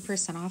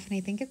 40% off. And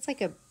I think it's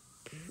like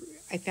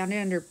I found it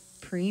under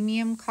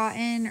premium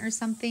cotton or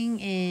something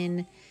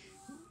in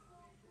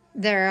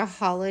their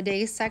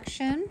holiday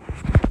section.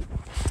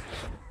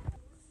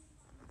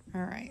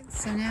 All right,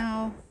 so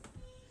now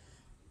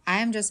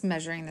I'm just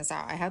measuring this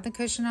out. I have the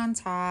cushion on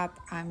top.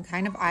 I'm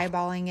kind of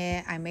eyeballing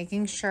it. I'm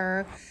making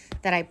sure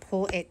that I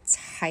pull it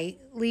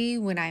tightly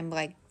when I'm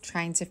like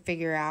trying to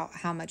figure out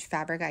how much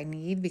fabric I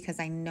need because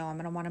I know I'm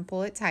going to want to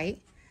pull it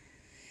tight.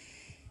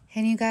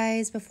 And you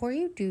guys, before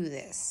you do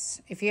this,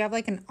 if you have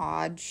like an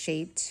odd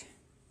shaped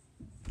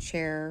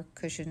chair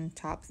cushion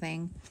top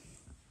thing,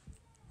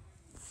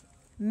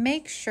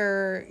 make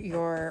sure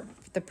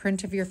the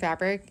print of your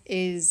fabric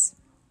is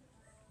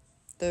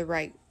the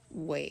right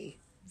way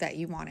that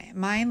you want it.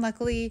 Mine,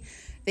 luckily,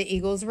 the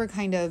eagles were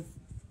kind of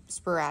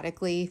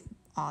sporadically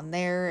on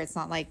there. It's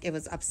not like it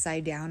was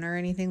upside down or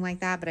anything like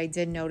that, but I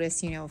did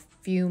notice, a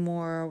few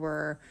more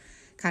were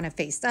kind of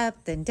faced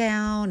up, then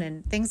down,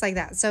 and things like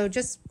that. So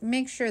just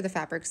make sure the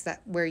fabric's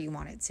where you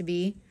want it to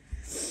be.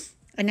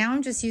 And now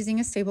I'm just using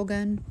a staple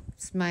gun.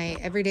 It's my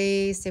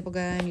everyday staple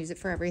gun. Use it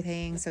for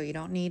everything, so you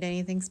don't need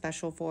anything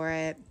special for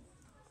it.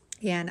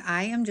 And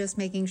I am just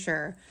making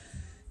sure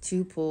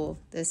to pull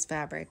this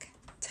fabric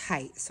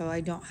tight so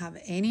I don't have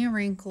any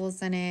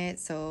wrinkles in it,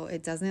 so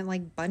it doesn't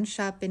like bunch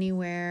up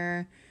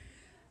anywhere.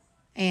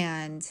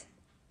 And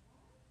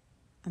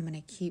I'm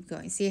gonna keep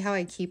going. See how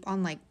I keep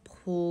on like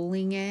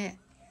pulling it?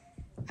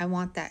 I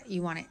want that.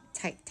 You want it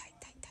tight, tight,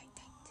 tight, tight,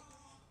 tight.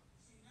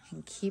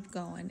 And keep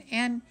going.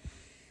 And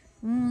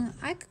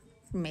I could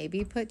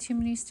maybe put too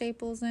many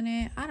staples in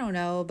it. I don't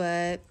know,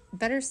 but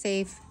better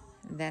safe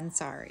than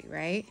sorry,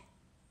 right?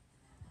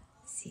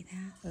 See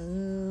that?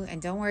 Ooh,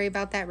 and don't worry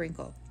about that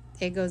wrinkle.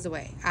 It goes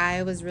away.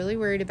 I was really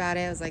worried about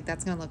it. I was like,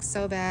 that's gonna look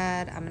so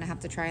bad. I'm gonna have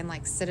to try and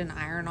like sit an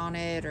iron on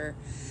it or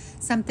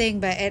something.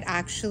 But it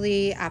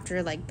actually,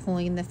 after like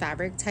pulling the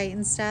fabric tight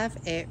and stuff,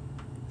 it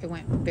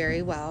went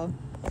very well.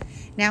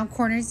 Now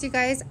corners, you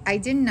guys, I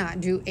did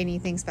not do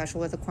anything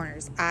special with the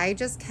corners. I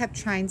just kept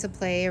trying to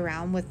play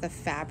around with the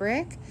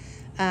fabric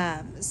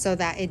so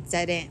that it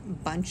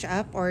didn't bunch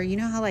up. Or you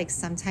know how like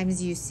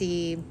sometimes you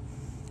see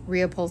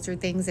reupholstered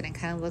things and it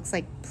kind of looks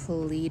like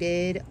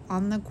pleated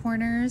on the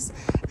corners.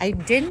 I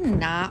did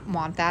not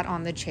want that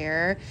on the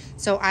chair,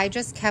 so I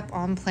just kept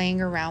on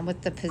playing around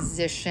with the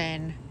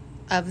position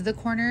of the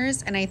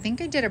corners, and I think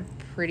I did a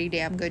pretty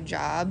damn good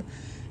job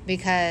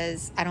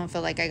because I don't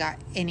feel like I got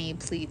any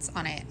pleats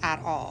on it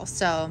at all.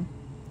 So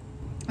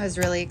I was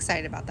really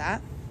excited about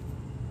that.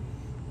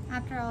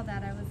 After all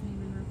that, I wasn't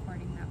even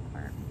recording that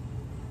part.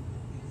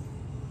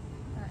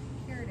 But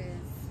here it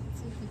is.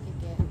 Let's see if we could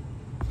get...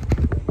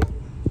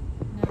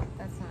 No,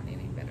 that's not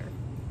any better.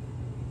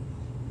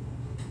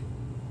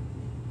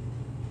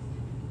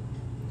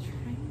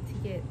 Trying to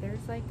get...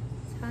 There's like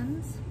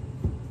tons.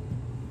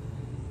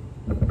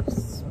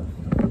 Oops.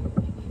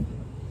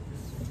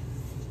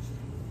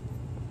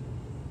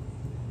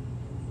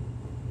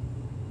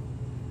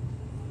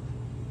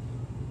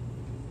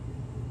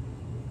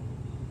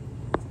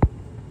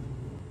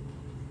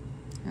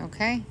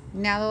 Okay,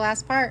 now the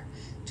last part,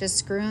 just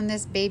screwing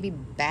this baby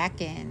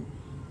back in,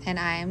 and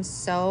I am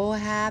so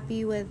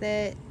happy with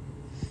it.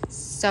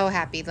 So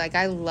happy. Like,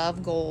 I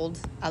love gold.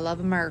 I love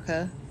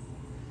America,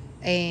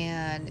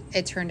 and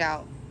it turned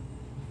out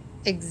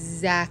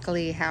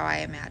exactly how I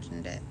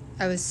imagined it.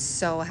 I was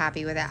so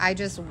happy with it. I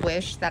just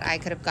wish that I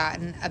could have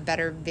gotten a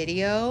better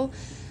video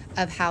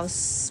of how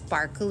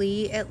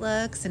sparkly it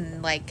looks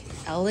and like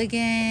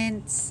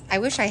elegant. I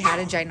wish I had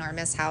a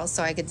ginormous house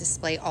so I could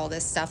display all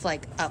this stuff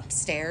like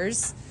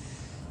upstairs,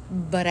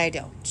 but I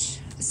don't.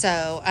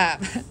 So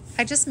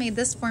I just made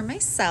this for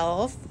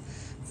myself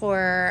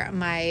for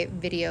my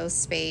video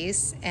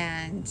space,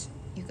 and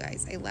you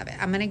guys, I love it.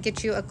 I'm gonna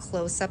get you a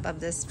close-up of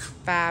this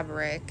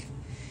fabric.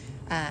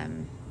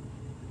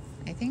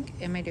 I think,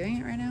 am I doing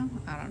it right now?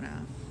 I don't know.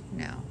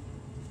 No.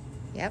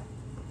 Yep.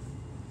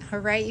 All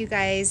right, you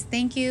guys,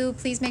 thank you.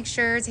 Please make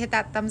sure to hit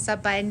that thumbs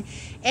up button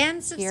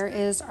and subscribe. Here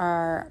is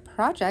our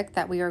project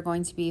that we are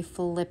going to be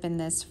flipping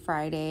this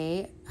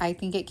Friday. I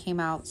think it came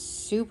out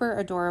super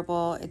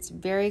adorable. It's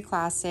very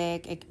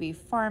classic. It could be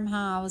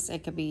farmhouse.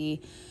 It could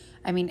be,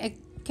 I mean, it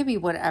could be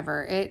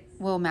whatever. It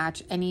will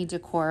match any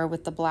decor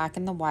with the black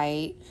and the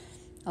white.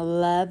 I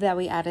love that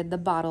we added the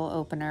bottle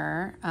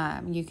opener.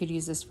 You could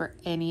use this for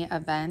any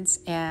event,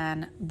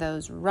 and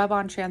those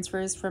rub-on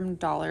transfers from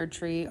Dollar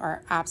Tree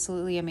are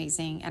absolutely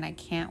amazing, and I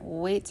can't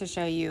wait to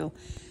show you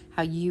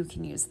how you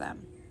can use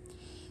them.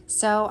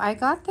 So I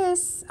got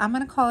this, I'm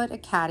going to call it a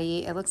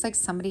caddy. It looks like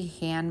somebody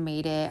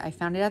handmade it. I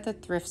found it at the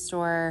thrift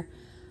store.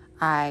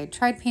 I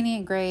tried painting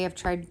it gray, I've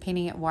tried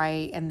painting it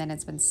white, and then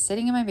it's been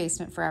sitting in my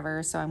basement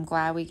forever, so I'm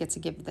glad we get to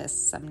give this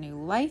some new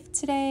life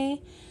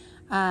today.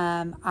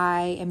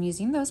 I am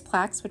using those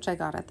plaques, which I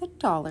got at the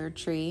Dollar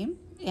Tree,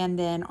 and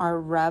then our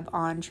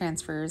rub-on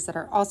transfers that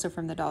are also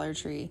from the Dollar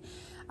Tree.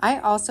 I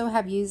also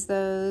have used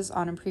those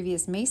on a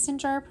previous mason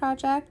jar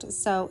project,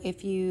 so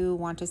if you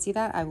want to see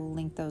that, I will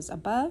link those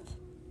above.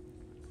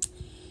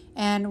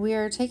 And we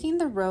are taking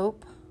the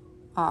rope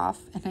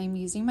off, and I'm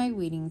using my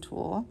weeding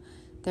tool.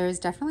 There is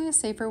definitely a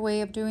safer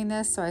way of doing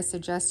this, so I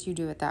suggest you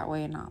do it that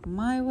way and not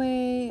my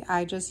way.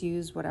 I just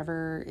use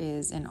whatever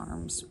is in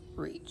arm's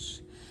reach.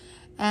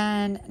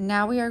 And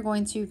now we are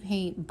going to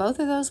paint both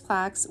of those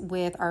plaques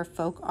with our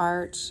folk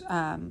art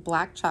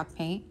black chalk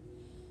paint.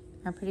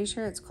 I'm pretty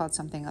sure it's called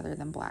something other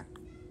than black,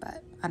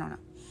 but I don't know.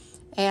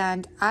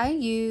 And I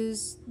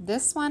use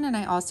this one, and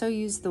I also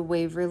use the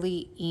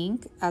Waverly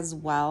ink as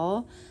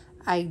well.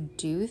 I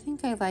do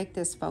think I like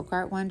this folk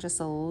art one just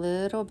a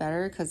little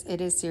better because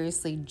it is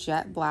seriously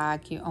jet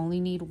black. You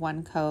only need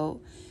one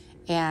coat,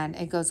 and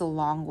it goes a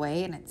long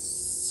way, and it's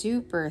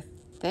super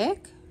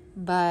thick,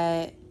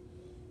 but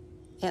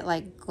it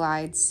like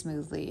glides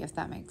smoothly, if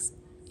that makes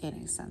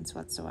any sense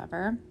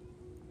whatsoever.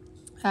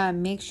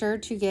 Make sure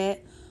to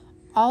get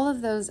all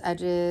of those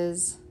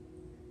edges.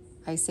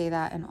 I say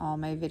that in all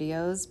my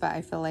videos, but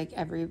I feel like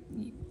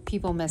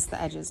people miss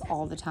the edges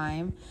all the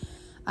time.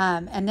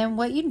 And then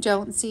what you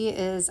don't see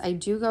is I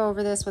do go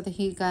over this with a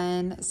heat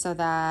gun so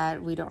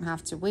that we don't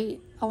have to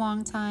wait a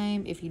long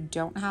time. If you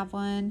don't have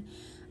one,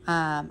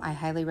 I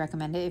highly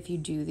recommend it if you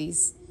do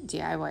these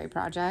DIY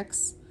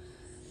projects.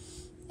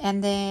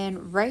 And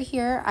then right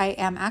here, I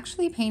am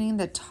actually painting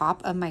the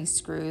top of my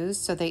screws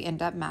so they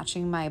end up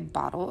matching my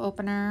bottle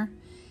opener.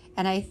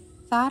 And I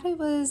thought it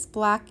was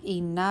black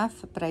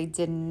enough, but I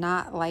did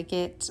not like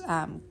it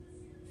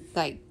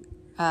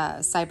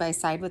side by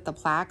side with the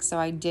plaque. So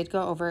I did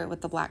go over it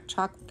with the black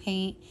chalk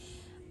paint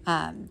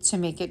to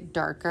make it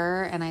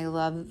darker. And I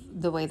love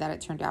the way that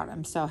it turned out.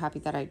 I'm so happy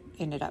that I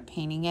ended up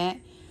painting it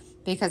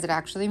because it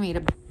actually made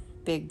a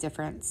big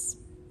difference.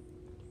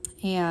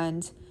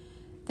 And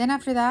then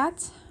after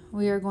that,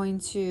 we are going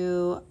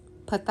to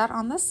put that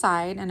on the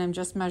side, and I'm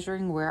just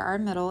measuring where our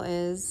middle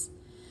is.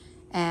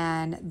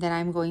 And then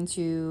I'm going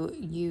to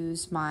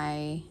use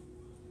my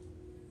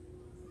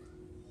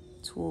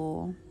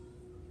tool.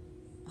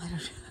 I don't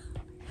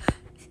know.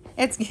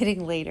 It's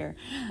getting later.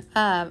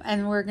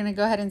 And we're going to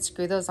go ahead and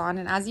screw those on.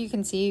 And as you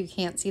can see, you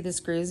can't see the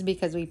screws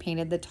because we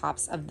painted the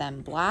tops of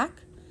them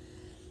black.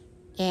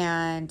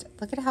 And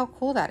look at how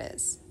cool that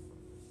is.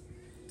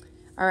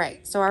 All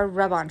right, so our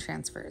rub-on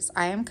transfers.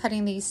 I am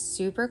cutting these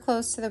super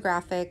close to the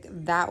graphic.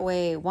 That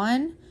way,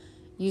 one,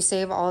 you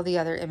save all the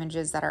other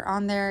images that are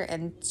on there.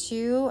 And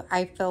two,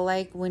 I feel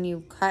like when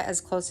you cut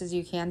as close as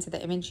you can to the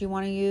image you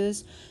want to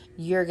use,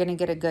 you're going to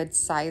get a good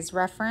size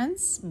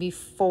reference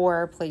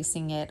before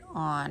placing it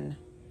on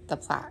the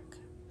plaque.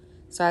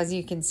 So as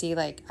you can see,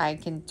 like I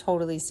can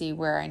totally see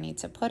where I need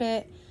to put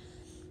it.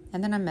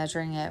 And then I'm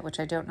measuring it, which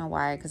I don't know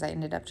why, because I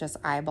ended up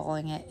just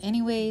eyeballing it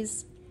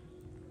anyways.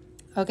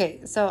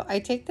 Okay, so I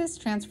take this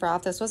transfer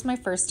off. This was my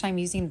first time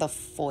using the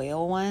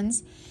foil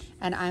ones.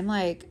 And I'm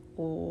like,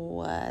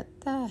 what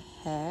the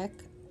heck?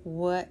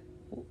 What?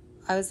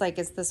 I was like,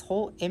 is this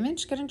whole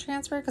image going to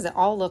transfer? Because it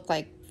all looked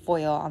like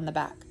foil on the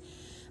back.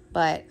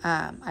 But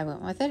I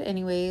went with it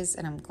anyways,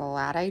 and I'm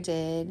glad I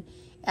did.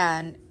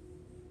 And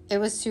it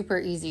was super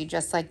easy,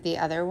 just like the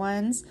other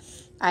ones.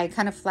 I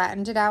kind of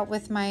flattened it out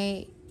with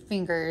my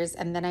fingers,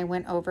 and then I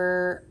went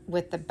over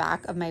with the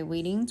back of my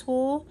weeding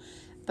tool.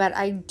 But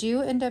I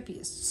do end up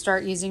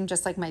start using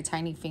just like my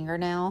tiny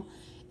fingernail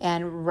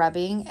and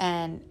rubbing,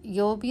 and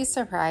you'll be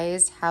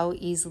surprised how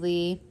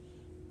easily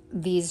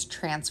these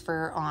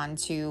transfer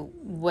onto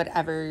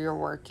whatever you're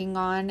working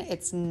on.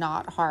 It's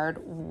not hard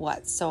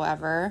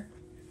whatsoever.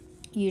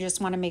 You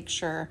just want to make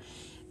sure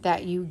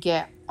that you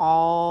get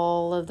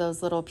all of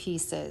those little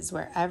pieces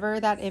wherever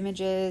that image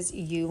is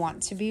you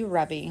want to be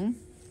rubbing.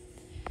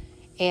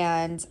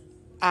 And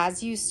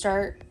as you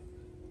start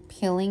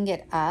peeling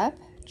it up,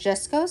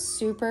 just go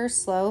super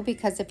slow,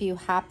 because if you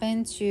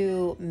happen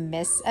to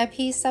miss a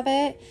piece of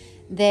it,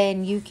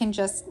 then you can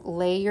just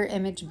lay your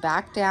image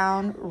back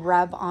down,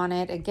 rub on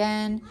it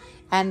again,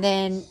 and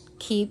then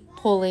keep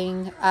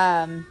pulling.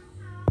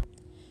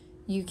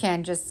 You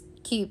can just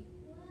keep,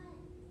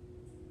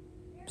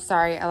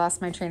 sorry, I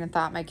lost my train of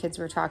thought. My kids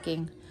were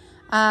talking.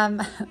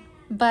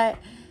 But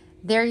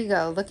there you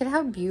go. Look at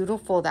how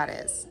beautiful that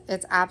is.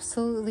 It's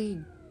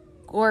absolutely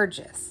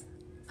gorgeous.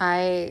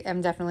 I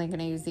am definitely going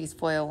to use these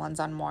foil ones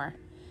on more.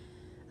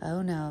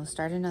 Oh no,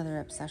 start another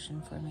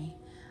obsession for me.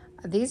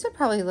 These would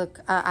probably look,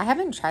 I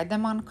haven't tried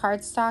them on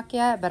cardstock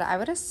yet, but I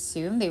would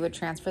assume they would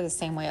transfer the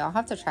same way. I'll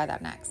have to try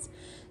that next.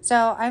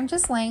 So I'm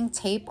just laying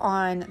tape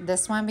on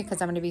this one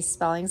because I'm going to be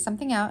spelling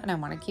something out and I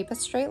want to keep a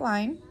straight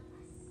line.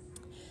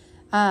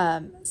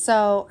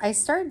 So I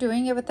start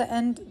doing it with the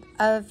end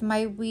of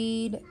my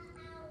weeding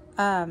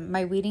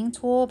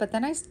tool, but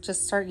then I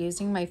just start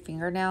using my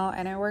fingernail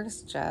and it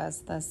works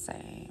just the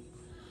same.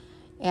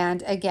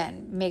 And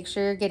again, make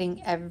sure you're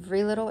getting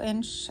every little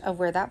inch of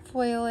where that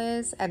foil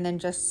is, and then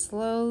just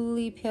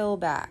slowly peel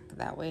back.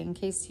 That way, in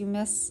case you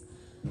miss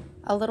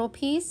a little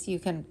piece, you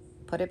can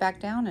put it back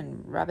down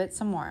and rub it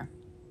some more.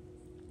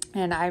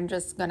 And I'm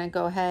just gonna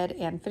go ahead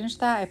and finish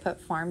that. I put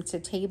farm to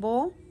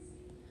table.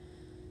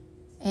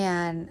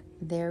 And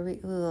there we,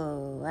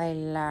 oh, I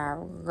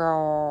love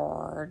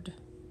gold.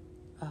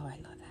 Oh, I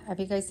love that.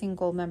 Have you guys seen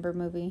Goldmember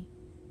movie?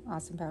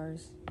 Austin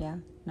Powers? Yeah?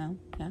 No?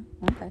 Yeah?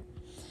 Okay.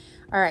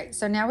 All right,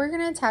 so now we're going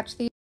to attach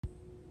these.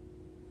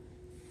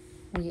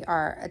 We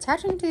are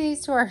attaching these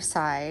to our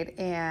side,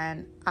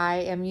 and I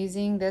am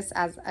using this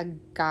as a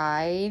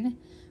guide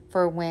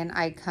for when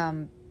I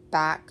come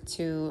back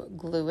to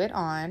glue it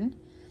on,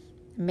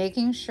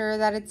 making sure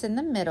that it's in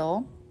the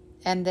middle.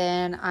 And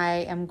then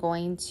I am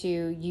going to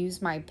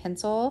use my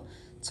pencil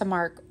to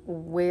mark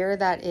where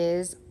that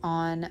is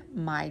on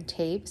my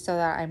tape so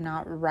that I'm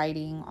not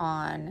writing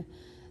on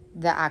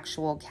the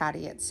actual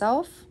caddy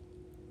itself.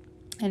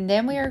 And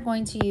then we are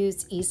going to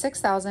use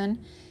E6000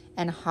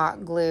 and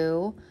hot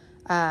glue.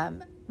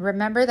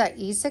 Remember that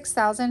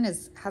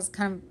E6000 has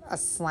kind of a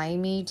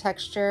slimy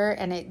texture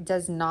and it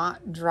does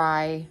not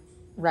dry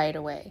right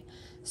away.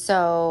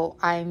 So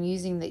I'm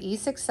using the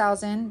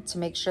E6000 to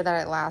make sure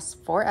that it lasts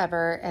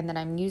forever. And then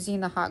I'm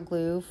using the hot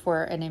glue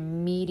for an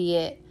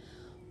immediate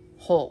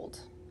hold.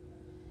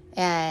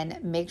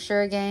 And make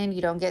sure, again,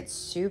 you don't get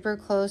super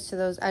close to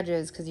those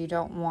edges because you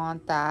don't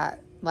want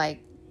that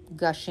like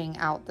gushing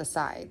out the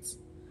sides.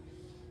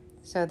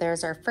 So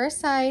there's our first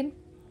side.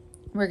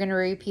 We're going to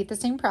repeat the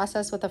same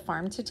process with a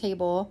farm to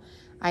table.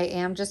 I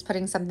am just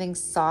putting something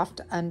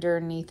soft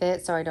underneath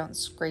it so I don't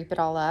scrape it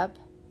all up.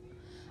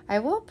 I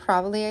will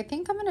probably, I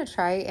think I'm going to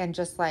try and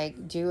just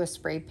like do a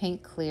spray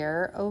paint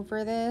clear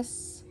over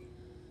this.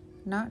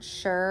 Not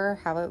sure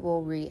how it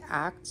will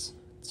react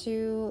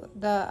to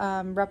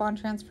the rub-on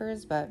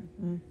transfers, but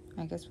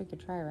I guess we could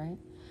try, right?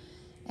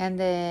 And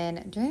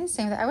then doing the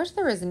same thing. I wish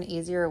there was an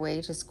easier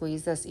way to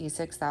squeeze this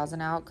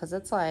E6000 out because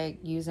it's like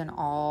using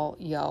all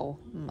yo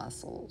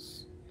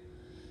muscles.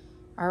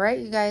 All right,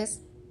 you guys.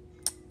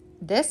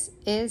 This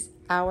is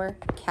our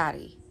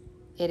caddy.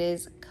 It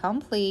is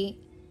complete.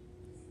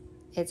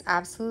 It's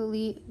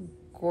absolutely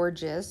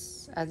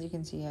gorgeous. As you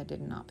can see, I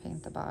did not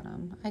paint the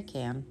bottom. I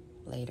can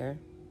later.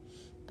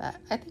 But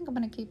I think I'm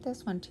going to keep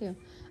this one too.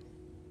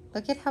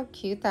 Look at how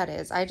cute that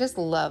is. I just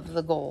love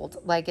the gold.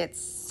 Like,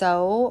 it's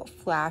so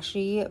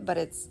flashy, but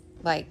it's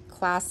like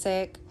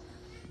classic.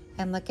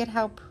 And look at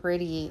how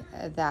pretty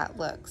that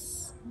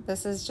looks.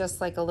 This is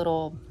just like a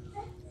little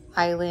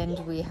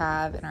island we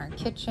have in our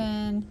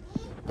kitchen.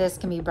 This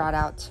can be brought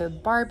out to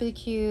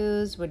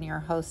barbecues when you're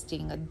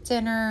hosting a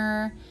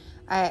dinner.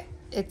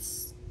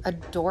 It's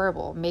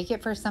adorable. Make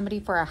it for somebody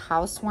for a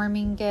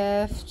housewarming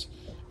gift.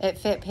 It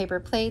fit paper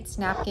plates,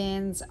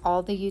 napkins,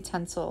 all the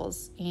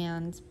utensils.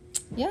 And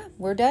yeah,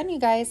 we're done, you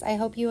guys. I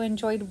hope you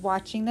enjoyed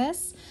watching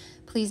this.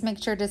 Please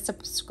make sure to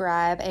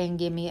subscribe and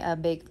give me a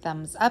big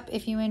thumbs up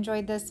if you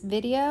enjoyed this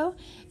video.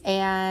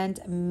 And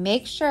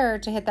make sure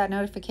to hit that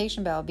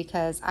notification bell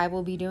because I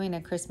will be doing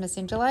a Christmas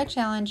in July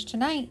challenge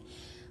tonight.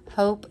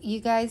 Hope you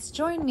guys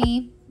join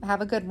me.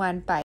 Have a good one. Bye.